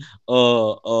 Nipsey,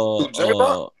 Who, J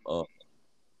Rock?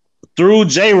 through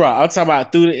J Rock. I'm talking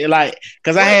about through like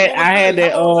because When was I had that? How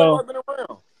that long J Rock been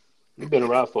around? He been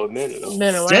around for a minute though.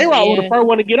 Been J around. Rock was the Yeah. first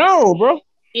one to get on, bro.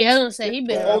 Yeah, I was gonna say he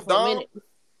been Yeah. around Before for a Dom? minute.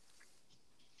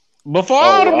 Before Oh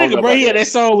all them well, I don't know niggas, bro, about he had that that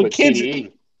song for with Kendrick.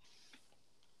 TDE.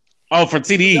 Oh, for He was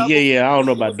TDE, out yeah, before. yeah. I don't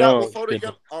know He about was out Don before the Pimpin'.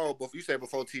 yellow. Oh, but you said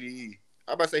before TDE.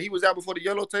 I about to say he was out before the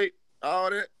yellow tape. All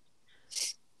that.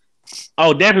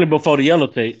 Oh, definitely before the yellow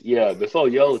tape. Yeah, before Oh,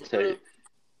 Yellow for real. Tape.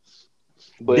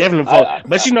 But Definitely before.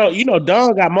 But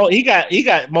Don got more. He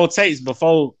got more tapes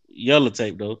before yellow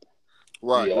tape though.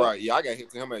 Right, yeah, right. Yeah, I got hit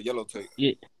to him at yellow tape.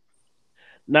 Yeah.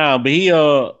 Nah, but he J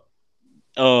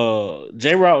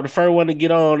Rock the first one to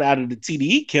get on out of the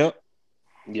TDE camp.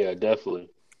 yeah, definitely.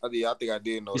 I think I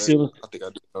did know You that. see what? I think I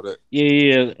did know that. Yeah,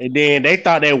 yeah. And then they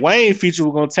thought that Wayne feature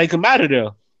was gonna take him out of there.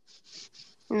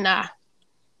 Nah,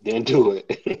 Didn't do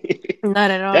it. not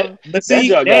at that all. But that see,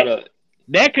 job got a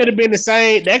that could have been the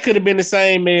same. That could have been the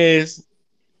same as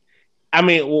I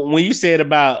mean, when you said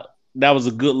about that was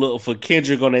a good look for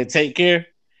Kendrick on that Take Care,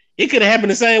 it could have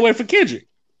happened the same way for Kendrick.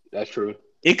 that's true.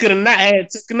 It could have not had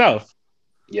taken off.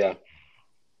 Yeah,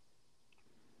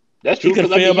 that's He true. could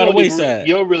Because have I mean, failed by the wayside.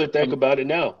 you don't really think about it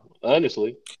now,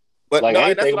 honestly. But Like no, I and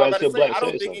ain't that's think what I'm about it about to till say. Black I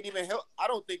don't said think it so. even helped. I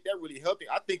don't think that really helped him.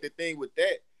 I think the thing with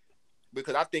that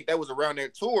because I think that was around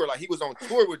that tour. Like he was on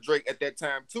tour with Drake at that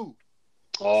time too.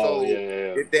 Oh So yeah,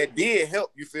 if that did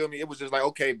help, you feel me? It was just like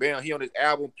okay, bam, he on his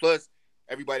album. Plus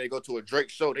everybody that go to a Drake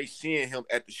show, they seeing him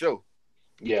at the show.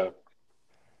 yeah,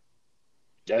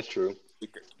 that's true.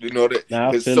 You know that Nah,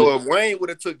 I because feel it. so if Wayne would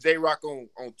have took J Rock on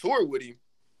tour with him,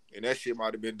 and that shit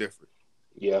might have been different.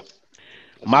 Yeah,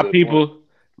 that's a My good point. people,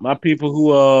 my people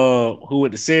who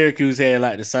went to Syracuse had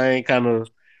like the same kind of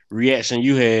reaction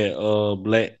you had,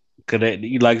 Black. Cause that,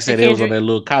 you like you To said, they was on Kendrick. that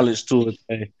little college tour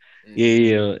thing. Yeah,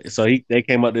 Mm-hmm. yeah. So they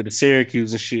came up to the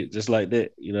Syracuse and shit just like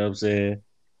that. You know what I'm saying?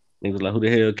 They was like, who the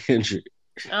hell Kendrick?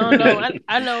 I don't know.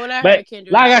 I know when I But heard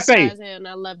Kendrick, like I I was high say, as hell and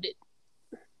I loved it.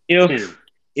 Hmm.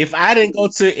 if I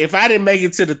didn't make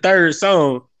it to the third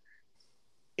song,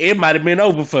 it might have been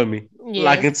over for me.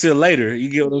 Like Yeah. until later. You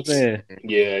get what I'm saying?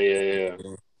 Yeah, yeah,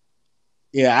 yeah.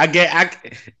 Yeah,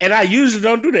 and I usually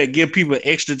don't do that. Give people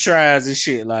extra tries and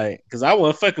shit, like, cause I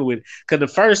wasn't fucking with it. Cause the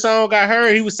first song I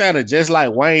heard, he was sounding just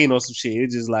like Wayne or some shit.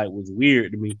 It just like was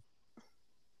weird to me.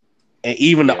 And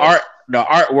even Yeah. the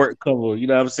artwork cover, you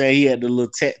know what I'm saying? He had the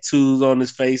little tattoos on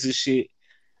his face and shit.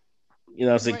 You know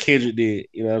what I'm saying? Right. Kendrick did.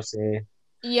 You know what I'm saying?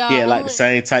 He Y'all, had like the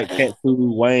same type tattoo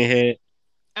Wayne had.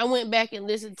 I went back and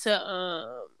listened to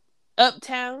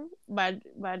Uptown by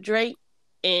Drake,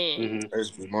 and Hmm. That's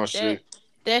just my that shit.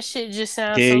 that shit just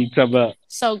sounds Yeah, you talking about?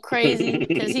 so crazy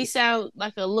because he sounds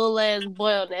like a little ass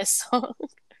boy on that song.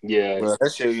 Yeah. But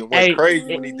that shit went Hey,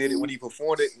 crazy when he did it. When he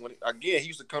performed it, when again he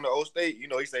used to come to Old State. You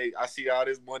know, he say, "I see all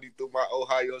this money through my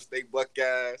Ohio State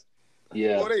Buckeyes."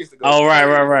 Yeah. Boy, they used to go oh right,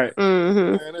 crazy. right, right.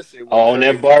 Mm-hmm. Man, that shit went Oh, on that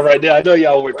crazy. bar right there, I know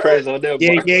y'all went What? crazy on that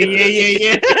Yeah, bar. yeah, yeah, yeah,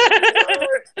 yeah.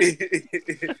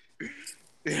 What?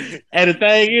 And the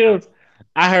thing is,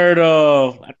 I heard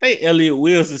I think Elliot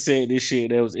Wilson said this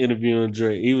shit that was interviewing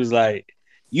Drake. He was like,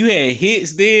 you had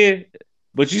hits then,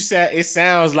 but you said it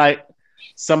sounds like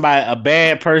somebody a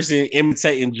bad person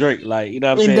imitating Drake. Like, you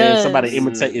know what I'm It saying? Somebody does.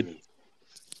 imitating, Mm.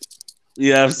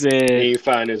 you know what I'm He saying? ain't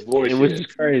find his voice Which yet. is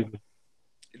crazy.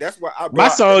 That's why My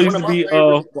song one used of to my be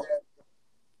favorite.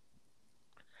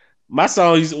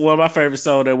 one of my favorite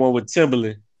songs, that one with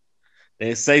Timberland.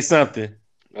 They say something.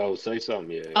 Oh, say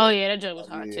something. Yeah, Oh yeah. yeah, that joke was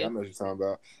Oh, hot yeah, I too. know what you're talking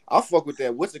about. I fuck with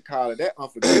that. What's it called? That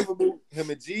Unforgivable. Him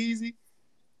and Jeezy.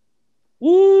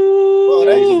 Bro, That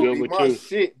that was a used to Woo! good be one my too.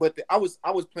 shit. But I was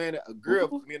playing it, a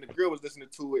girl. Me and the girl was listening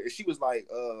to it, and she was like,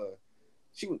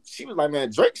 she was like,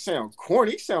 man, Drake sound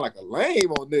corny. He sound like a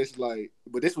lame on this. Like,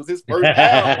 but this was his first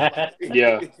album.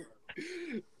 Yeah, Like,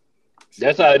 she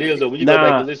that's was how like, it is. man, Though when you go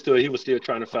back Nah, and listen to it, he was still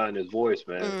trying to find his voice,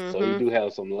 man. So he Mm-hmm. do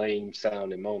have some lame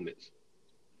sounding moments.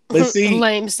 but see,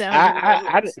 Lame sounding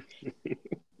I moments.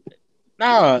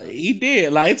 no, he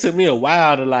did. Like, it took me a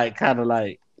while to like kind of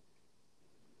like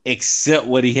accept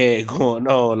what he had going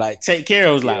on. Like, Take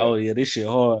Care was like, Yeah, oh yeah, this shit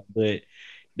hard. But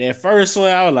that first one,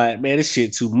 I was like, man, this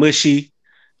shit too mushy.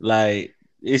 Like,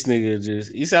 this nigga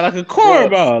just he sound like a bro.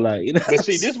 cornball. Like, you know what But I'm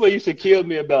see, saying? this way used to kill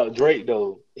me about Drake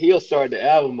though. He'll start the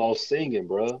album off singing,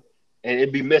 bro, and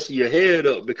it'd be messing your head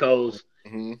up because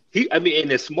mm-hmm. he. I mean,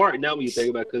 and it's smart now when you think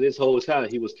about it, because this whole time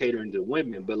he was catering to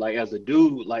women. But like as a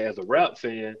dude, like as a rap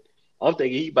fan, I'm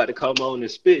thinking he about to come on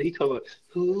and spit. He come up,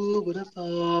 who would have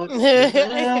thought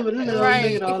that I would have make it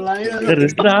Right. all light To up? the I'm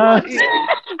stars. like,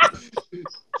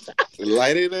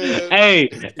 Light it up. Hey,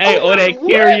 I'm or like, that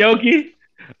what? karaoke,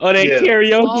 or that Yeah, Oh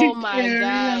karaoke. my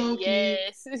god, karaoke,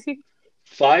 yes.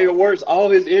 fireworks, all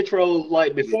his intros. Like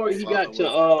Yeah, before he got to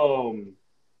fireworks.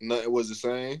 Nothing was the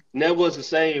same. that was the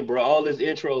same, bro. All his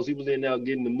intros, he was in there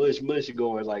getting the mush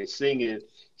going, like singing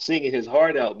his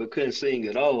heart out, but couldn't sing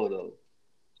at all though.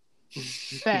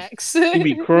 Facts. He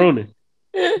be crooning.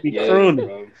 Be Yeah, crooning.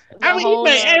 bro. I The mean, he whole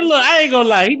make. Hey, look, I ain't gonna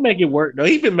lie. He make it work though.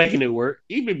 He been making it work.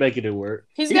 He been making it work.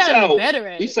 he's He gotten sound better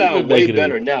at he it. He been sound way making it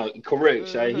better work. now. Correct,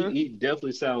 Shay. He Hmm. he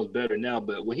definitely sounds better now.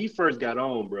 But when he first got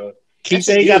on, bro, Keep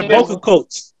saying he he For got was a sure. messing. vocal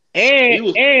coach, and He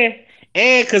was. and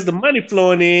and because the money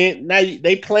flowing in, now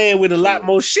they playing with a lot True.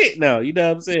 more shit now. You know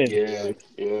what I'm saying? Yeah, Yeah,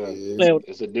 yeah. yeah. Playing with-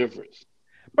 It's a difference.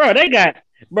 Bro, they got.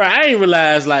 Bro, I ain't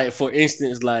realized like for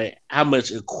instance like how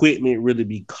much equipment really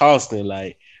be costing.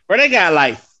 Like, bro, they got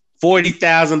like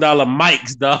 $40,000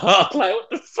 mics, dog. Like, what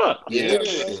the fuck, Yeah.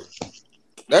 Yeah, bro.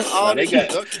 That's Now all they that got.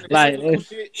 production and like physical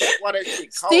shit. That's why that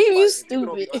shit costs. Steve, you Like, and people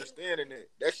don't stupid. be understanding that.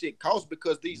 That shit costs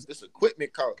because this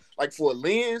equipment cost. Like for a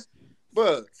lens,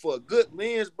 bro, for a good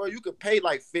lens, bro, you could pay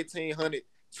like $1,500,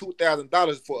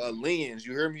 $2,000 for a lens.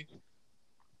 You hear me?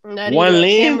 Not one even the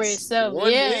camera lens. itself.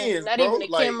 One Yeah, lens, not even bro. the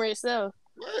Like camera itself.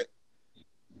 what?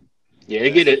 Yeah, it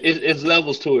That get it. shit. It's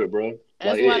levels to it, bro.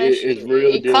 That's Like why that it's shit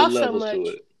real it deal costs so levels to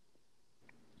much. it.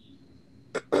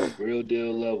 Real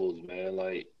deal levels, man.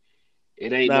 Like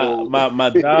it ain't Nah, no my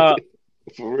dog,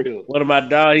 for real. one of my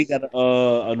dog, he got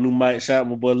a new mic shop.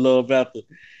 My boy Love After.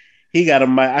 He got a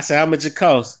mic. I said, how much it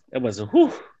cost? That was a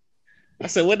whew. I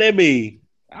said, what that mean?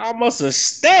 Almost a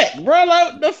stack, bro.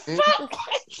 Like, what the fuck?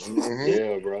 Mm-hmm.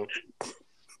 Yeah, bro.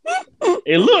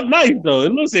 It looked nice though.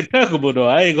 It looks impeccable though.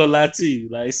 I ain't gonna lie to you.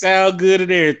 Like, sound good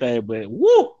and everything, but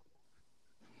woo.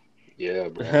 Yeah,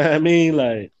 bro. I mean,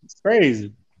 like, it's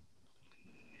crazy.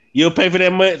 You'll pay for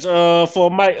that much for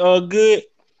a mic good?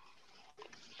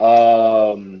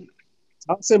 Um,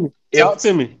 Talk to me. if Talk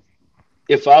to me.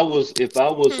 if I was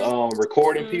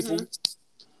recording Mm-hmm. people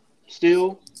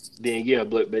still, then yeah.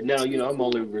 But now I'm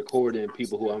only recording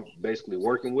people who I'm basically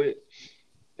working with,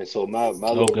 and so my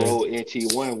little Okay. Rode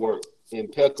NT1 worked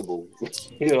impeccable.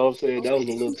 You know what I'm saying? That was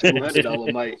a little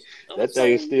 $200 mic. I'm That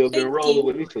thing's sorry. still been Thank rolling you.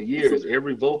 with me for years.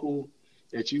 Every vocal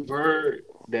that you've heard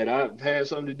that I've had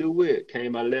something to do with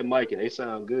came out of that mic, and they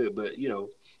sound good. But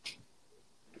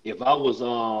if I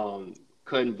was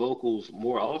cutting vocals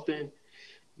more often,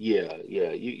 yeah,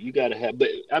 yeah, you gotta have. But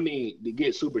I mean, to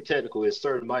get super technical, is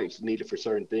certain mics needed for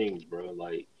certain things, bro.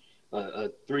 Like a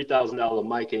 $3,000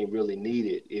 mic ain't really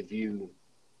needed if you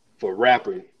for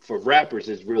rappers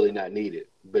it's really not needed.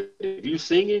 But if you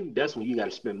singing, that's when you got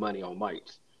to spend money on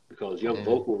mics because your Mm-hmm.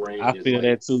 vocal range I is feel like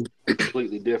that too.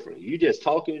 completely different. You just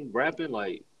talking, rapping,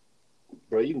 like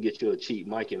bro, you can get you a cheap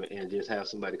mic and just have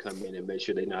somebody come in and make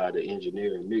sure they know how to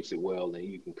engineer and mix it well, and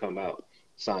you can come out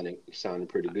sounding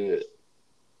pretty good.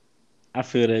 I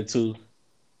feel that too.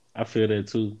 I feel that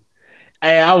too.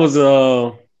 Hey, I was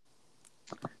I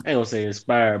ain't gonna say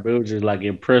inspired, but it was just like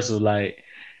impressive, like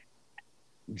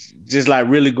just like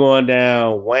really going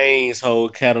down Wayne's whole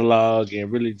catalog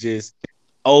and really just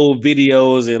old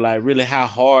videos and like really how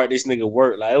hard this nigga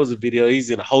worked. Like it was a video, he's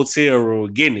in a hotel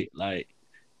room getting it. Like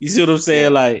you see what I'm saying? Yeah,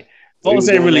 Like we folks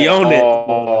were ain't doing really that. on that no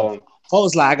more. Like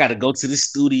folks like I gotta go to the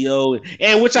studio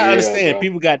and which I Yeah, understand. bro.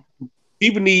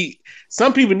 People need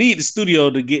some people need the studio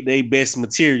to get their best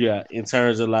material out in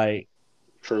terms of like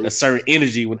a True. certain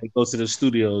energy when they go to the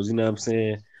studios, you know what I'm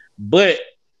saying? But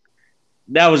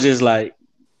that was just like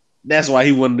that's why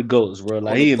he one of the goats, bro.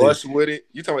 Like On the he in the bus with it.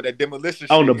 You talking about that demolition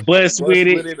on the shit? On the bus bus with with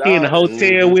it, it, he in the all that.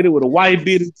 hotel Hmm. with it with a white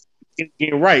beater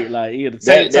getting right. Like he in the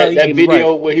tank That top, that he that getting right.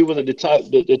 video where he was at the top,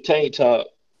 the tank top.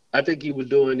 I think he was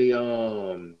doing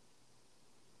the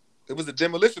It was a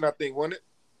demolition, I think, wasn't it?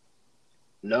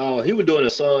 No, he was doing a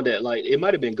song that like it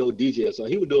might have been Go DJ or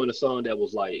something. He was doing a song that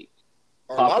was like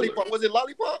Or popular. lollipop? Was it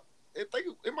lollipop? It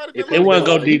might have It been It could have been wasn't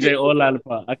a go lot. lollipop. He DJ did. or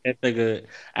Lollipop. I can't think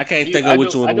of I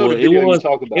which know. one I it know the was. video you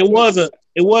talk about though.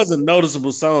 It was a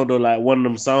noticeable song though, like one of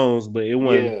them songs, but Yeah. it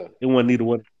wasn't either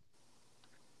one.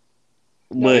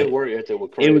 No, his But work ethic was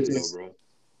it was crazy though, just bro.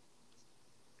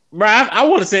 bro, I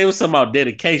want to say it was something about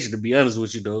dedication to be honest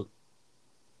with you though.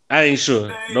 I ain't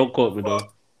sure. Don't quote me though.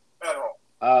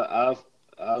 I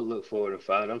I look forward to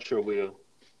find. I'm sure we'll.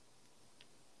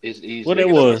 It's What easy it Speaking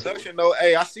of was? accessible. production, though,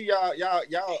 hey, I see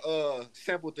y'all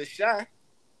sampled the shy.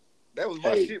 That was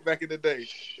my Hey, shit back in the day.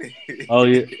 Oh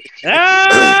yeah.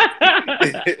 Ah!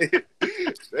 That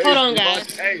Hold used to on, be my guys.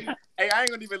 shit. Hey, I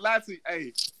ain't gonna even lie to you.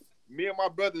 Hey, me and my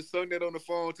brother sung that on the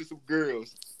phone to some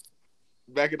girls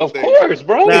back in the of day. course,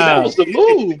 bro. That Nah. was the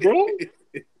move, bro. Oh,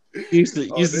 dude, Used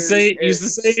to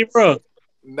say it, bro.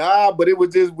 nah, but it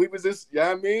was just we was just, you know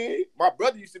what I mean? My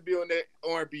brother used to be on that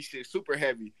R&B shit, super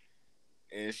heavy,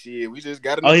 and shit. We just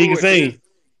got in the Oh, he can mood. sing.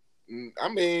 I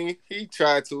mean, he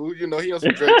tried to, he on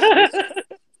some Drake shit.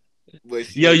 But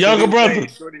Yo, shit, to younger this day,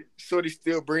 brother. Shorty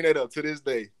still bring that up to this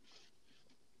day.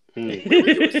 Hmm. Remember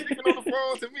you were singing on the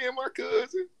phone to me and my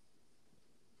cousin?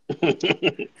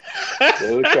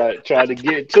 They were try to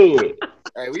get to it.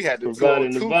 Hey, we had the two on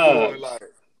providing the two going. vibes. Like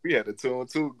we had the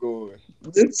 2-on-2 going.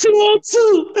 The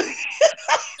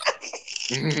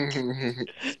 2-on-2.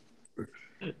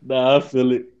 Nah, I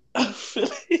feel it. I feel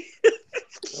it.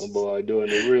 Oh boy,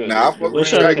 doing the real Nah, I the fuck with What the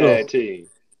should real I track go? though. tag team.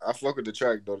 I fuck with the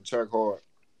track though. The track hard.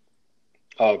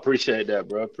 Oh, appreciate that,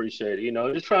 bro. Appreciate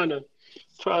it. Just trying to,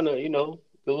 a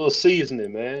little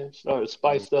seasoning, man. Start to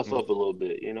spice stuff Mm-hmm. up a little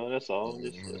bit. That's all.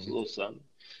 Just a Mm-hmm. little something.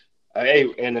 Hey,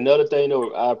 and another thing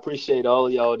though, I appreciate all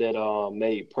of y'all that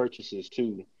made purchases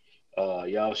too.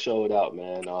 Y'all showed out,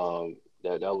 man. That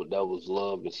was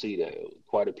love to see that.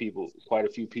 Quite a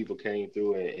few people came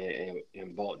through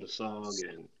and bought the song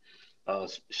and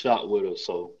shot with us.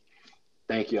 So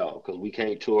thank y'all, because we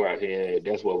can't tour out here.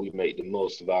 That's where we make the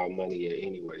most of our money at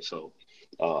anyway. So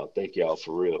thank y'all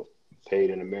for real.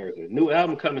 Paid in America. New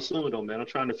album coming soon though, man. I'm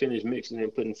trying to finish mixing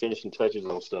and putting finishing touches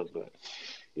on stuff, but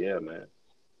yeah, man,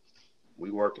 we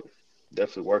working.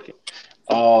 Definitely working.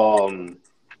 Um,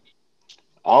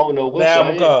 I don't know What the what's album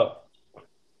ahead. called?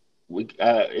 We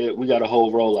got a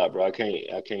whole rollout, bro. I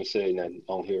can't say nothing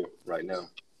on here right now,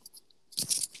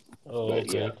 Oh,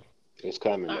 but yeah, okay. it's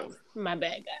coming Oh, though. my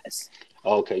bad, guys.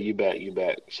 Okay, you back, you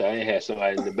back. Cheyenne had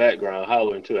somebody in the background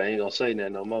hollering too. I ain't gonna say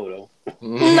nothing no more though.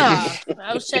 Nah,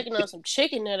 I was checking on some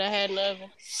chicken that I had in the oven.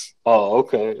 Oh,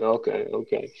 okay, okay,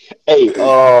 okay. Hey,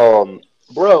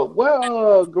 bro,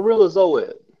 where Gorilla Zoe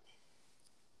at?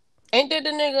 Ain't that the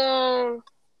nigga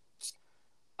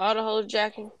all the hoes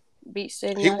jacking? Beat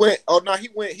steady He knocking. went. Oh no, he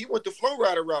went the Flow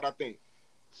Rider route. I think.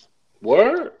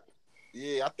 Word?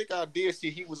 Yeah, I think I did see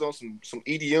he was on some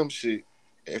EDM shit.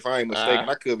 If I ain't mistaken,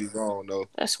 Ah, I could be wrong though.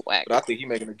 that's whack. But I think he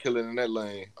making a killing in that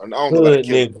lane. I don't know about a Hood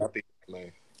killing, but nigga. I think in that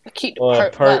lane. I keep the Or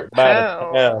perk by the perk by the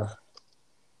pound. pound.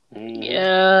 Mm-hmm.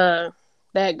 Yeah,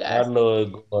 that I guy. know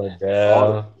it going All the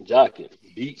down. jocking,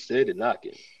 beat steady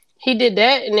knocking. He did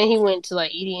that, and then he went to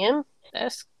like EDM.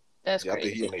 That's Yeah, I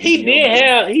think he in crazy. the He EDM did business.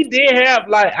 have he did have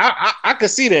like I could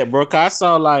see that, bro. Cause I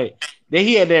saw like that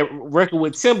he had that record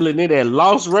with Timbaland in that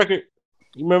Lost record.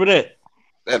 You remember that?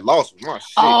 That loss was my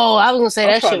shit. Oh, I was gonna say I'm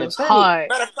that shit trying to was think. hard.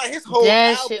 Matter of fact, his whole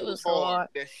That shit album was was so hard. hard.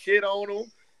 That shit on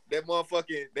him. That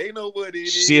motherfucking. They know what it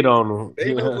Shit is. on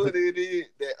They know him. what it is.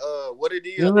 That what it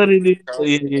is. I think What it's it is? called.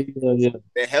 Yeah, yeah, yeah, yeah.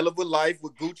 That hell of a life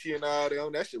with Gucci and all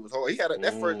them. That shit was hard. He had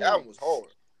that first Mm, album was hard.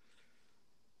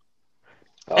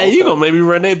 Hey, you gonna okay. make me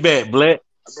run that back, Black?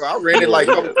 Bro, I ran it Yeah, like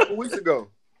a yeah. couple weeks ago.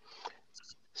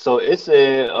 So it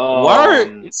said,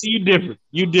 Word? See, you different.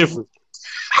 You different.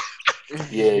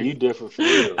 yeah, you different for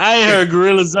real. I ain't heard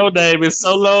Gorilla Zoe name in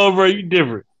so long, bro. You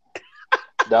different,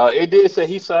 Now it did say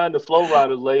he signed the Flow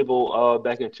Riders label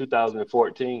back in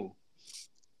 2014,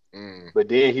 Mm. but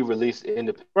then he released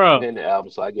an bro. independent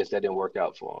album, so I guess that didn't work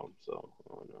out for him. So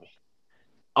I don't know.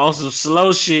 On some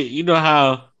slow shit. You know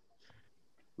how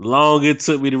long it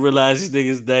took me to realize this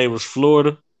nigga's name was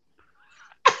Florida.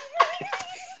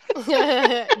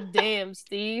 Damn,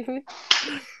 Steve.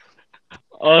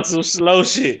 On some slow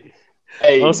shit.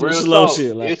 Hey, On some real slow talk.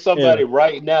 shit. Like, It's yeah. somebody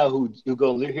right now who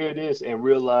gonna hear this and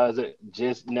realize it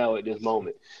just now at this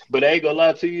moment. But I ain't gonna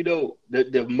lie to you though.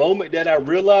 The moment that I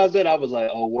realized that, I was like,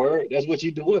 "Oh, word, that's what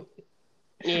you doing?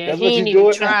 Yeah, That's he what you ain't even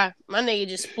doing now." try. My nigga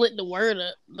just split the word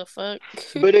up. The fuck?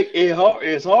 But it hard.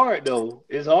 It's hard though.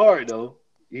 It's hard though.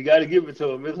 You got to give it to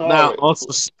him. It's Now, hard.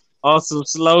 on some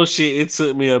slow shit, it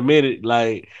took me a minute,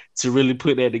 like, to really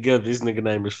put that together. This nigga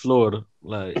name is Florida.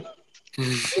 Like,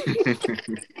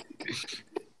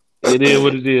 it is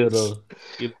what it is, though.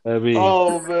 You know what I mean?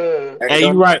 Oh man. Hey, Hey,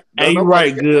 you right. Hey, don't you nobody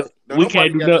right. got Good. don't We nobody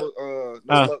can't do got nothing.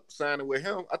 no Uh, luck signing with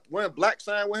him. When Black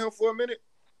signed with him for a minute.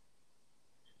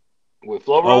 With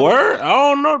Flow a Rider. word? I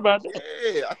don't know about that.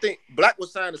 Yeah, I think Black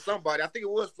was signed to somebody. I think it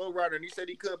was Flow Rider, and he said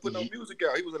he couldn't put no Y- music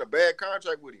out. He was in a bad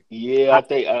contract with him. Yeah, I I,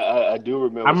 think I do I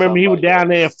remember remember something he was like that. down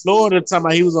there in Florida talking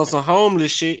about he was on some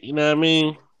homeless shit. You know what I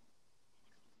mean?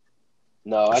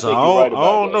 No, I So I think you're don't, right I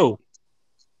about don't that. know.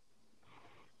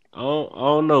 I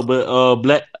don't know. But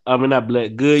Black, I mean not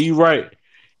Black. Good, you right.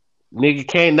 Nigga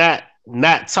can't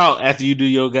not talk after you do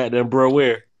your goddamn bro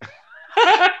where.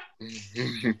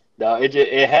 No,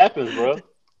 it happens, bro.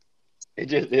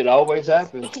 It always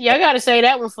happens. Yeah, I gotta say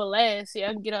that one for last. Yeah,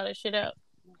 I can get all that shit out.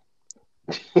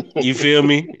 You feel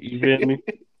me? You feel me?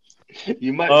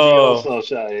 You might be on Uh, some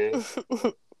Cheyenne.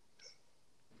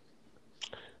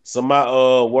 so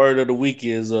my word of the week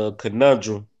is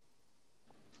conundrum.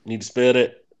 Need to spell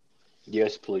that?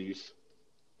 Yes, please.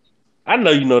 I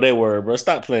know you know that word, bro.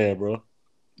 Stop playing, bro.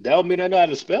 That don't mean I know how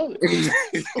to spell it.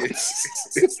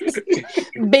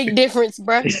 Big difference,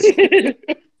 bruh.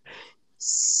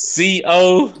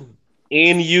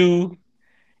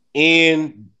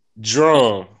 CONUN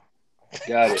drum.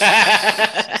 Got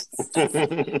it.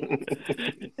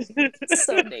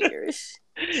 So niggerish.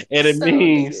 And it So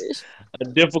means niggerish. a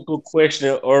difficult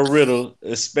question or riddle,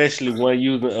 especially when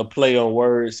using a play on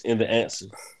words in the answer.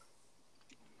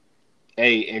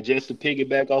 Hey, and just to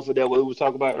piggyback off of that, what we were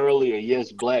talking about earlier,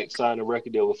 yes, Black signed a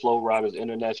record deal with Flow Riders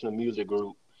International Music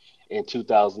Group in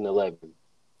 2011.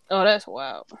 Oh, that's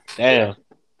wild. Yeah,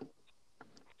 Damn.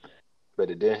 but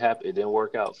it didn't happen. It didn't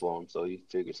work out for him, so he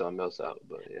figured something else out.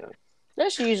 But yeah,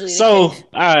 That's usually the So, case.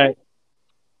 all right,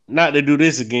 not to do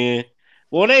this again.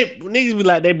 Well, they niggas be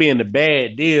like they being a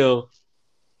bad deal.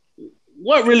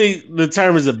 What really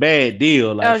determines a bad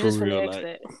deal, I like was for just gonna real? ask Like,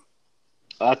 that.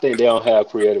 I think they don't have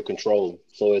creative control.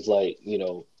 So it's like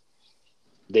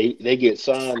they get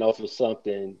signed off of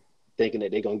something, thinking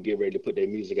that they're gonna get ready to put their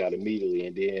music out immediately,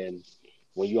 and then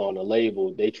when you're on the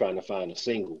label, they trying to find a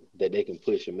single that they can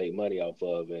push and make money off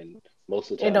of, and most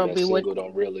of the It time don't that be what. single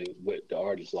don't really what the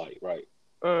artist like, right?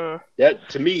 Uh, That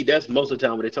to me, that's most of the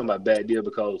time when they talking about bad deal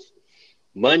because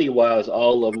money wise,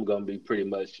 all of them gonna be pretty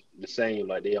much the same.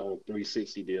 Like they own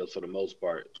 360 deals for the most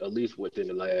part, at least within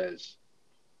the last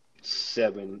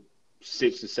seven,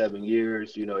 6 to 7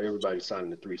 years. Everybody's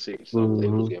signing the 360, so the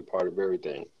label's mm-hmm. getting part of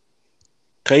everything.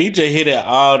 Cause you just hear that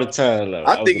all the time. Like,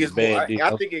 I I was think in a it's more. bad deal. I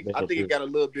I was think in it. a I bad think it deal. got a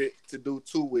little bit to do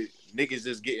too with niggas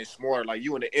just getting smarter. Like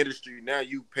you in the industry now,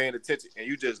 you paying attention and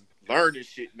you just learning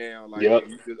shit now. Like Yep,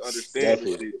 and you just understanding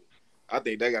definitely. shit. I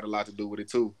think that got a lot to do with it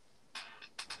too.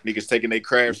 Niggas taking their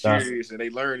craft Nah, serious and they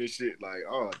learning shit. Like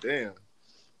oh damn,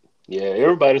 Yeah,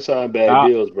 everybody sign bad nah,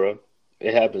 deals, bro.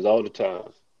 It happens all the time.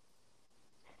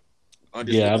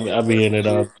 yeah, understanding I be in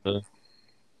hustle it shit. all.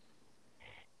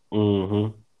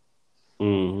 Mm-hmm.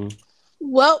 Mm-hmm.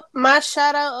 well, my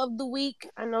shout out of the week.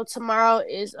 I know tomorrow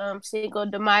is Cinco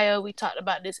de Mayo. We talked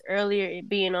about this earlier. It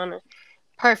being on a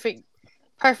perfect,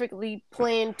 perfectly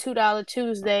planned $2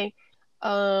 Tuesday.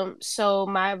 So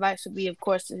my advice would be, of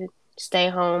course, to stay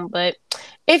home. But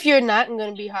if you're not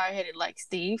going to be hard headed like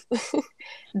Steve,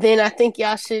 then I think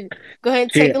y'all should go ahead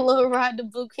and take Yeah. a little ride to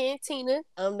Blue Cantina.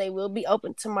 They will be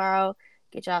open tomorrow.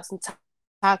 Get y'all some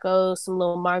tacos, some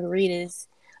little margaritas,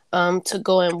 to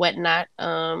go and whatnot.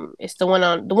 It's the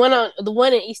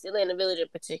one in East Atlanta Village in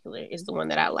particular is the one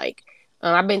that I like.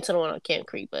 I've been to the one on Camp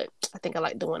Creek, but I think I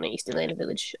like the one in East Atlanta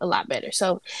Village a lot better.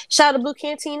 So shout out to Blue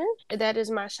Cantina. That is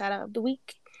my shout out of the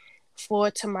week for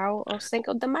tomorrow on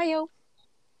Cinco de Mayo. What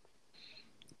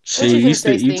See, you finna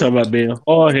say, you Steve? talking about being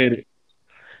hard headed.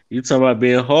 You talking about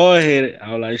being hard headed.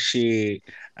 I was like, shit.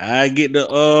 I get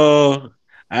the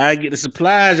I get the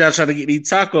supplies. Y'all trying to get these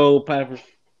taco popping.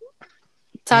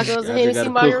 Tacos and Y'all just Hennessy gotta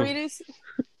cook them. margaritas.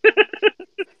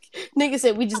 Nigga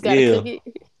said we just gotta cook Yeah. it.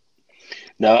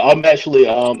 Now I'm actually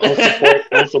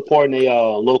I'm supporting a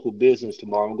local business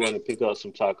tomorrow. I'm going to pick up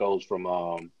some tacos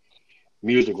from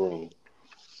Music Room.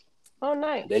 Oh,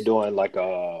 They're nice. doing like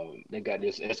they got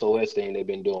this SOS thing they've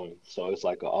been doing. So it's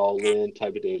like an all in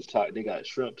type of thing. They got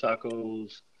shrimp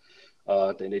tacos.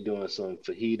 I think they're doing some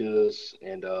fajitas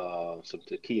and some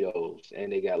taquitos,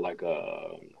 and they got like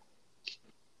um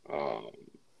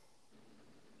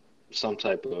some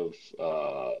type of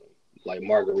like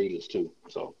margaritas too.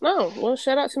 So No, well,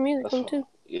 shout out to Music that's Room what, too.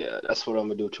 yeah, that's what I'm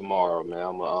gonna do tomorrow, man.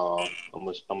 I'm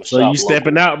gonna So you shop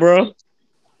stepping local. out, bro?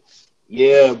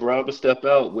 Yeah, bro, I'm gonna step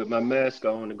out with my mask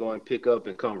on and go and pick up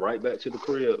and come right back to the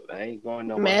crib. I ain't going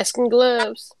nowhere. Mask and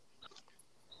gloves.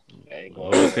 I ain't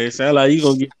going nowhere. Okay, sound like you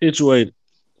gonna get situated.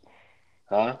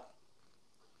 Huh?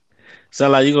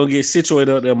 Sound like you gonna get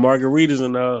situated up there, margaritas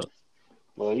and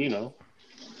Well,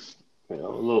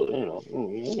 a little,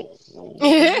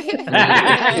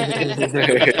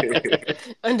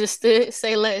 Understood.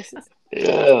 Say less.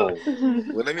 yeah.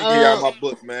 Well, let me give y'all Um, my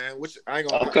book, man. Which I ain't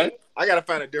gonna. Okay. I gotta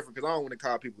find it different because I don't want to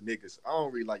call people niggas. I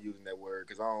don't really like using that word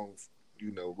because I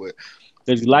don't, but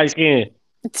cause you light skin.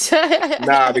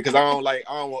 nah, because I don't like.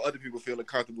 I don't want other people feeling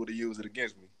comfortable to use it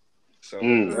against me. So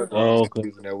Mm. that's why I'm Oh, not okay.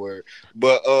 using that word.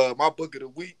 But my book of the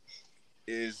week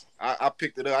is I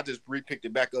picked it up. I just re-picked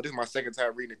it back up. This is my second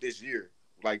time reading it this year,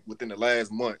 like within the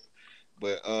last month.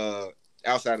 But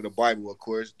outside of the Bible, of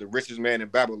course, The Richest Man in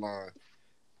Babylon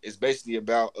is basically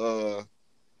about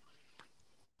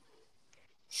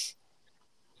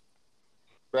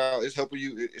it's helping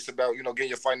you. It's about getting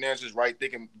your finances right,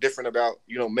 thinking different about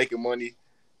making money.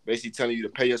 Basically telling you to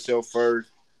pay yourself first.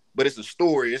 But it's a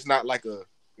story. It's not like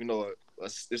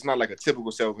it's not like a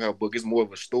typical self help book. It's more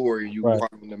of a story. You Right.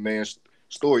 following the man's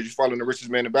story. You following the richest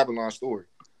man in Babylon story.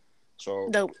 So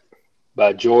dope.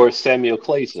 By George Samuel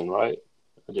Clayson, right?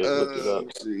 I just looked it let up.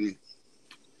 me see.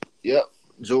 Yep,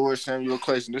 George Samuel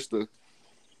Clayson. This the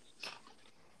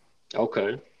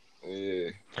Okay. yeah.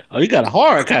 Oh, you got a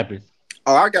hard copy.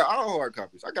 Oh, I got all hard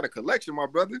copies. I got a collection, my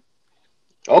brother.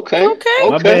 Okay, Okay.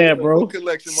 My okay. bad, Book bro.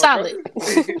 collection, my Solid.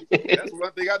 brother. That's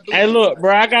one thing I do Hey, got. look,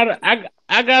 bro.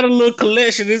 I got a little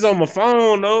collection. It's on my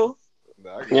phone though.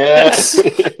 Nah, I got Yeah,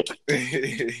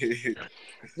 it.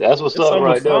 that's what's It's up on my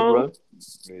right there, phone. bro.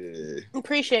 Yeah.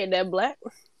 Appreciate that, Black.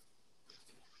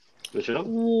 For sure.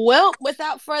 Well,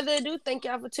 without further ado, thank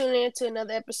y'all for tuning in to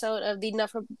another episode of the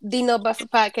No Buffer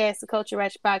Podcast, the Culture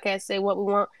Ratchet Podcast. Say what we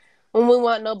want when we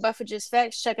want, no buffer, just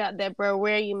facts. Check out that bro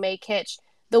where you may catch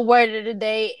the word of the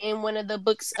day in one of the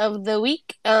books of the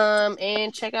week.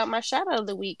 And check out my shout out of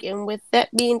the week. And with that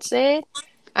being said,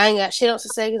 I ain't got shit else to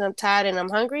say because I'm tired and I'm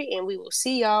hungry. And we will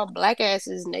see y'all black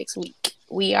asses next week.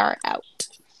 We are out.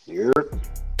 Yep.